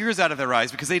wiping tears out of their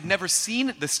eyes because they'd never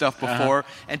seen this stuff before.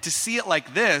 And to see it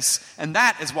like this, and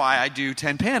that is why I do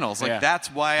 10 panels. That's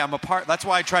why I'm a part. That's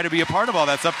why I try to be a part of all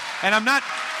that stuff. And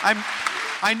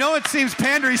I know it seems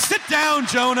pandery. Sit down,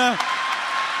 Jonah.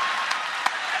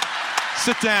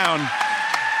 Sit down.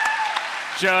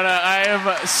 Jonah, I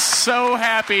am so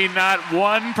happy not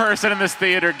one person in this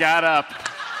theater got up.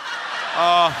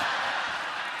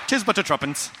 Tis but a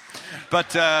tuppence.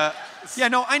 But I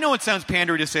know it sounds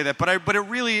pandery to say that, but it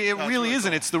really isn't.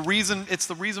 Cool. It's the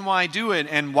reason why I do it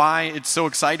and why it's so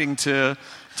exciting to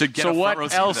get a front row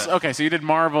seat. So what else? Okay, so you did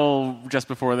Marvel just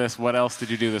before this. What else did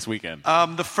you do this weekend?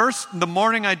 The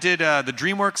morning I did the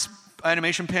DreamWorks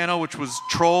animation panel, which was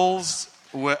Trolls,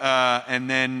 and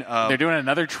then they're doing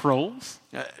another Trolls.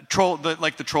 The Troll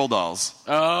dolls.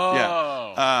 Oh,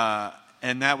 yeah.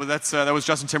 And that was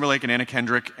Justin Timberlake and Anna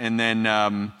Kendrick, and then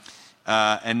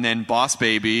Boss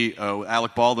Baby,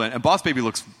 Alec Baldwin, and Boss Baby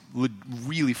looks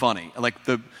really funny. Like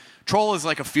the Troll is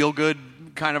like a feel good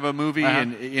kind of a movie,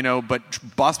 and but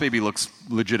Boss Baby looks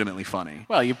legitimately funny.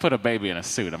 Well, you put a baby in a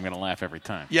suit, I'm gonna laugh every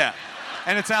time. Yeah,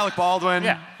 and it's Alec Baldwin.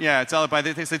 Yeah, it's Alec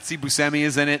Baldwin. They said Steve Buscemi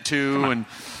is in it too,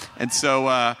 and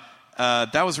so.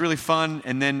 That was really fun.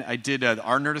 And then I did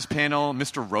our Nerdist panel,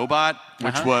 Mr. Robot,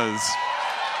 which was...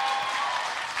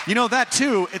 that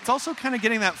too, it's also kind of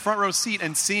getting that front row seat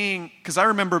and seeing... Because I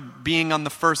remember being on the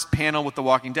first panel with the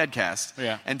Walking Dead cast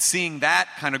and seeing that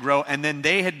kind of grow. And then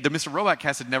the Mr. Robot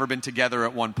cast had never been together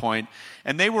at one point.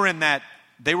 And they were in that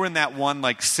one,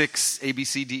 6 A, B,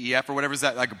 C, D, E, F, or whatever is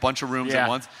that, like a bunch of rooms at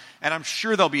once. And I'm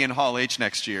sure they'll be in Hall H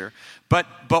next year. But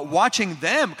watching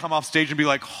them come off stage and be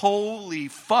like, holy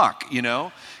fuck,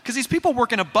 Because these people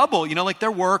work in a bubble, like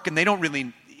their work, and they don't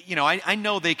really, I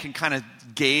know they can kind of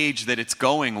gauge that it's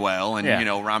going well. And,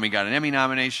 Rami got an Emmy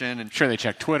nomination. And I'm sure they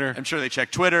checked Twitter.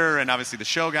 And obviously the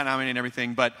show got nominated and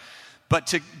everything. But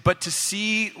to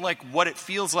see what it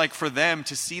feels like for them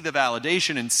to see the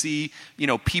validation and see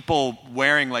people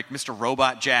wearing Mr.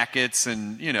 Robot jackets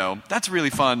and that's really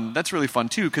fun. That's really fun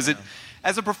too because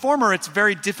as a performer it's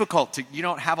very difficult you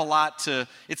don't have a lot to.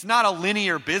 It's not a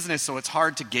linear business, so it's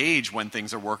hard to gauge when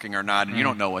things are working or not, and you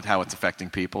don't know how it's affecting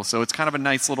people. So it's kind of a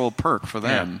nice little perk for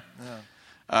them.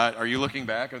 Are you looking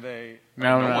back? Are they?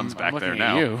 No, no I'm- one's I'm back there looking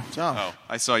at now. you. Oh,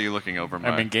 I saw you looking over my.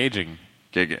 I'm engaging.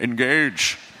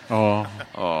 Engage. Oh.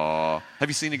 Oh. Have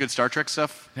you seen any good Star Trek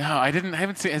stuff? No, I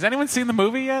haven't seen. Has anyone seen the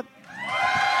movie yet?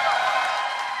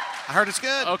 I heard it's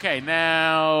good. Okay,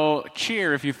 now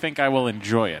cheer if you think I will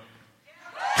enjoy it.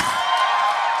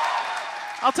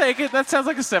 I'll take it. That sounds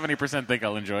like a 70% think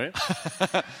I'll enjoy it.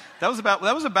 That was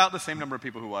about the same number of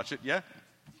people who watch it. Yeah.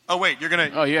 Oh wait, you're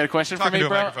gonna. Oh, you had a question for Talking me, to a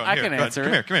bro? microphone. I Here, can go ahead. answer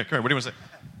Come it. here, come here, come here. What do you want to say?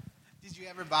 Did you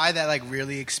ever buy that like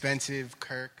really expensive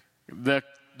Kirk?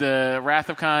 The Wrath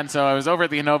of Khan. So I was over at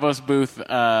the Innovos booth.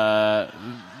 I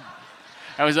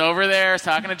was over there. I was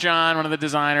talking to John, one of the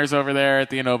designers over there at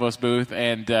the Innovos booth,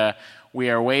 and we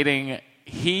are waiting.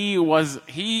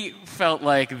 He felt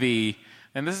like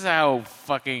and this is how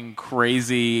fucking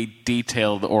crazy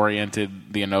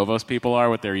detailed-oriented the Innovos people are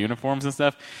with their uniforms and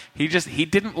stuff. He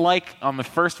didn't like, on the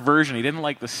first version, he didn't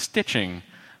like the stitching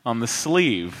on the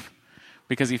sleeve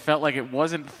because he felt like it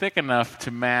wasn't thick enough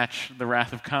to match the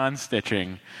Wrath of Khan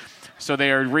stitching. So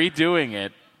they are redoing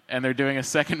it, and they're doing a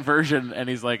second version, and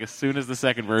he's like, as soon as the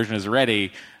second version is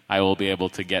ready, I will be able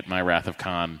to get my Wrath of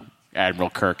Khan Admiral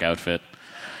Kirk outfit.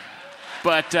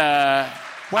 But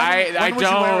When would you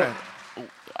wear it?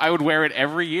 I would wear it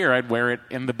every year. I'd wear it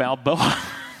in the Balboa.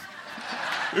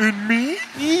 In me?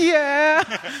 Yeah.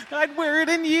 I'd wear it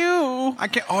in you.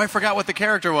 I forgot what the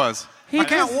character was. I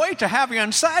can't wait to have you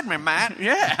inside me, Matt.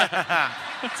 Yeah.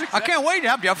 I can't wait to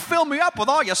have you fill me up with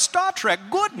all your Star Trek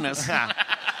goodness.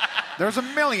 There's a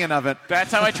million of it.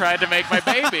 That's how I tried to make my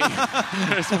baby.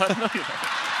 There's 1 million of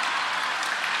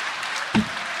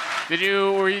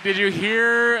it. Did you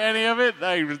hear any of it?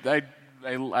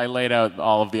 I laid out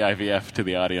all of the IVF to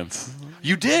the audience.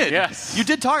 You did? Yes. You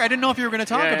did talk. I didn't know if you were going to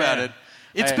talk about it.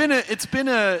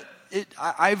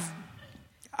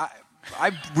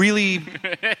 I've really.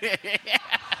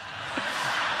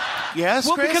 Yes,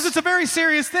 well, Chris? because it's a very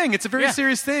serious thing. It's a very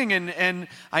serious thing, and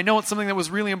I know it's something that was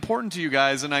really important to you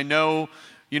guys, and I know,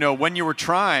 when you were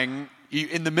trying.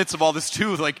 In the midst of all this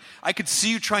too, like I could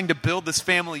see you trying to build this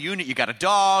family unit. You got a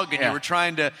dog, and you were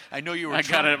trying to. I know you were. I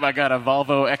got a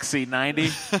Volvo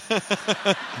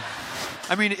XC90.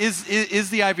 I mean, is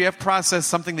the IVF process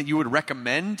something that you would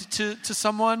recommend to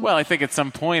someone? Well, I think at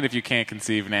some point, if you can't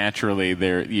conceive naturally,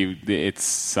 it's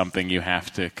something you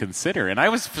have to consider. And I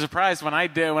was surprised when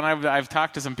I've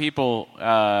talked to some people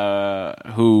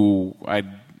who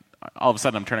all of a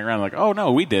sudden I'm turning around like, oh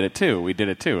no, we did it too.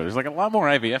 There's like a lot more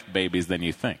IVF babies than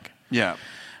you think. Yeah.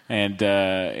 And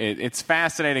it's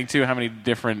fascinating too how many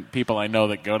different people I know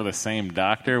that go to the same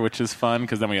doctor, which is fun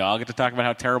because then we all get to talk about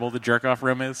how terrible the jerk-off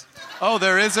room is. Oh,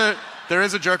 there is a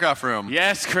jerk-off room.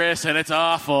 Yes, Chris, and it's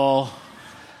awful.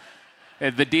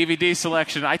 The DVD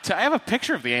selection. I have a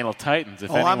picture of the Anal Titans.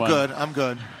 If anyone... I'm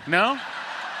good. No.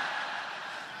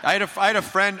 I had a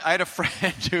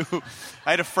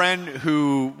friend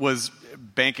who was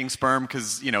banking sperm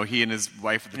because he and his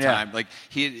wife at the time, like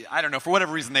I don't know, for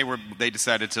whatever reason they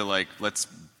decided to like let's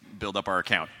build up our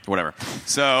account or whatever.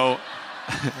 So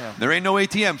there ain't no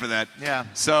ATM for that. Yeah.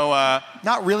 So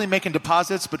not really making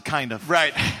deposits, but kind of.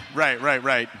 Right.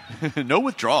 No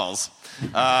withdrawals.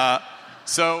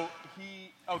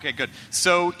 Okay, good.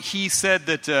 So he said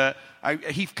that.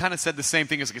 He kind of said the same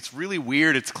thing. It's like it's really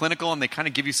weird. It's clinical, and they kind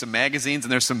of give you some magazines,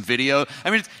 and there's some video. I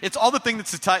mean, it's all the thing that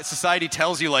society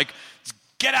tells you, like,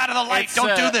 get out of the light,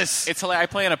 don't do this. It's hilarious. I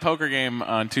play in a poker game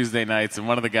on Tuesday nights, and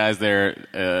one of the guys there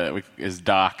is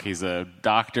Doc. He's a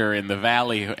doctor in the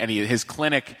Valley, and his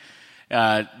clinic,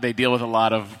 they deal with a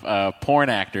lot of porn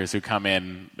actors who come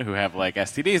in who have, like,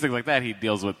 STDs, things like that. He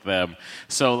deals with them.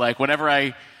 So, like, whenever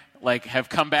I... have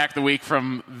come back the week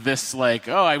from this,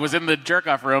 I was in the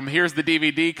jerk-off room, here's the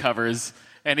DVD covers,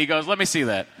 and he goes, let me see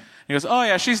that. He goes, oh,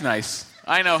 yeah, she's nice.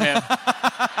 I know him.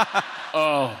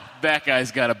 Oh, that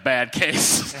guy's got a bad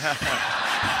case.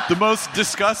 The most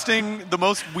disgusting, the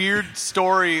most weird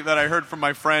story that I heard from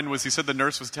my friend was he said the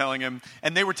nurse was telling him,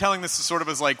 and they were telling this sort of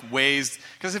as, ways,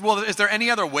 because I said, well, is there any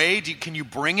other way? Can you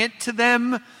bring it to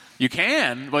them? You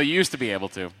can. Well, you used to be able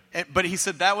to. But he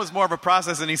said that was more of a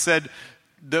process, and he said...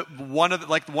 one of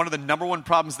the number one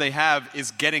problems they have is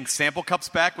getting sample cups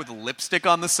back with lipstick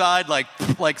on the side, like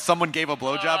someone gave a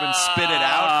blowjob and spit it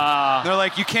out. They're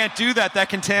like, you can't do that. That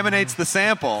contaminates the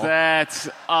sample. That's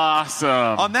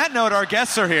awesome. On that note, our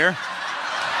guests are here.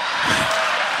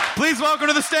 Please welcome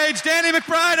to the stage Danny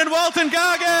McBride and Walton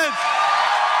Goggins.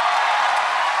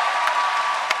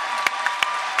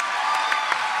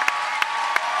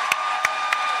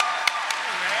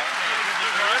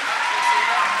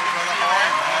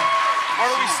 Where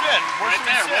do we sit? Right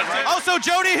there. Also,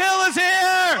 Jody Hill is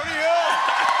here.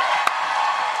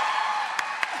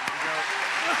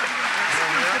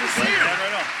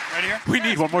 right here. We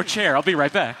need one more chair. I'll be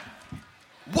right back.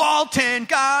 Walton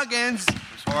Goggins.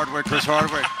 Chris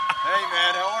Hardwick. Hey,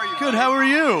 man, how are you? Good. How are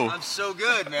you? I'm so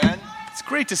good, man. It's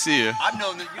great to see you. I've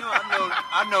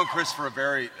known Chris for a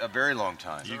very long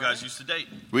time. You guys used to date.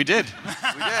 We did.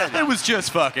 We did. It was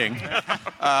just fucking. We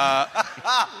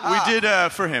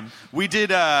did for him. We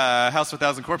did House of a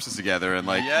Thousand Corpses together in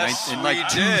like Yes, in like we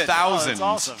did. 2000s. That's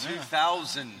awesome.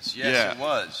 2000s. Yes, it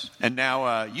was. And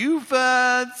now you've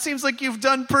seems like you've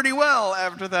done pretty well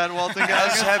after that, Walton.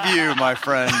 As have you, my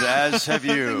friend. As have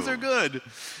you. Things are good.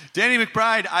 Danny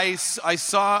McBride, I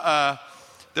saw.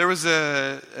 There was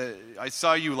I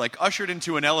saw you like ushered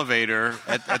into an elevator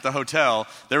at the hotel.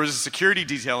 There was a security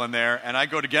detail in there, and I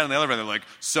go to get on the elevator. They're like,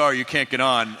 "Sorry, you can't get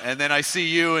on." And then I see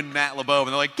you and Matt LeBeau, and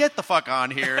they're like, "Get the fuck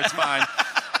on here, it's fine."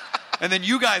 And then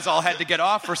you guys all had to get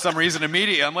off for some reason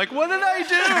immediately. I'm like, "What did I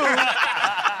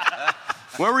do?"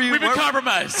 Where were you? We've been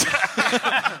compromised.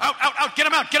 Out! Get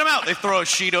him out! They throw a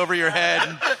sheet over your head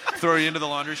and throw you into the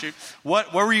laundry chute. Where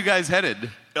were you guys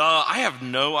headed? I have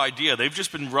no idea. They've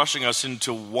just been rushing us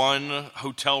into one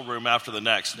hotel room after the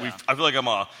next. I feel like I'm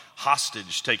a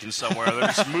hostage taken somewhere. They're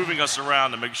just moving us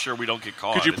around to make sure we don't get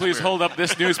caught. Could you please hold up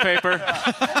this newspaper?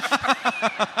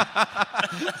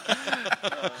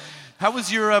 How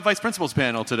was your vice principal's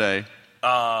panel today?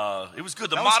 It was good.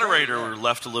 The moderator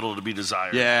left a little to be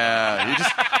desired. Yeah,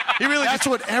 he really. That's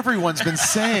what everyone's been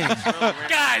saying.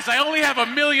 Guys, I only have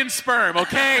 1 million sperm,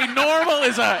 okay? Normal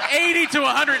is 80 to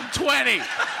 120.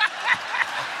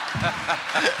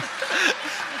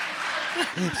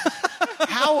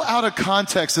 How out of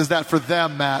context is that for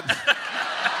them, Matt?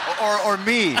 Or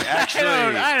me, actually.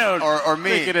 I don't or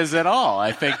me. think it is at all.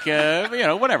 I think,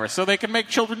 whatever. So they can make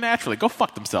children naturally. Go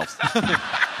fuck themselves.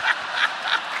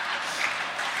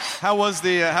 How was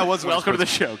Welcome to the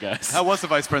show, guys. How was the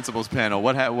vice principal's panel?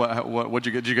 What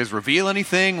did you guys reveal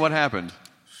anything? What happened?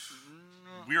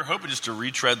 We were hoping just to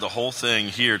retread the whole thing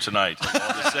here tonight. All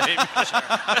the same.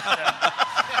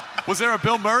 Was there a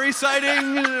Bill Murray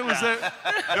sighting? Was there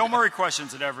Bill Murray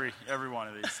questions at every one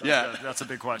of these. So Yeah. that's a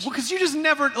big question. Well, because you just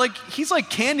never he's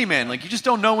like Candyman. Like you just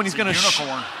don't know when he's going to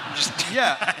unicorn.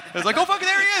 It's like, oh fuck,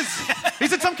 there he is.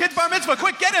 He's at some kid's bar mitzvah.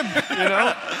 Quick, get him. You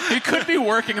know, he could be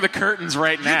working the curtains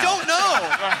right now. You don't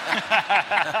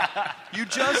know. You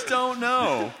just don't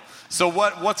know. So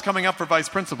what's coming up for vice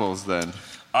principals then?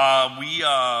 We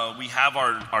have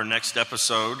our next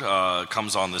episode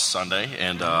comes on this Sunday,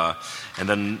 and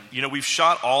then we've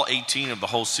shot all 18 of the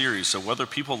whole series. So whether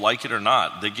people like it or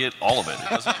not, they get all of it. It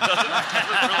doesn't really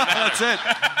matter. That's it.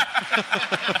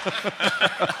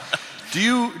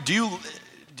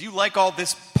 Do you like all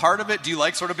this part of it? Do you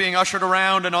like sort of being ushered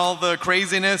around and all the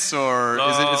craziness, or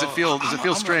does it feel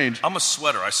strange? I'm a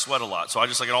sweater. I sweat a lot, so I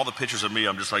just like in all the pictures of me,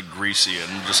 I'm just like greasy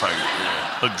and just like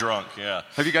look drunk. Yeah.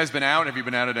 Have you guys been out? Have you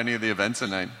been out at any of the events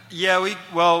tonight? Yeah,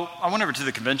 I went over to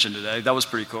the convention today. That was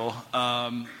pretty cool.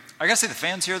 I gotta say the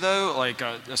fans here though, like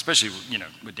especially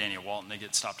with Danny and Walton, they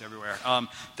get stopped everywhere.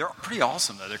 They're pretty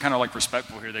awesome though. They're kind of like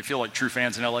respectful here. They feel like true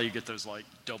fans in LA. You get those like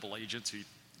double agents who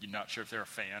you're not sure if they're a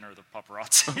fan or the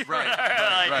paparazzi. Right.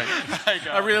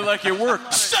 I really like your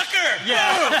work. Sucker!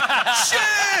 Yeah.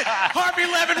 Shit! Harvey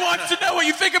Levin wants to know what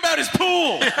you think about his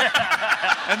pool.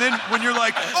 And then when you're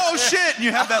like, oh shit, and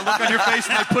you have that look on your face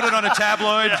and they put it on a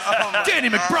tabloid, Danny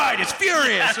McBride is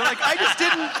furious. You're like, I just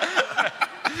didn't.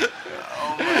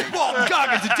 Walton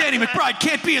Goggins and Danny McBride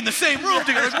can't be in the same room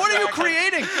together. Like, what are you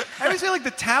creating? I always feel like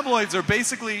the tabloids are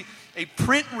basically a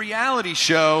print reality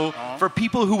show for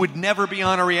people who would never be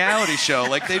on a reality show.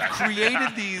 Like they've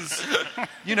created these,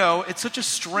 it's such a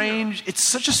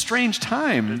strange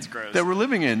time that we're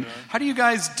living in. How do you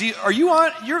guys are you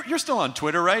on? You're still on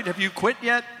Twitter, right? Have you quit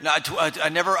yet? No,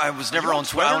 I was never on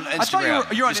Twitter. On Instagram. I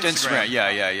thought you were on just Instagram.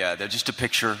 Yeah. They're just a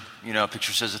picture. A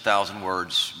picture says 1,000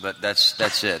 words, but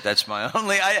that's it. That's my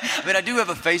only. I do have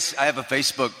I have a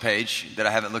Facebook page that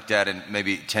I haven't looked at in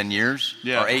maybe 10 years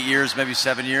or 8 years, maybe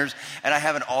 7 years, and I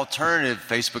have an alternative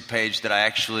Facebook page that I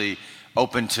actually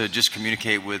open to just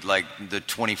communicate with like the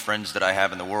 20 friends that I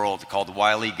have in the world called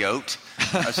Wily Goat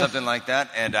or something like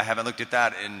that, and I haven't looked at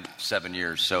that in 7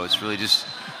 years. So it's really just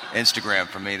Instagram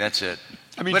for me. That's it.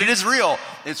 But it is real.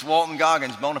 It's Walton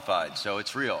Goggins bona fide, so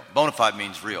it's real. Bona fide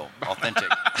means real, authentic.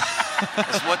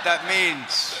 That's what that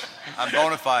means. I'm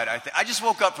bona fide. I just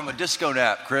woke up from a disco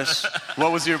nap, Chris.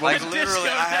 What was your literally?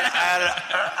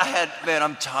 I had. Man,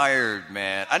 I'm tired,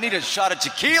 man. I need a shot of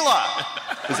tequila.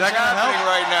 Is that happening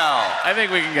right now? I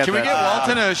think we can get. Can we get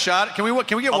Walton a shot? Can we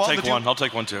get Walton? I'll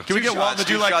take one too. Can we get Walton to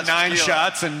do like 9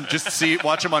 shots and just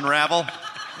watch him unravel?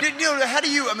 How do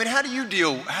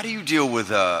you deal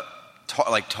with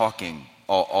talking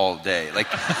all day. Like,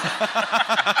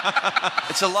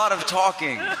 it's a lot of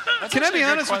talking. Can I be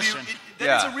honest with you?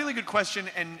 That's Yeah. a really good question,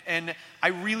 and I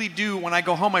really do. When I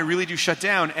go home, I really do shut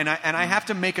down, and I have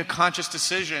to make a conscious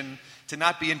decision to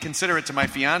not be inconsiderate to my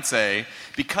fiance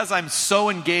because I'm so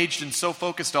engaged and so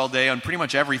focused all day on pretty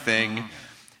much everything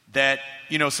that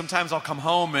sometimes I'll come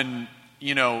home and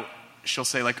she'll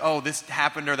say like, oh, this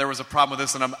happened or there was a problem with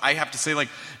this, and I have to say like,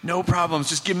 no problems,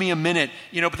 just give me a minute,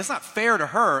 but that's not fair to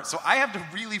her. So I have to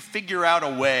really figure out a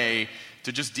way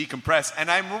to just decompress,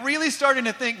 and I'm really starting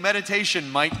to think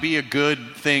meditation might be a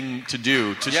good thing to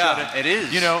do. To shut it is.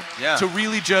 To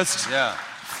really just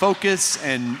focus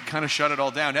and kind of shut it all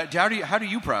down. How do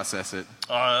you process it?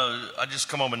 I just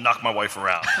come home and knock my wife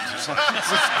around.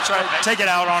 Try to take it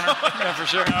out on her. Yeah, for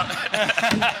sure.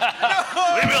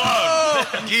 Leave me alone.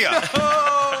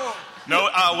 Yeah. No,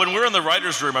 when we're in the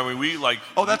writer's room, I mean, we like...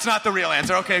 Oh, that's not the real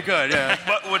answer. Okay, good, yeah.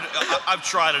 But I've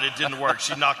tried it. It didn't work.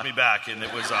 She knocked me back, and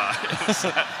it was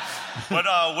But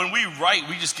when we write,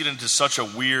 we just get into such a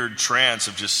weird trance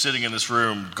of just sitting in this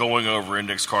room, going over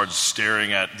index cards,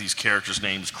 staring at these characters'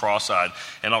 names cross-eyed,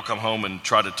 and I'll come home and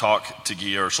try to talk to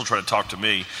Gia, or she'll try to talk to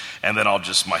me, and then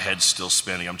my head's still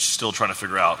spinning. I'm still trying to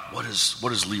figure out, what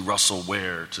does Lee Russell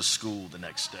wear to school the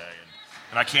next day?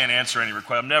 And I can't answer any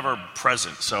requests. I'm never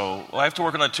present, so I have to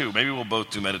work on that too. Maybe we'll both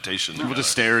do meditation. We'll just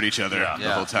stare at each other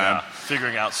the whole time. Yeah.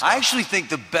 Figuring out stuff. I actually think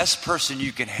the best person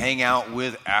you can hang out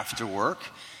with after work,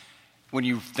 when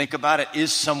you think about it,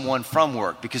 is someone from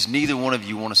work, because neither one of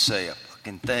you want to say a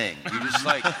fucking thing. You're just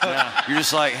like, you're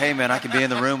just like, hey man, I can be in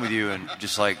the room with you and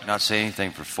just like not say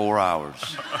anything for 4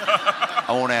 hours.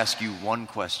 I won't ask you one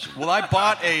question. Well, I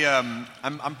bought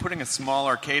I'm putting a small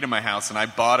arcade in my house, and I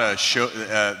bought a show.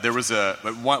 There was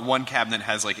one cabinet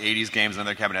has like 80s games,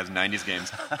 another cabinet has 90s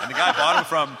games. And the guy I bought them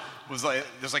from was like,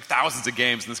 there's like thousands of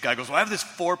games, and this guy goes, well, I have this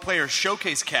 4-player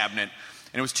showcase cabinet.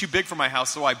 And it was too big for my house,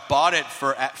 so I bought it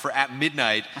for at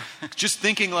midnight, just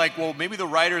thinking like, well, maybe the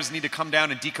writers need to come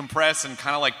down and decompress and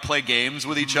kind of like play games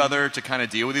with each other to kind of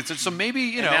deal with it. So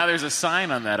maybe, And now there's a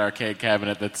sign on that arcade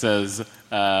cabinet that says,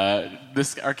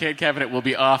 this arcade cabinet will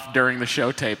be off during the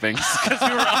show tapings. Because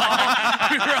we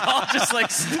were all just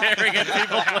like staring at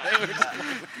people playing.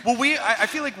 Well, I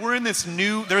feel like we're in this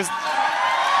new, oh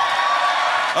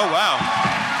wow.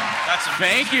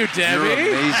 Thank you, Debbie.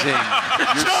 You're amazing.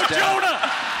 Joe Jonah!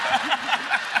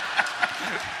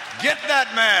 Get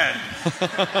that man!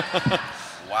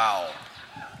 Wow.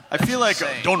 I feel like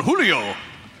Don Julio.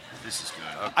 This is good.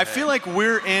 Okay. I feel like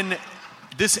we're in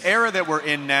this era that we're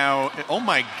in now. Oh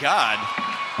my God.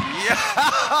 Yeah.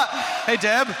 Hey,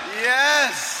 Deb.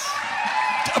 Yes.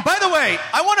 By the way,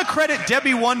 I want to credit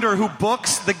Debbie Wonder, who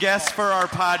books the guests for our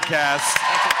podcast,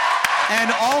 and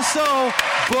also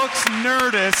books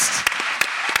Nerdist,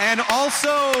 and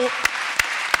also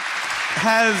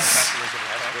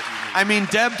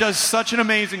Deb does such an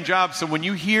amazing job. So when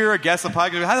you hear a guest on the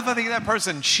podcast, how the fuck did I get that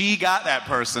person? She got that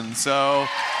person. So,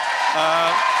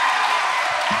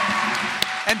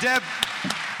 and Deb,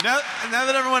 now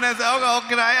that everyone has alcohol,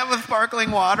 can I have a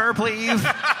sparkling water, please?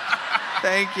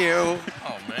 Thank you.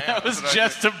 Oh, man. That was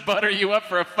just to butter you up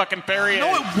for a fucking Perrier.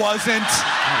 No, it wasn't.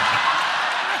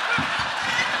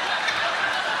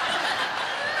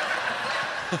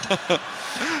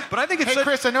 But I think it's... Hey,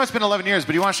 Chris, I know it's been 11 years,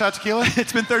 but do you want a shot of tequila?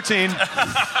 It's been 13.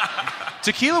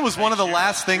 Tequila was one of the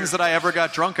last things that I ever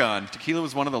got drunk on. Tequila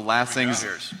was one of the last things,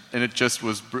 and it just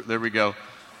was... There we go.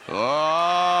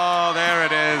 Oh, there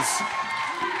it is.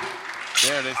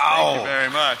 There it is. Thank you very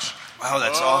much. Wow,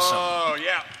 that's awesome. Oh,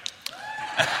 yeah.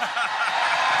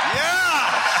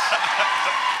 Yeah!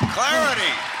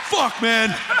 Clarity. Fuck,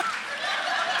 man.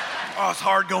 Oh, it's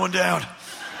hard going down.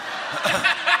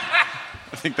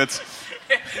 I think that's...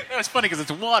 That was funny because it's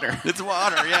water. It's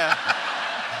water, yeah.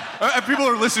 People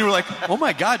are listening, we're like, oh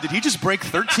my God, did he just break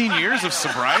 13 years of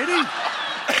sobriety?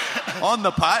 On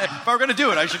the pod? If I were going to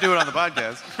do it, I should do it on the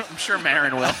podcast. I'm sure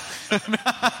Marin will.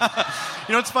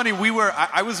 You know, it's funny,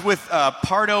 I was with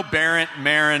Pardo, Barrett,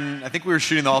 Marin, I think we were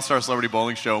shooting the All-Star Celebrity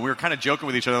Bowling Show, and we were kind of joking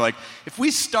with each other, like, if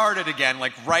we started again,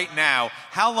 like right now,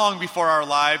 how long before our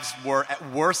lives were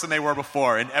worse than they were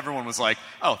before? And everyone was like,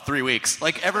 oh, 3 weeks.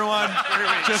 Like, everyone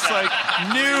just like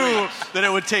knew that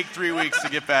it would take 3 weeks to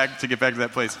get back to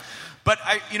that place. But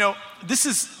this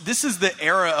is the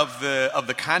era of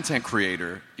the content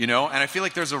creator, and I feel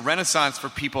like there's a renaissance for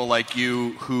people like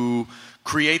you who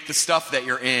create the stuff that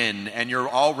you're in, and you're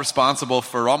all responsible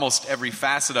for almost every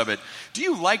facet of it. Do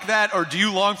you like that, or do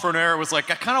you long for an era where it was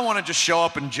like, I kind of want to just show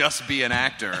up and just be an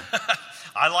actor?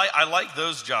 I like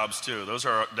those jobs too. Those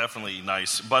are definitely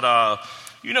nice. But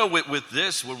with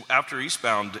this, after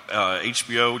Eastbound,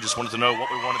 HBO just wanted to know what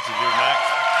we wanted to do next.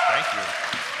 Thank you.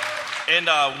 And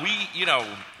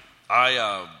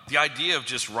the idea of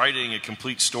just writing a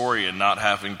complete story and not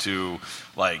having to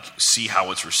see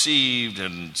how it's received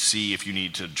and see if you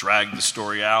need to drag the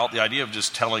story out. The idea of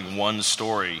just telling one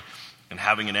story and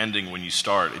having an ending when you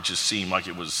start, it just seemed like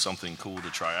it was something cool to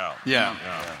try out. Yeah.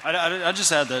 I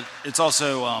just add that it's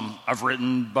also I've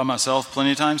written by myself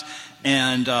plenty of times,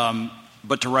 and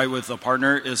but to write with a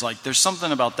partner is there's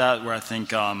something about that where I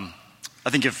think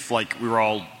if we were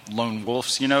all lone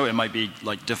wolves, it might be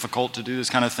difficult to do this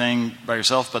kind of thing by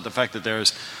yourself. But the fact that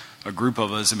there's a group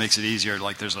of us, it makes it easier.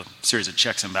 There's a series of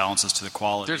checks and balances to the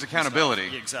quality. There's accountability.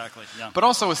 Yeah, exactly. Yeah. But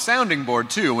also a sounding board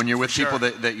too when you're with people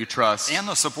that you trust. And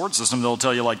the support system, they'll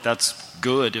tell you that's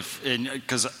good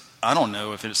because I don't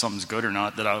know if something's good or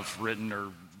not that I've written or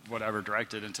whatever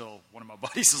directed until one of my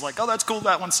buddies is like, "Oh, that's cool.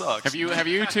 That one sucks." Have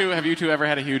you two ever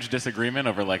had a huge disagreement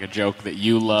over a joke that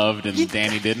you loved and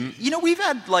Danny didn't? We've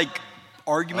had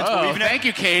arguments. Oh, thank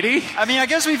you, Katie. I mean, I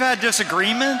guess we've had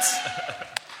disagreements,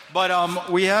 but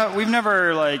we've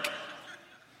never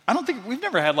I don't think we've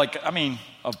never had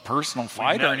a personal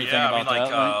fight or anything about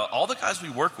that. All the guys we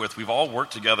work with, we've all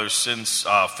worked together since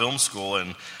film school,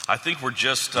 and I think we're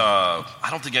just I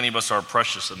don't think any of us are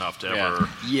precious enough to ever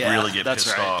really get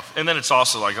pissed off. And then it's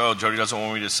also oh, Jody doesn't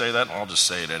want me to say that, I'll just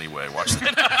say it anyway. Watch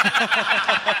that.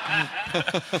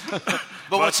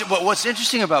 But what's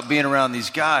interesting about being around these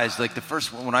guys,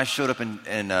 when I showed up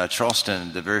in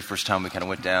Charleston, the very first time we kind of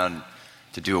went down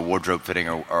to do a wardrobe fitting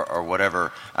or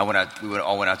whatever, we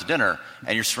all went out to dinner,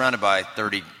 and you're surrounded by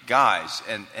 30 guys,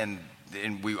 and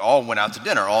we all went out to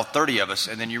dinner, all 30 of us,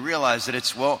 and then you realize that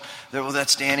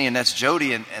that's Danny, and that's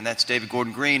Jody, and that's David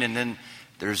Gordon Green, and then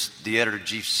there's the editor,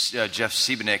 Jeff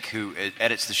Siebenek, who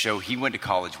edits the show. He went to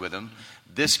college with him.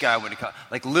 This guy went to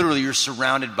college. Literally, you're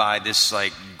surrounded by this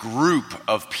group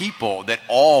of people that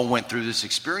all went through this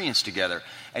experience together.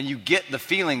 And you get the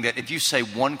feeling that if you say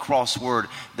one cross word,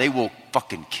 they will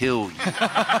fucking kill you.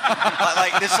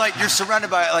 It's you're surrounded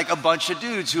by a bunch of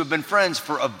dudes who have been friends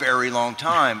for a very long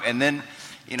time, and then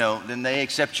then they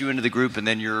accept you into the group, and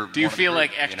then you're. Did you feel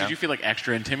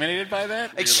extra intimidated by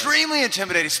that? Extremely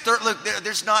intimidated. Look,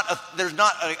 there's not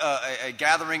a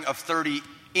gathering of 30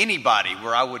 anybody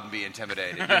where I wouldn't be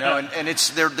intimidated, and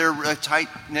they're a tight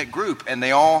knit group, and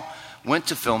they all went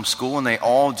to film school, and they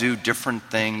all do different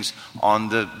things on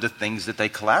the things that they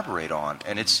collaborate on.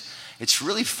 And it's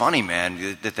really funny,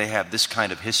 man, that they have this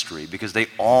kind of history because they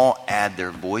all add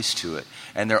their voice to it,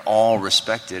 and they're all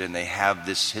respected, and they have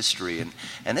this history, and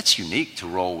it's unique to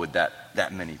roll with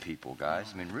that many people, guys.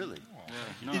 I mean, really.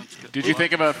 Did you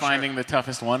think about finding the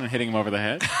toughest one and hitting him over the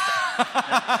head?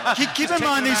 Keep in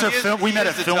mind these are we met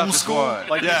at film school.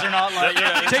 These are not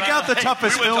take out the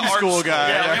toughest film school guy.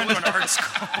 Yeah, we went to art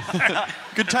school.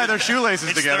 Could tie their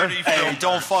shoelaces together. Hey,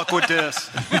 don't fuck with this.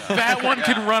 That one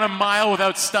can run a mile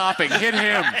without stopping. Hit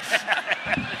him.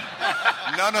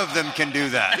 None of them can do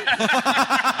that.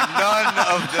 None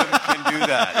of them can do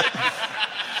that.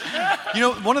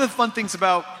 One of the fun things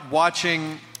about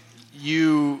watching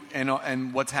you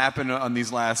and what's happened on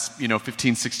these last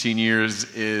 15, 16 years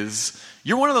is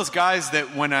you're one of those guys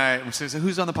that when I say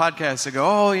who's on the podcast, I go,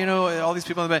 all these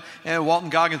people on the band, and Walton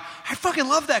Goggins, I fucking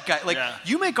love that guy.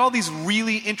 You make all these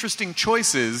really interesting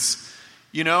choices,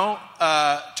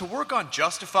 to work on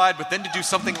Justified, but then to do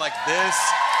something like this.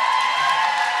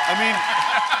 I mean,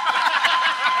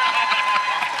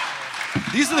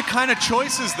 these are the kind of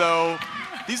choices, though.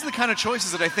 These are the kind of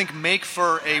choices that I think make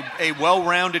for a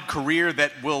well-rounded career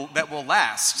that will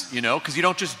last, because you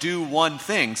don't just do one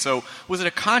thing. So was it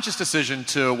a conscious decision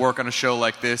to work on a show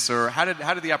like this, or how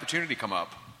did the opportunity come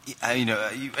up?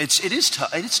 It is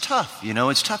tough. It's tough.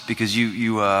 It's tough because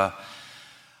you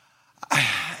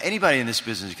anybody in this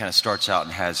business who kind of starts out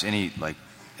and has any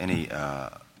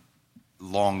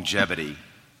longevity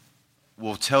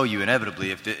will tell you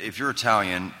inevitably if you're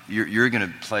Italian, you're going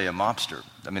to play a mobster.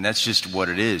 I mean, that's just what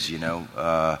it is,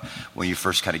 when you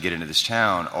first kind of get into this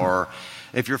town. Or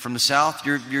if you're from the South,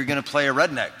 you're going to play a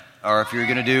redneck. Or if you're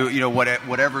going to do,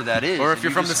 whatever that is. Or if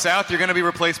you're from the South, you're going to be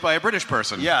replaced by a British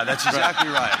person. Yeah, that's exactly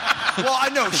right. Well, I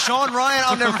know Sean Ryan.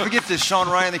 I'll never forget this. Sean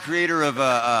Ryan, the creator of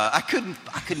I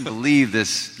couldn't believe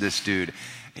this dude.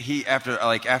 He after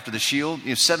The Shield,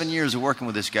 7 years of working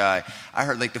with this guy. I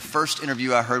heard the first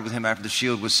interview I heard with him after The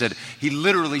Shield he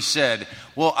literally said,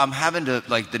 "Well, I'm having to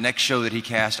the next show that he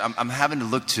cast. I'm having to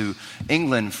look to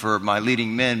England for my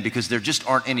leading men because there just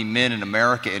aren't any men in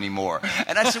America anymore."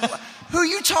 And I said, "Who are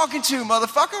you talking to,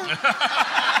 motherfucker?"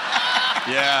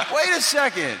 Yeah. Wait a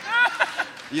second.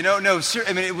 No.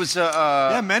 I mean, it was.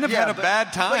 Men have had a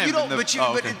bad time. But you don't.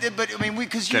 Okay. But I mean,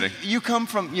 because you come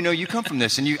from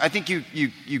this, and I think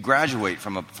you graduate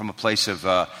from a place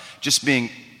of just being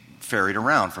ferried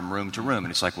around from room to room,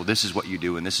 and it's like, well, this is what you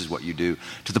do, and this is what you do,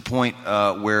 to the point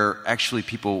where actually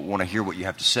people want to hear what you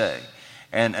have to say,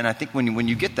 and I think when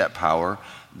you get that power,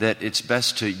 that it's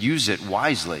best to use it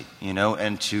wisely,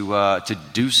 and to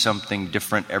do something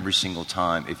different every single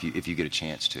time if you get a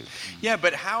chance to. Yeah,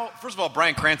 but first of all,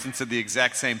 Bryan Cranston said the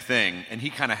exact same thing, and he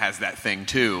kind of has that thing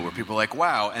too, where people are like,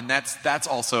 wow, and that's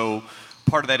also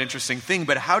part of that interesting thing.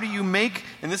 But how do you make,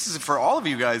 and this is for all of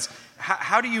you guys,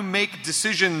 how do you make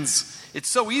decisions? It's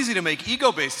so easy to make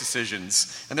ego-based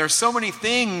decisions, and there are so many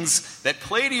things that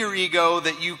play to your ego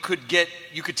that you could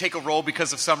take a role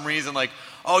because of some reason, like,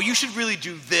 oh, you should really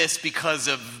do this because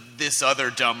of this other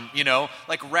dumb,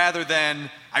 rather than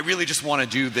I really just want to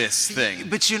do this thing.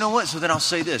 But you know what? So then I'll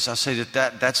say this. I'll say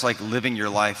that's like living your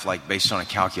life like based on a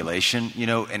calculation,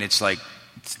 and it's like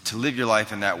to live your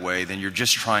life in that way, then you're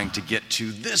just trying to get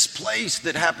to this place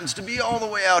that happens to be all the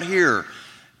way out here.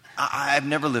 I've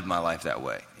never lived my life that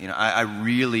way. I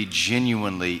really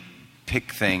genuinely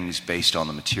pick things based on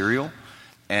the material.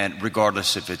 And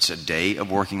regardless if it's a day of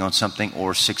working on something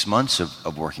or 6 months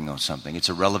of working on something, it's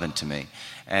irrelevant to me.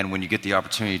 And when you get the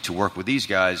opportunity to work with these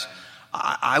guys,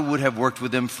 I would have worked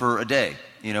with them for a day,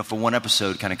 for one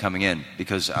episode kind of coming in,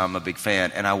 because I'm a big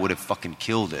fan, and I would have fucking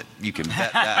killed it. You can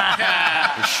bet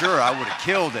that. For sure, I would have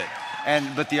killed it.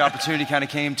 But the opportunity kind of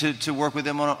came to work with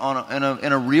them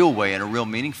in a real way, in a real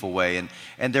meaningful way.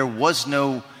 And there was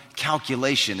no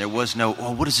calculation. There was no,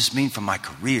 what does this mean for my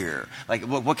career? Like,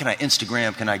 what kind of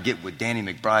Instagram can I get with Danny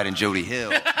McBride and Jody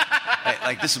Hill?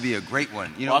 Like, this would be a great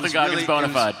one. Walton Goggins bona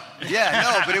fide.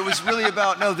 But it was really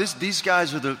about, these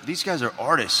guys are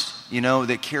artists,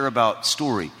 that care about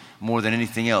story more than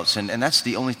anything else. And that's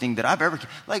the only thing that I've ever,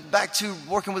 like, back to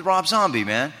working with Rob Zombie,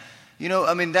 man. He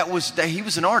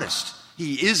was an artist.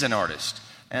 He is an artist.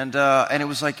 And it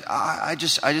was like, I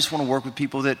just want to work with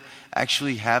people that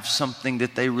actually have something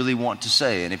that they really want to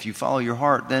say. And if you follow your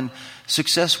heart, then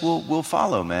success will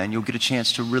follow, man. You'll get a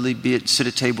chance to really sit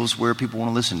at tables where people want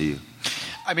to listen to you.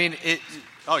 I mean,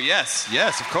 yes,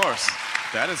 of course.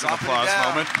 That is an applause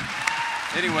moment.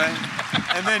 Anyway.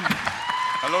 And then,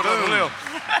 hello, Don Julio.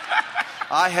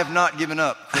 I have not given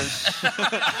up, Chris.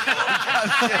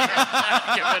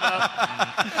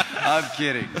 I'm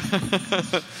kidding.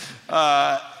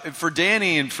 For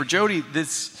Danny and for Jody,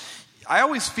 I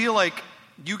always feel like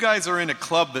you guys are in a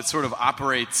club that sort of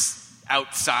operates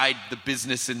outside the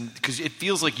business, and because it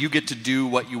feels like you get to do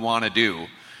what you want to do.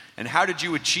 And how did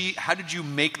you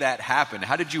make that happen?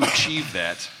 How did you achieve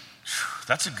that?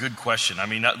 That's a good question. I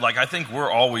mean, I think we're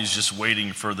always just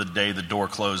waiting for the day the door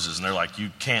closes and they're like,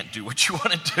 you can't do what you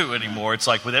want to do anymore. It's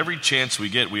like with every chance we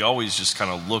get, we always just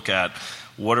kind of look at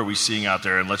what are we seeing out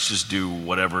there, and let's just do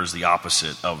whatever is the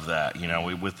opposite of that.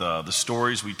 With the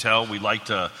stories we tell, we like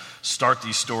to start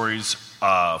these stories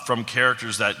from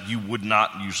characters that you would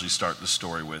not usually start the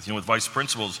story with. With Vice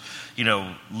Principals,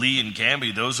 Lee and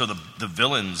Gamby, those are the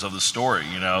villains of the story.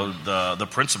 The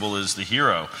principal is the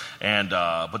hero, and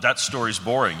but that story's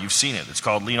boring. You've seen it. It's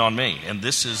called Lean on Me, and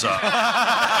this is.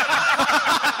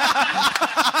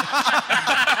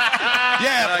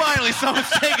 Yeah, finally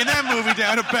someone's taking that movie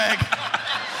down a peg.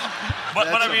 But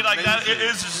I mean, like, that, it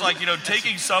is just like,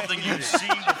 taking something you've seen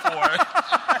before.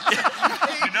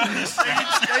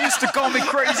 They used to call me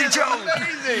Crazy Joe.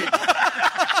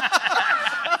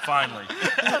 Finally.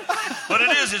 But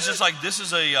it's just like, this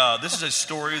is a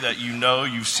story that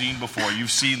you've seen before. You've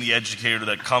seen the educator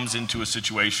that comes into a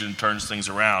situation and turns things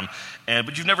around.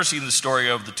 But you've never seen the story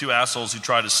of the two assholes who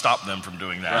try to stop them from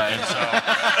doing that. Right.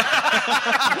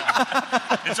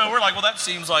 And so we're like, well, that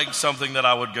seems like something that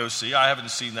I would go see. I haven't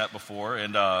seen that before.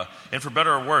 And for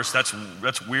better or worse, that's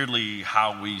weirdly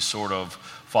how we sort of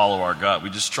follow our gut. We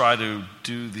just try to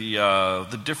do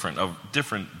the different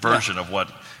version of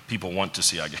what people want to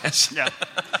see, I guess.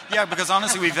 Yeah, because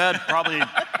honestly, we've had probably,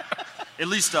 at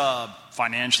least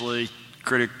financially,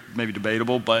 maybe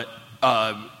debatable, but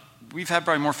we've had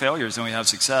probably more failures than we have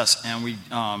success, and we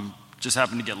just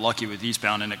happened to get lucky with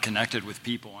Eastbound, and it connected with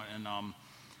people.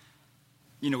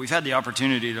 And we've had the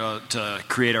opportunity to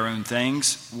create our own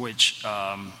things, which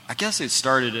I guess it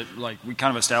started at, like, we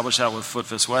kind of established that with Foot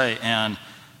Fist Way, and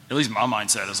at least my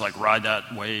mindset is like, ride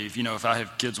that wave. If I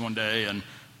have kids one day and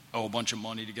owe a bunch of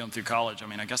money to get them through college, I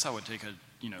mean, I guess I would take a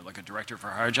director for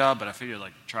hire job, but I figure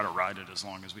try to ride it as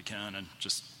long as we can and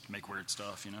just make weird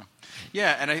stuff,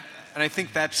 Yeah, and I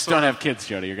think that's don't have kids,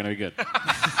 Jody. You're gonna be good. And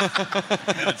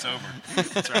it's over.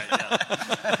 That's right.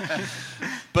 Yeah.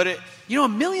 But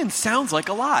 $1 million sounds like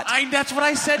a lot. That's what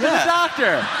I said to the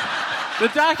doctor. The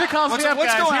doctor calls me up, guys.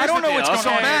 I don't know what's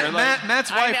going on.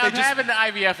 Matt's wife. I'm having the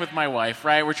IVF with my wife,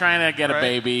 right? We're trying to get a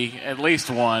baby, at least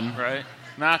one. Right.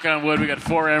 Knock on wood, we got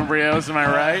 4 embryos. Am I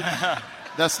right?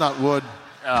 That's not wood.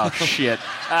 Oh shit.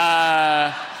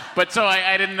 But so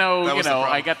I didn't know.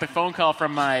 I got the phone call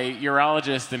from my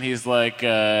urologist, and he's like,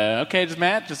 "Okay,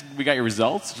 we got your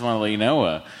results. Just want to let you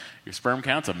know." Your sperm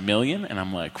count's 1 million, and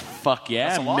I'm like, fuck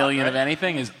yeah, $1 million of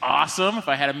anything is awesome. If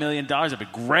I had $1 million, that'd be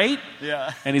great.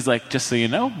 Yeah. And he's like, just so you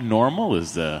know, normal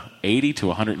is 80 to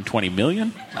 120 million.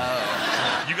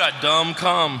 You got dumb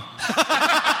cum.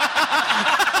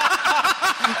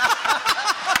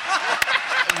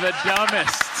 The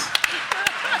dumbest.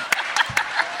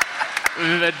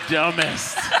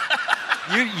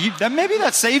 Maybe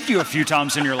that saved you a few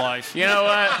times in your life. You know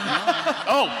what?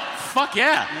 Oh, fuck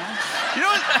yeah. You know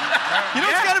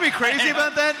what's got to be crazy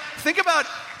about that? Think about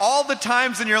all the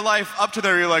times in your life up to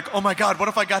there you're like, oh my God, what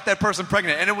if I got that person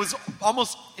pregnant? And it was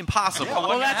almost impossible. Yeah,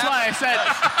 well, that's why I said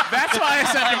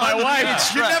to my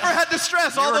wife. You never had to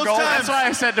stress all those times. That's why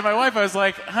I said to my wife, I was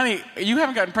like, honey, you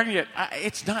haven't gotten pregnant yet.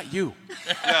 It's not you.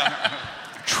 Yeah.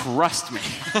 Trust me.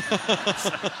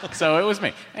 So it was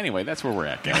me. Anyway, that's where we're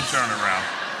at, guys. Turn around.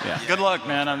 Yeah. Good luck,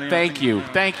 man. Thank you,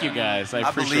 guys.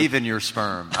 I believe in your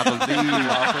sperm. I believe.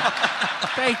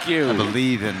 Thank you. I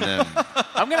believe in them.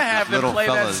 I'm gonna have them play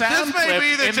that sound clip. This may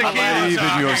be the tequila. I believe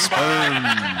in your sperm.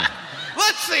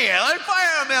 Let's see it. Let's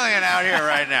fire $1 million out here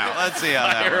right now. Let's see how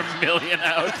that works. Fire $1 million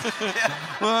out.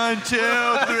 1, 2,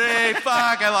 3.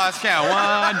 Fuck, I lost count.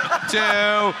 1,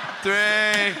 2,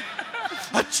 3.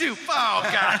 Achoo! Oh,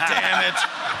 God damn it!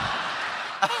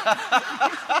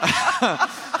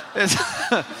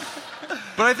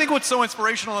 But I think what's so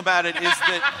inspirational about it is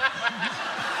that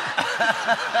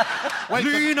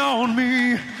lean on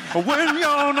me when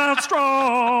you're not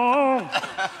strong.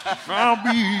 I'll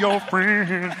be your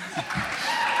friend.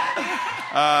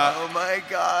 Oh my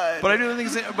God! But I do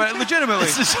think, but legitimately,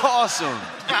 this is awesome.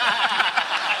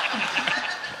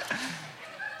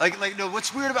 No,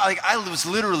 what's weird about I was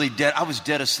literally dead. I was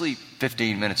dead asleep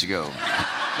 15 minutes ago.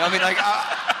 I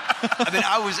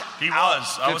was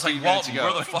like, Walton,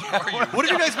 where the fuck are you? What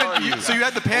have you guys been? So you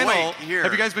had the panel. Wait, here.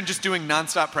 Have you guys been just doing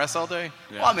nonstop press all day?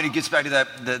 Yeah. Well, it gets back to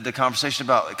the conversation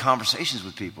about conversations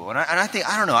with people, and I think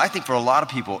I think for a lot of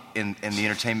people in the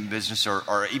entertainment business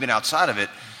or even outside of it,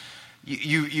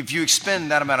 if you expend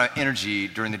that amount of energy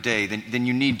during the day, then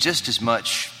you need just as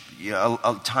much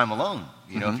time alone.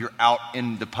 If you're out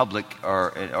in the public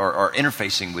or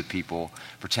interfacing with people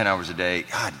for 10 hours a day,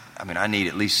 God, I need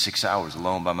at least 6 hours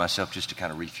alone by myself just to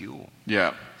kind of refuel.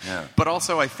 Yeah. But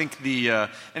also, I think and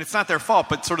it's not their fault,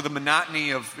 but sort of the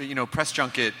monotony of press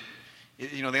junket.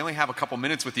 They only have a couple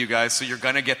minutes with you guys, so you're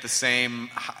gonna get the same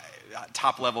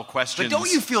top level questions. But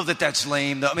don't you feel that that's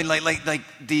lame? Though?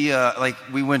 Like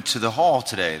we went to the hall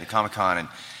today, the Comic-Con,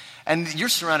 and you're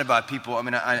surrounded by people.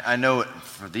 I know it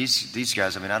for these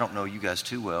guys. I don't know you guys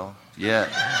too well yet,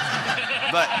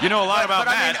 but you know a lot about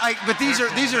that. But these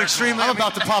are extremely. I'm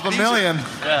about to pop $1 million.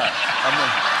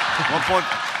 One point.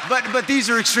 But these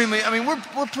are extremely. We're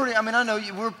pretty. I know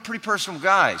we're pretty personal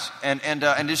guys, and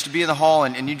just to be in the hall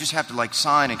and you just have to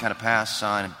sign and kind of pass,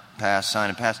 sign and pass, sign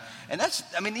and pass, and that's.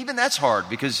 Even that's hard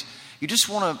because you just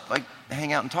want to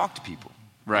hang out and talk to people.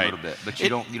 Right. A little bit, but you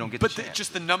don't get the chance. But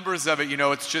just the numbers of it,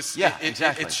 it's just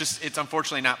exactly. It's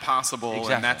unfortunately not possible,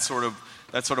 exactly. And that's sort of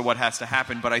what has to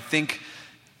happen. But I think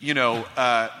you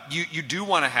do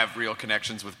want to have real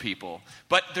connections with people,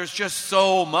 but there's just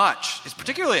so much. It's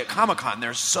particularly at Comic-Con.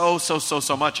 There's so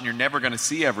much, and you're never going to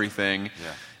see everything.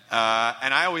 Yeah.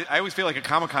 And I always feel like at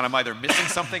Comic-Con I'm either missing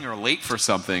something or late for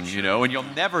something, and you'll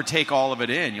never take all of it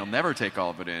in.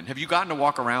 Have you gotten to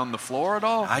walk around the floor at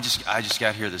all? I just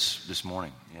got here this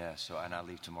morning. Yeah, and I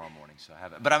leave tomorrow morning, so I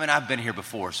haven't. But I've been here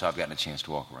before, so I've gotten a chance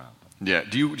to walk around. Yeah.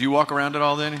 Do you walk around at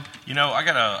all, Danny?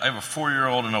 I have a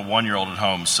 4-year-old and a 1-year-old at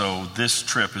home, so this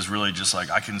trip is really just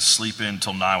I can sleep in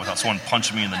till 9 without someone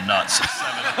punching me in the nuts at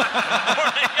 7 in the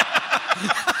morning.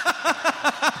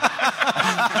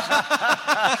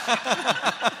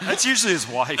 That's usually his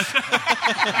wife.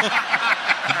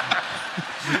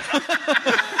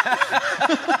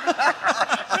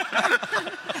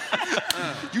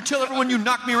 You tell everyone you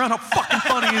knocked me around. How fucking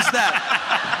funny is that?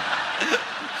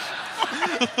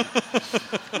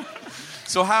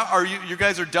 So how are you? You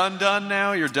guys are done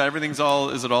now. Everything's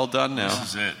all. Is it all done now? This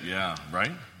is it. Yeah.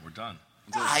 Right. We're done.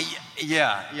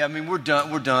 Yeah. We're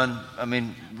done. We're done.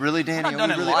 Really, Danny?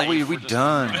 Are we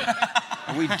done?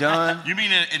 Are we done? You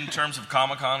mean in terms of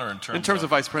Comic-Con or in terms of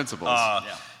vice principals?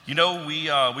 You know, we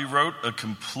wrote a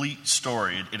complete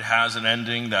story. It has an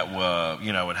ending that,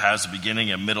 it has a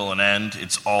beginning, a middle, and end.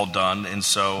 It's all done. And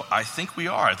so I think we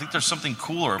are. I think there's something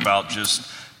cooler about just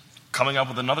coming up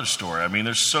with another story. I mean,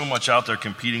 there's so much out there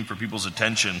competing for people's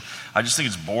attention. I just think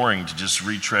it's boring to just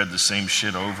retread the same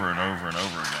shit over and over and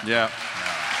over again. Yeah.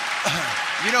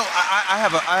 You know, I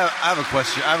have a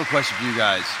question. I have a question for you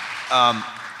guys,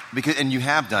 and you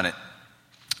have done it.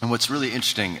 And what's really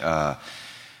interesting,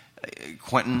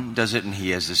 Quentin does it, and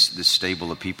he has this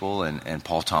stable of people, and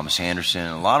Paul Thomas Anderson.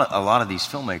 And a lot of these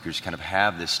filmmakers kind of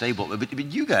have this stable. But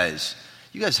you guys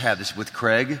have this with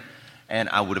Craig. And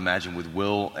I would imagine with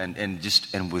Will and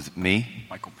with me,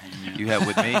 Michael Pena. You have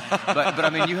with me, but I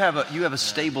mean you have a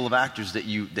stable of actors that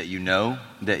you know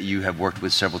that you have worked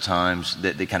with several times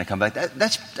that they kind of come back.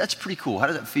 That's pretty cool. How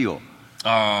does that feel?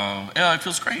 Yeah, it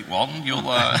feels great, Walton. You'll.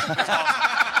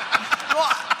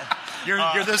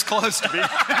 You're this close to me.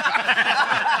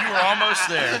 You were almost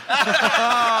there.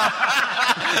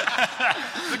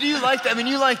 But do you like that? I mean,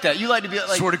 you like that. You like to be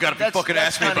like. Swear to God, if you fucking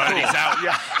ask me about it, he's out.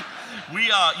 Yeah. We,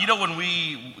 when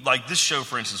we, like this show,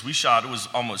 for instance, we shot, it was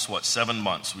almost, 7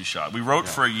 months we shot. We wrote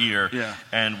for a year,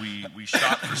 and we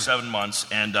shot for 7 months,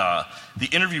 and the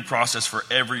interview process for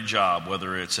every job,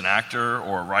 whether it's an actor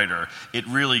or a writer, it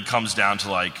really comes down to,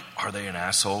 like, are they an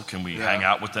asshole? Can we hang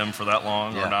out with them for that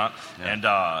long or not?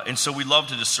 Yeah. And so we love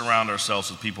to just surround ourselves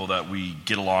with people that we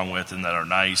get along with and that are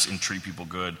nice and treat people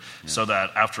good, so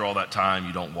that after all that time,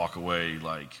 you don't walk away,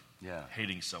 like,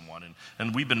 hating someone.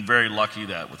 And we've been very lucky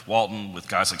that with Walton, with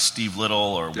guys like Steve Little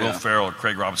or Will Ferrell or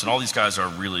Craig Robinson, all these guys are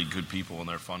really good people and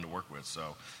they're fun to work with.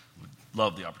 So we'd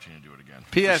love the opportunity to do it again.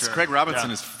 P.S. Sure. Craig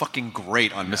Robinson is fucking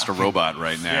great on Mr. Robot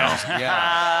right now.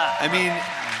 Yeah. I mean,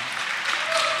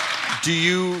 do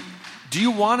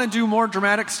you want to do more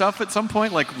dramatic stuff at some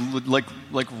point? Like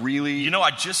really? You know, I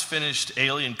just finished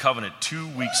Alien Covenant 2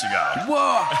 weeks ago.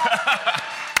 Whoa!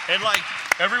 And like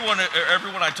everyone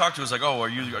I talk to is like, "Oh, are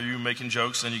you making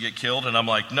jokes and then you get killed?" And I'm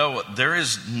like, "No, there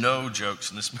is no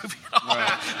jokes in this movie at all."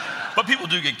 Right. But people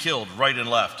do get killed right and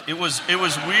left. It was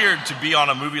weird to be on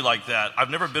a movie like that.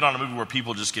 I've never been on a movie where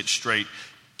people just get straight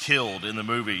killed in the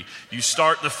movie. You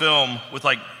start the film with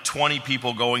like 20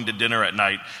 people going to dinner at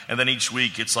night, and then each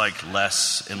week it's like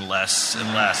less and less and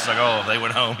less. It's like, oh, they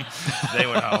went home. They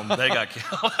went home. They got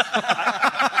killed.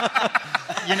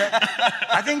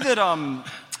 I think that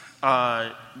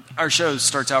our show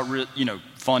starts out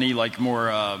funny, like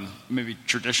more maybe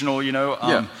traditional,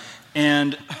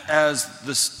 and as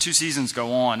the 2 seasons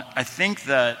go on, I think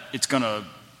that it's going to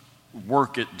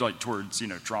work it like towards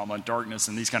drama and darkness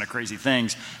and these kind of crazy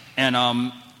things, and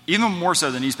even more so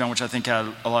than Eastbound, which I think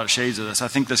had a lot of shades of this. I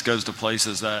think this goes to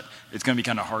places that it's going to be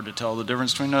kind of hard to tell the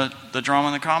difference between the drama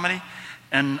and the comedy.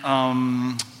 And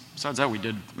besides that, we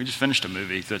just finished a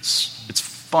movie it's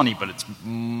funny, but it's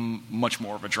much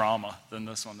more of a drama than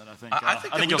this one. That I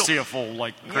think you'll see a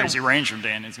full crazy range from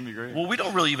Dan. It's gonna be great. Well, we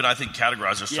don't really even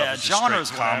categorize ourselves as just straight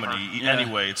comedy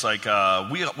anyway. It's like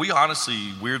we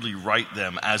honestly weirdly write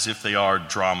them as if they are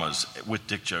dramas with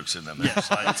dick jokes in them.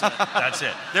 That's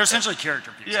it. They're essentially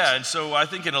character pieces. Yeah, and so I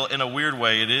think in a weird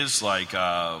way it is like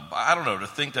I don't know, to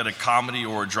think that a comedy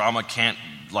or a drama can't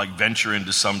venture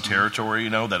into some territory,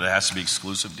 that it has to be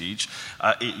exclusive to each.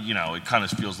 It kind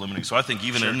of feels limiting. So I think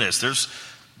even in this,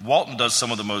 Walton does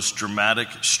some of the most dramatic,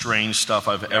 strange stuff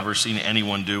I've ever seen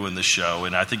anyone do in this show,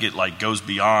 and I think it goes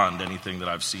beyond anything that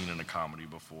I've seen in a comedy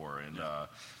before. And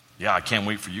I can't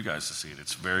wait for you guys to see it.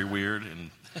 It's very weird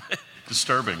and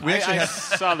disturbing. I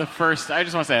saw the first. I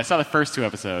just want to say I saw the first 2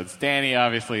 episodes. Danny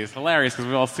obviously is hilarious because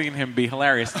we've all seen him be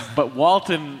hilarious, but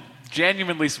Walton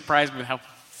genuinely surprised me with how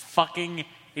fucking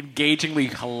engagingly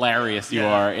hilarious you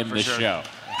are in this show.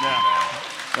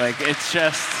 Yeah. It's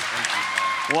just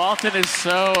Walton is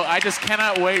so. I just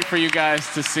cannot wait for you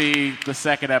guys to see the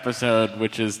second episode,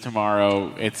 which is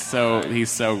tomorrow. It's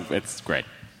great.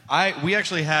 We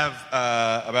actually have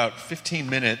about 15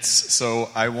 minutes, so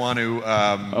I want to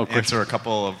answer a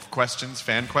couple of questions,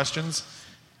 fan questions.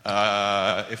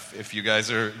 If you guys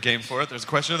are game for it, there's a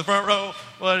question in the front row.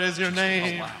 What is your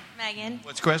name? Oh, wow. Megan.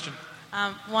 What's your question?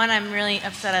 One, I'm really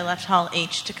upset I left Hall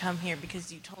H to come here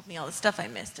because you told me all the stuff I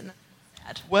missed, and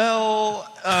that's sad. Well,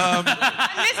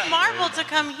 I missed Marvel to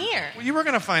come here. Well, you were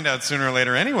going to find out sooner or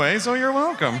later anyway, so you're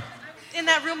welcome. In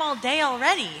that room all day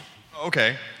already.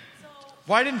 Okay.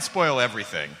 Well, I didn't spoil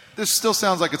everything. This still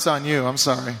sounds like it's on you. I'm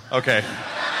sorry. Okay.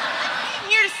 I came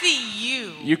here to see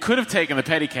you. You could have taken the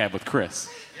pedicab with Chris.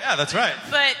 Yeah, that's right.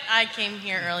 But I came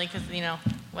here early because,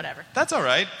 whatever. That's all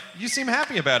right. You seem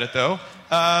happy about it, though.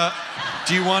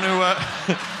 Do you want to...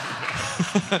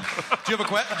 do you have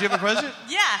a question?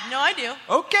 Yeah, no, I do.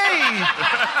 Okay.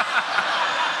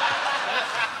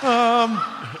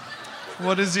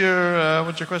 What's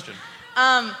your question?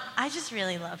 I just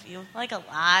really love you, like a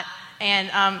lot.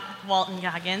 And Walton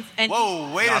Goggins. And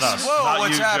Whoa, wait Not a us. Whoa, Not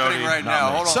what's you, happening Jody. right Not now?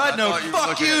 me. Hold on. Side I note, thought you were fuck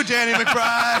looking you, at- Danny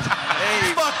McBride.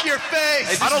 Hey. Fuck your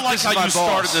face. I don't like how you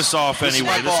started this off This is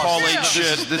anyway. my This boss. Hall This H is-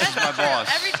 shit. This is my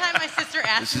boss. Every time my sister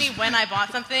asks me when I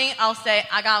bought something, I'll say,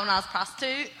 I got it when I was a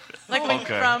prostitute. Like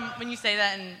when you say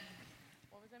that in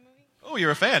Oh,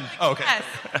 you're a fan. Oh, okay. Yes.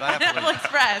 Pineapple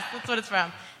Express. That's what it's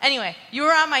from. Anyway, you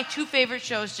were on my two favorite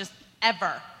shows just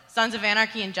ever. Sons of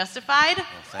Anarchy and Justified. Oh,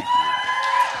 thank you.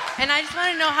 And I just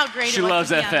want to know how great She it was loves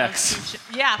to be on FX. those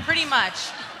two yeah, pretty much.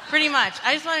 Pretty much.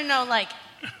 I just want to know, like,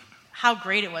 how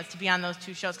great it was to be on those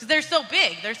two shows. Because they're so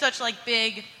big. They're such, like,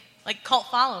 big, like, cult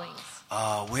followings.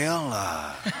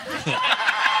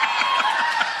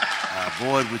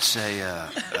 Boyd would say,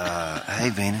 "Hey,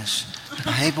 Venus.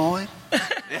 Hey, Boyd."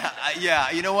 Yeah.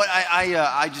 You know what?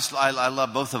 I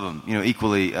love both of them. You know,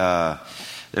 equally.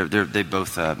 They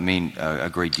both mean a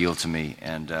great deal to me,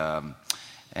 and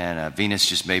Venus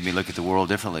just made me look at the world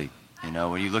differently. You know,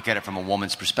 when you look at it from a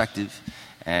woman's perspective,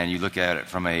 and you look at it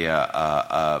from the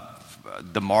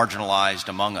marginalized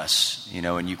among us, you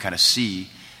know, and you kind of see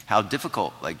how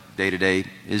difficult, like, day to day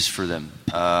is for them.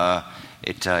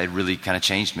 It really kind of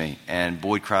changed me. And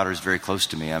Boyd Crowder is very close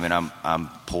to me. I mean, I'm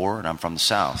poor and I'm from the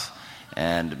South,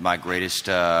 and my greatest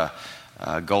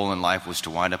goal in life was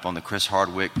to wind up on the Chris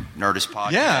Hardwick Nerdist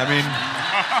podcast. Yeah, I mean,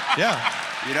 yeah.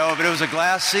 You know, but it was a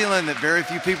glass ceiling that very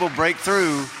few people break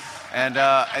through, and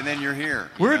then you're here.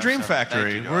 We're a dream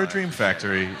factory. We're a dream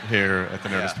factory here at the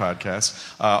Nerdist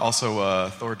Podcast. Also,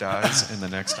 Thor dies in the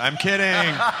next. I'm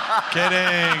kidding.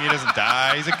 Kidding. He doesn't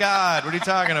die. He's a god. What are you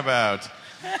talking about?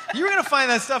 You were going to find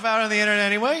that stuff out on the internet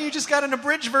anyway. You just got an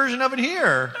abridged version of it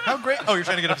here. How great. Oh, you're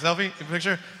trying to get a selfie? A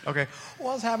picture? Okay.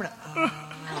 What's happening? All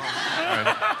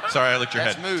right. Sorry, I licked your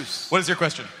head. Moose. What is your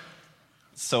question?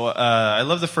 So I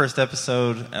love the first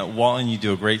episode. Walton, you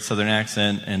do a great Southern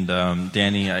accent, and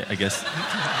Danny, I guess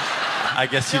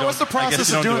you don't. What's the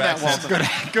process of doing that, Walton?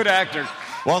 Good actor.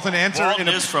 Walton, answer. Walton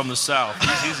is from the South.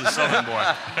 He's a Southern boy.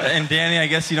 And Danny, I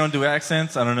guess you don't do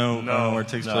accents. I don't know where it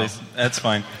takes place. That's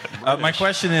fine. My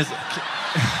question is,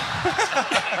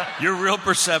 You're real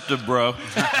perceptive, bro.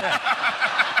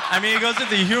 I mean, it goes with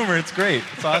the humor. It's great.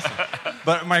 It's awesome.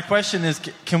 But my question is,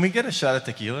 can we get a shot of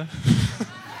tequila?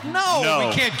 No,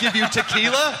 we can't give you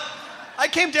tequila. I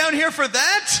came down here for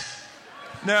that.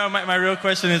 No, my real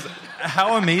question is,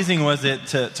 how amazing was it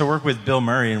to work with Bill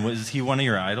Murray, and was he one of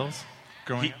your idols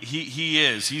growing up? He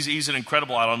is. He's an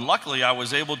incredible idol. And luckily, I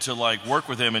was able to work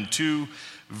with him in two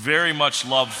very much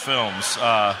loved films,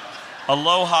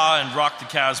 Aloha and Rock the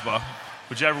Casbah,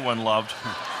 which everyone loved.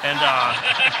 And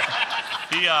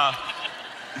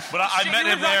but I met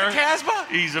him there.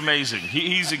 He's amazing.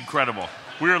 He's incredible.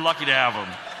 We were lucky to have him.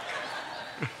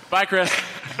 Bye, Chris.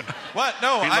 What?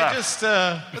 No, He I left. just.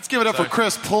 Let's give it up for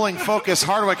Chris pulling focus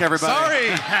Hardwick, everybody. Sorry.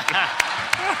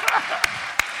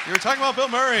 You were talking about Bill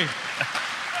Murray.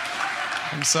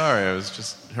 I'm sorry. I was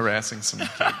just harassing some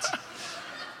kids.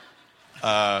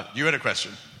 You had a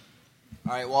question.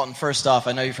 All right, Walton, first off,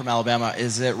 I know you're from Alabama.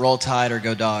 Is it Roll Tide or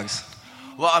Go Dogs?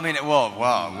 Well, I mean, wow,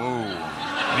 whoa.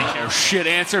 Be careful. Shit,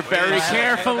 answer very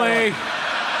carefully.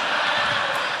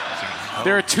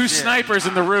 There are two snipers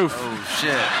in the roof. Oh,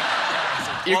 shit.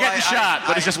 You're getting shot,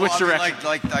 but it's just which direction.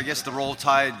 I guess the Roll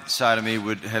Tide side of me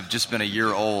would have just been a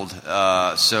year old,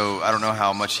 so I don't know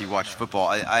how much he watched football.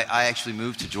 I actually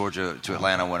moved to Georgia, to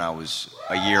Atlanta, when I was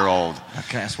a year old.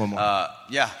 Can I ask one more?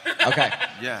 Yeah. Okay.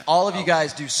 Yeah. All of you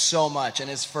guys do so much,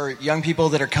 and it's for young people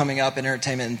that are coming up in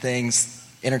entertainment and things.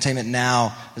 Entertainment now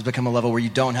has become a level where you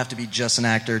don't have to be just an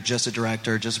actor, just a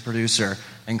director, just a producer.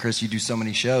 And Chris, you do so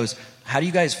many shows. How do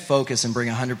you guys focus and bring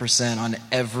 100% on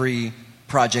every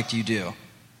project you do?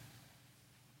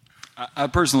 I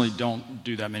personally don't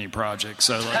do that many projects,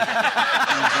 so you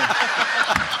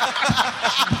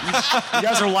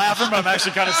guys are laughing, but I'm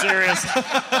actually kind of serious.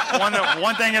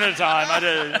 One thing at a time. I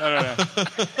don't know.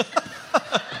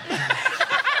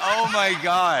 Oh my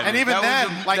God! And even then,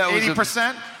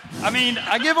 80%. I mean,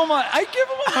 I give them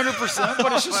 100%,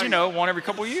 but it's just one every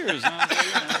couple of years.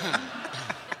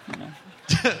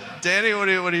 Danny, what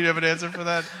do you have an answer for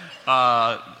that?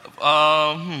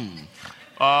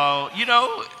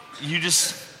 You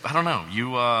just, I don't know.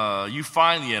 You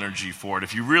find the energy for it.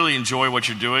 If you really enjoy what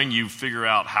you're doing, you figure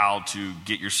out how to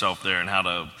get yourself there and how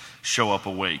to show up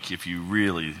awake if you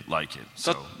really like it.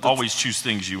 So always choose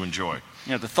things you enjoy.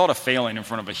 Yeah, the thought of failing in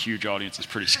front of a huge audience is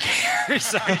pretty scary.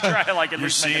 So you try to at You're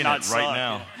least make seeing it not it suck. right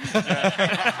now.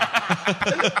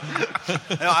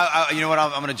 You know what?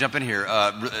 I'm going to jump in here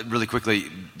really quickly.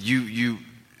 You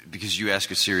because you ask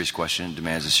a serious question,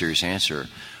 demands a serious answer,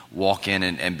 walk in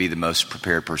and be the most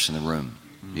prepared person in the room.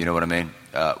 You know what I mean?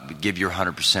 Give your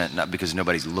 100%, not because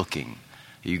nobody's looking.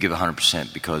 You give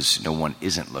 100% because no one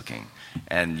isn't looking.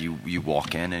 And you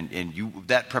walk in, and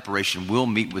that preparation will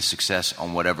meet with success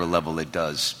on whatever level it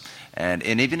does. And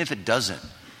even if it doesn't,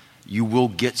 you will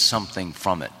get something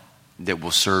from it that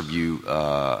will serve you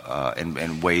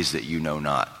in ways that you know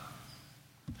not.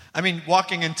 I mean,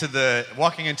 walking into the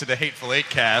Hateful Eight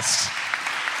cast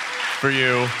for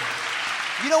you.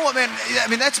 You know what, man? I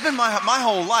mean, that's been my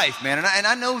whole life, man. And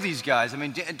I know these guys. I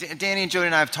mean, Danny and Jody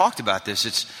and I have talked about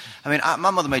this. My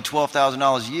mother made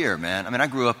 $12,000 a year, man. I mean, I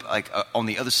grew up on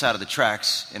the other side of the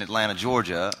tracks in Atlanta,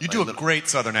 Georgia. You do a great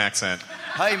Southern accent.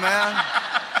 Hey, man.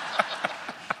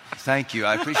 Thank you.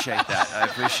 I appreciate that. I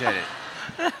appreciate it.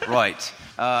 Right.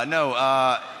 Yeah.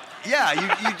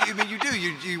 I mean, you do.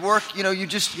 You work. You know,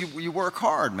 you work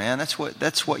hard, man. That's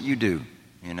what you do.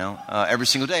 You know, every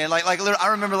single day. And I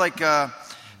remember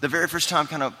the very first time,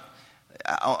 kind of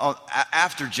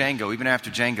after Django, even after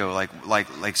Django,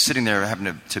 like sitting there,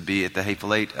 having to be at the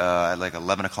Hateful Eight at like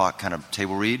 11 o'clock kind of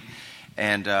table read,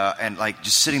 and like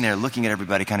just sitting there looking at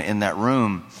everybody kind of in that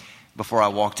room before I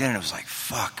walked in, and it was like,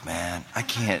 fuck, man, I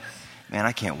can't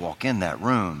walk in that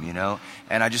room, you know.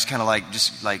 And I just kind of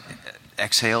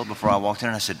exhaled before I walked in,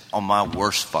 and I said, on my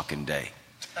worst fucking day.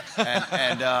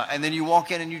 And then you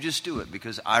walk in and you just do it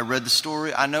because I read the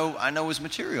story. I know his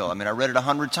material. I mean, I read it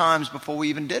 100 times before we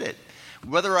even did it.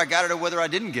 Whether I got it or whether I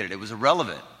didn't get it, it was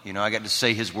irrelevant. You know, I got to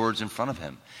say his words in front of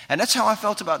him. And that's how I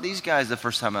felt about these guys the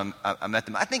first time I met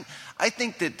them. I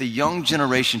think that the young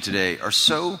generation today are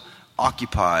so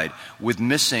occupied with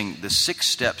missing the 6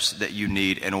 steps that you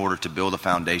need in order to build a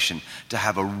foundation to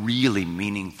have a really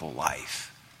meaningful life.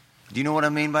 Do you know what I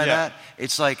mean by that?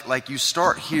 It's like you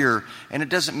start here, and it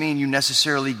doesn't mean you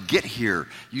necessarily get here.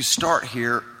 You start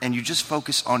here, and you just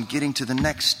focus on getting to the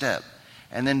next step,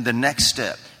 and then the next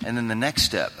step, and then the next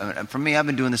step. I mean, for me, I've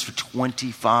been doing this for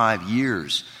 25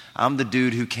 years. I'm the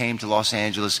dude who came to Los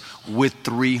Angeles with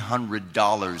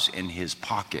 $300 in his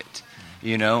pocket,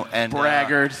 you know? And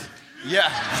braggart.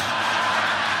 Yeah.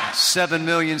 7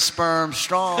 million sperm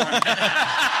strong.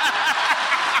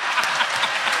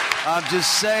 I'm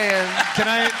just saying. Can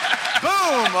I?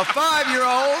 Boom! A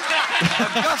 5-year-old,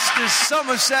 Augustus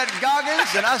Somerset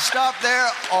Goggins, and I stopped there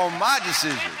on my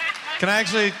decision. Can I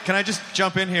just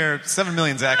jump in here? 7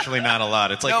 million's actually not a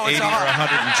lot. It's like 80 or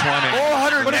 120.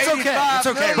 485 but it's okay. It's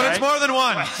okay. But it's more than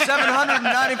one.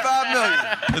 795 million.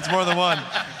 It's more than one.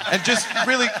 And just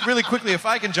really quickly, if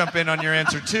I can jump in on your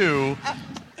answer too.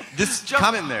 This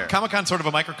Comic-Con's sort of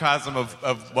a microcosm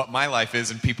of what my life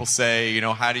is, and people say, you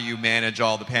know, how do you manage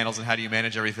all the panels and how do you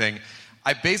manage everything?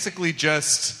 I basically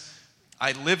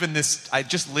I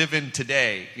just live in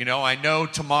today. You know, I know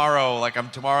tomorrow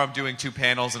I'm doing 2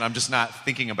 panels and I'm just not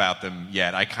thinking about them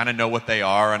yet. I kind of know what they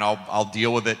are, and I'll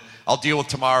deal with it. I'll deal with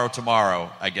tomorrow,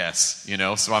 I guess, you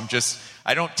know? So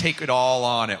I don't take it all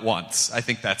on at once. I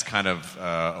think that's kind of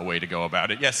a way to go about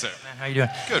it. Yes, sir. Man, how you doing?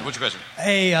 Good. What's your question?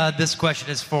 Hey, this question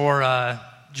is for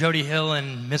Jody Hill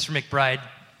and Mr. McBride.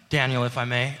 Daniel, if I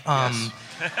may. Yes.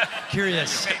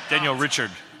 Curious. Daniel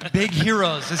Richard. Big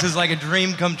heroes. This is like a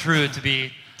dream come true to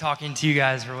be talking to you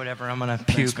guys or whatever. I'm going to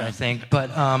puke, I think. But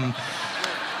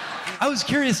I was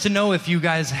curious to know if you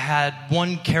guys had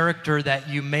one character that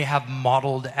you may have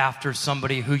modeled after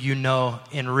somebody who you know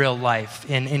in real life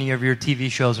in any of your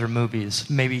TV shows or movies,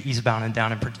 maybe Eastbound and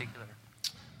Down in particular.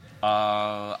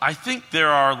 I think there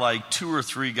are like 2 or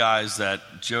 3 guys that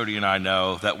Jody and I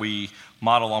know that we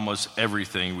model almost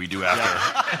everything we do after.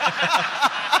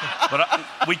 But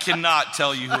we cannot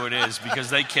tell you who it is because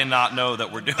they cannot know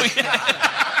that we're doing it.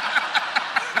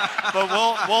 But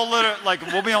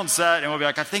we'll be on set and we'll be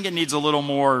like, I think it needs a little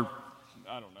more,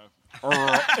 I don't know,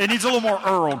 Earl. It needs a little more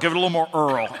Earl. Give it a little more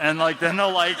Earl. And then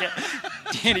they'll like it.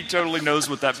 Danny totally knows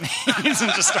what that means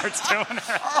and just starts doing it.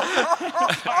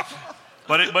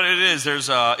 But it is. There's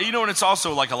you know, and it's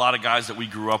also like a lot of guys that we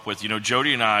grew up with. You know,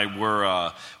 Jody and I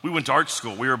we went to art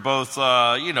school. We were both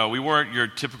you know, we weren't your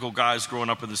typical guys growing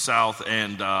up in the South,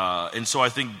 and so I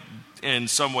think in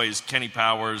some ways Kenny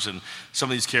Powers and some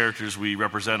of these characters we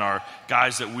represent are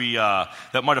guys that we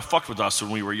that might have fucked with us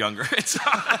when we were younger.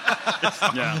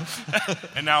 Yeah.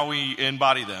 And now we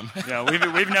embody them. Yeah,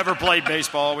 we've never played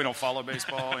baseball. We don't follow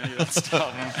baseball, any of that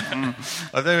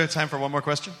stuff. Are there time for one more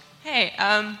question? Hey,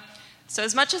 so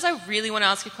as much as I really want to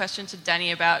ask a question to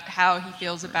Danny about how he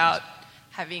feels about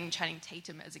having Channing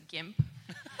Tatum as a gimp,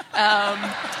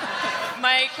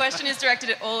 my question is directed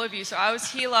at all of you. So I was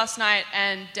here last night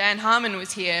and Dan Harmon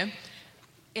was here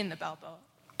in the Balboa.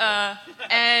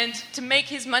 And to make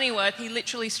his money worth, he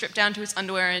literally stripped down to his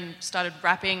underwear and started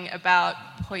rapping about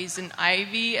poison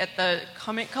ivy at the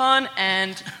Comic-Con,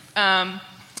 and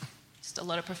just a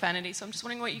lot of profanity. So I'm just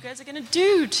wondering what you guys are going to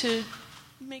do to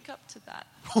make up to that.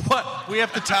 What? We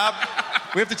have to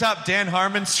top Dan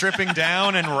Harmon stripping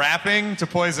down and rapping to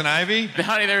Poison Ivy?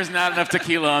 Honey, there's not enough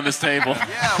tequila on this table.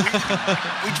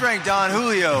 Yeah, we drank Don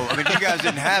Julio. I mean, you guys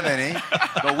didn't have any,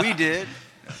 but we did.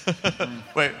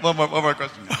 Wait, one more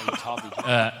question.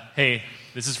 Hey,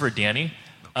 this is for Danny.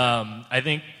 I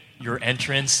think your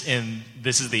entrance in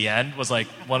This Is the End was like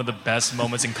one of the best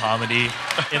moments in comedy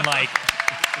in like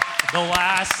the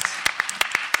last,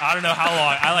 I don't know how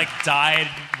long. I like died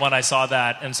when I saw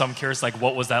that, and so I'm curious, like,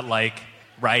 what was that like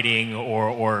writing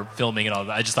or filming and all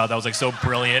that? I just thought that was like so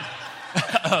brilliant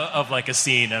of like a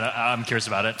scene, and I'm curious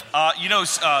about it.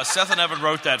 Seth and Evan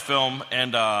wrote that film,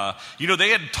 and they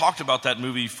had talked about that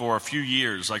movie for a few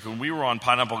years. Like when we were on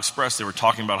Pineapple Express, they were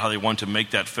talking about how they wanted to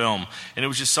make that film, and it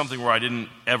was just something where I didn't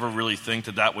ever really think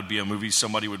that would be a movie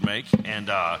somebody would make,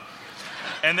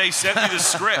 and they sent me the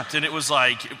script, and it was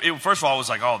like, first of all, I was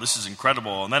like, oh, this is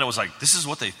incredible. And then it was like, this is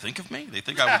what they think of me? They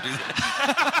think I would do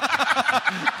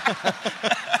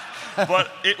that?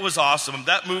 But it was awesome.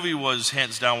 That movie was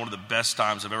hands down one of the best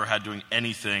times I've ever had doing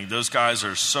anything. Those guys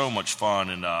are so much fun,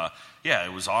 and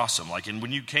it was awesome. Like, and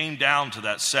when you came down to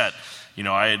that set,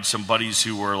 I had some buddies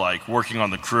who were like working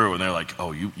on the crew, and they're like,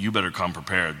 oh, you better come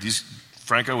prepared.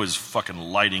 Franco is fucking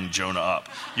lighting Jonah up.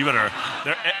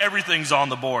 Everything's on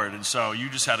the board, and so you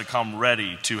just had to come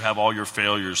ready to have all your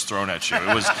failures thrown at you.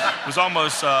 It was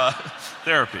almost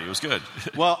therapy. It was good.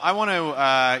 Well, I want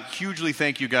to hugely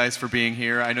thank you guys for being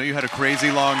here. I know you had a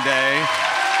crazy long day.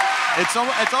 It's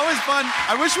always fun.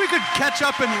 I wish we could catch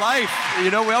up in life.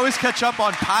 We always catch up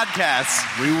on podcasts.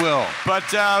 We will.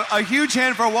 But a huge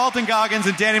hand for Walton Goggins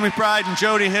and Danny McBride and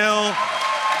Jody Hill.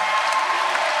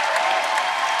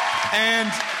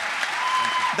 And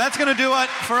that's going to do it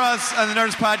for us on the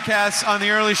Nerdist Podcast on the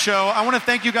early show. I want to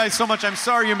thank you guys so much. I'm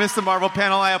sorry you missed the Marvel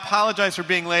panel. I apologize for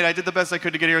being late. I did the best I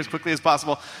could to get here as quickly as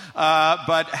possible.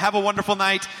 But have a wonderful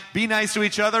night. Be nice to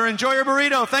each other. Enjoy your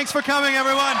burrito. Thanks for coming,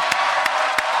 everyone.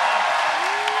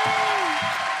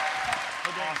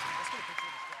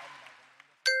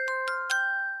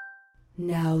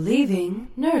 Now leaving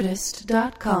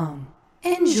Nerdist.com.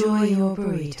 Enjoy your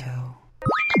burrito.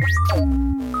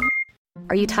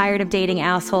 Are you tired of dating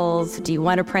assholes? Do you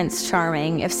want a Prince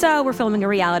Charming? If so, we're filming a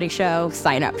reality show.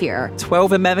 Sign up here.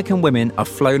 12 American women are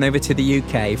flown over to the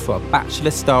UK for a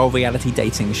Bachelor-style reality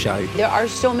dating show. There are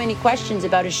so many questions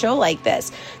about a show like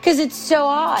this, because it's so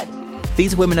odd.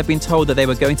 These women have been told that they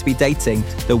were going to be dating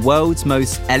the world's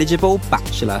most eligible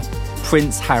bachelor,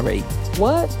 Prince Harry.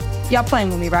 What? Y'all playing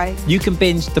with me, right? You can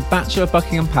binge The Bachelor of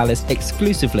Buckingham Palace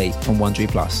exclusively on Wondery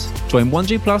Plus. Join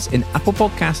Wondery Plus in Apple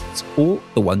Podcasts or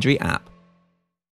the Wondery app.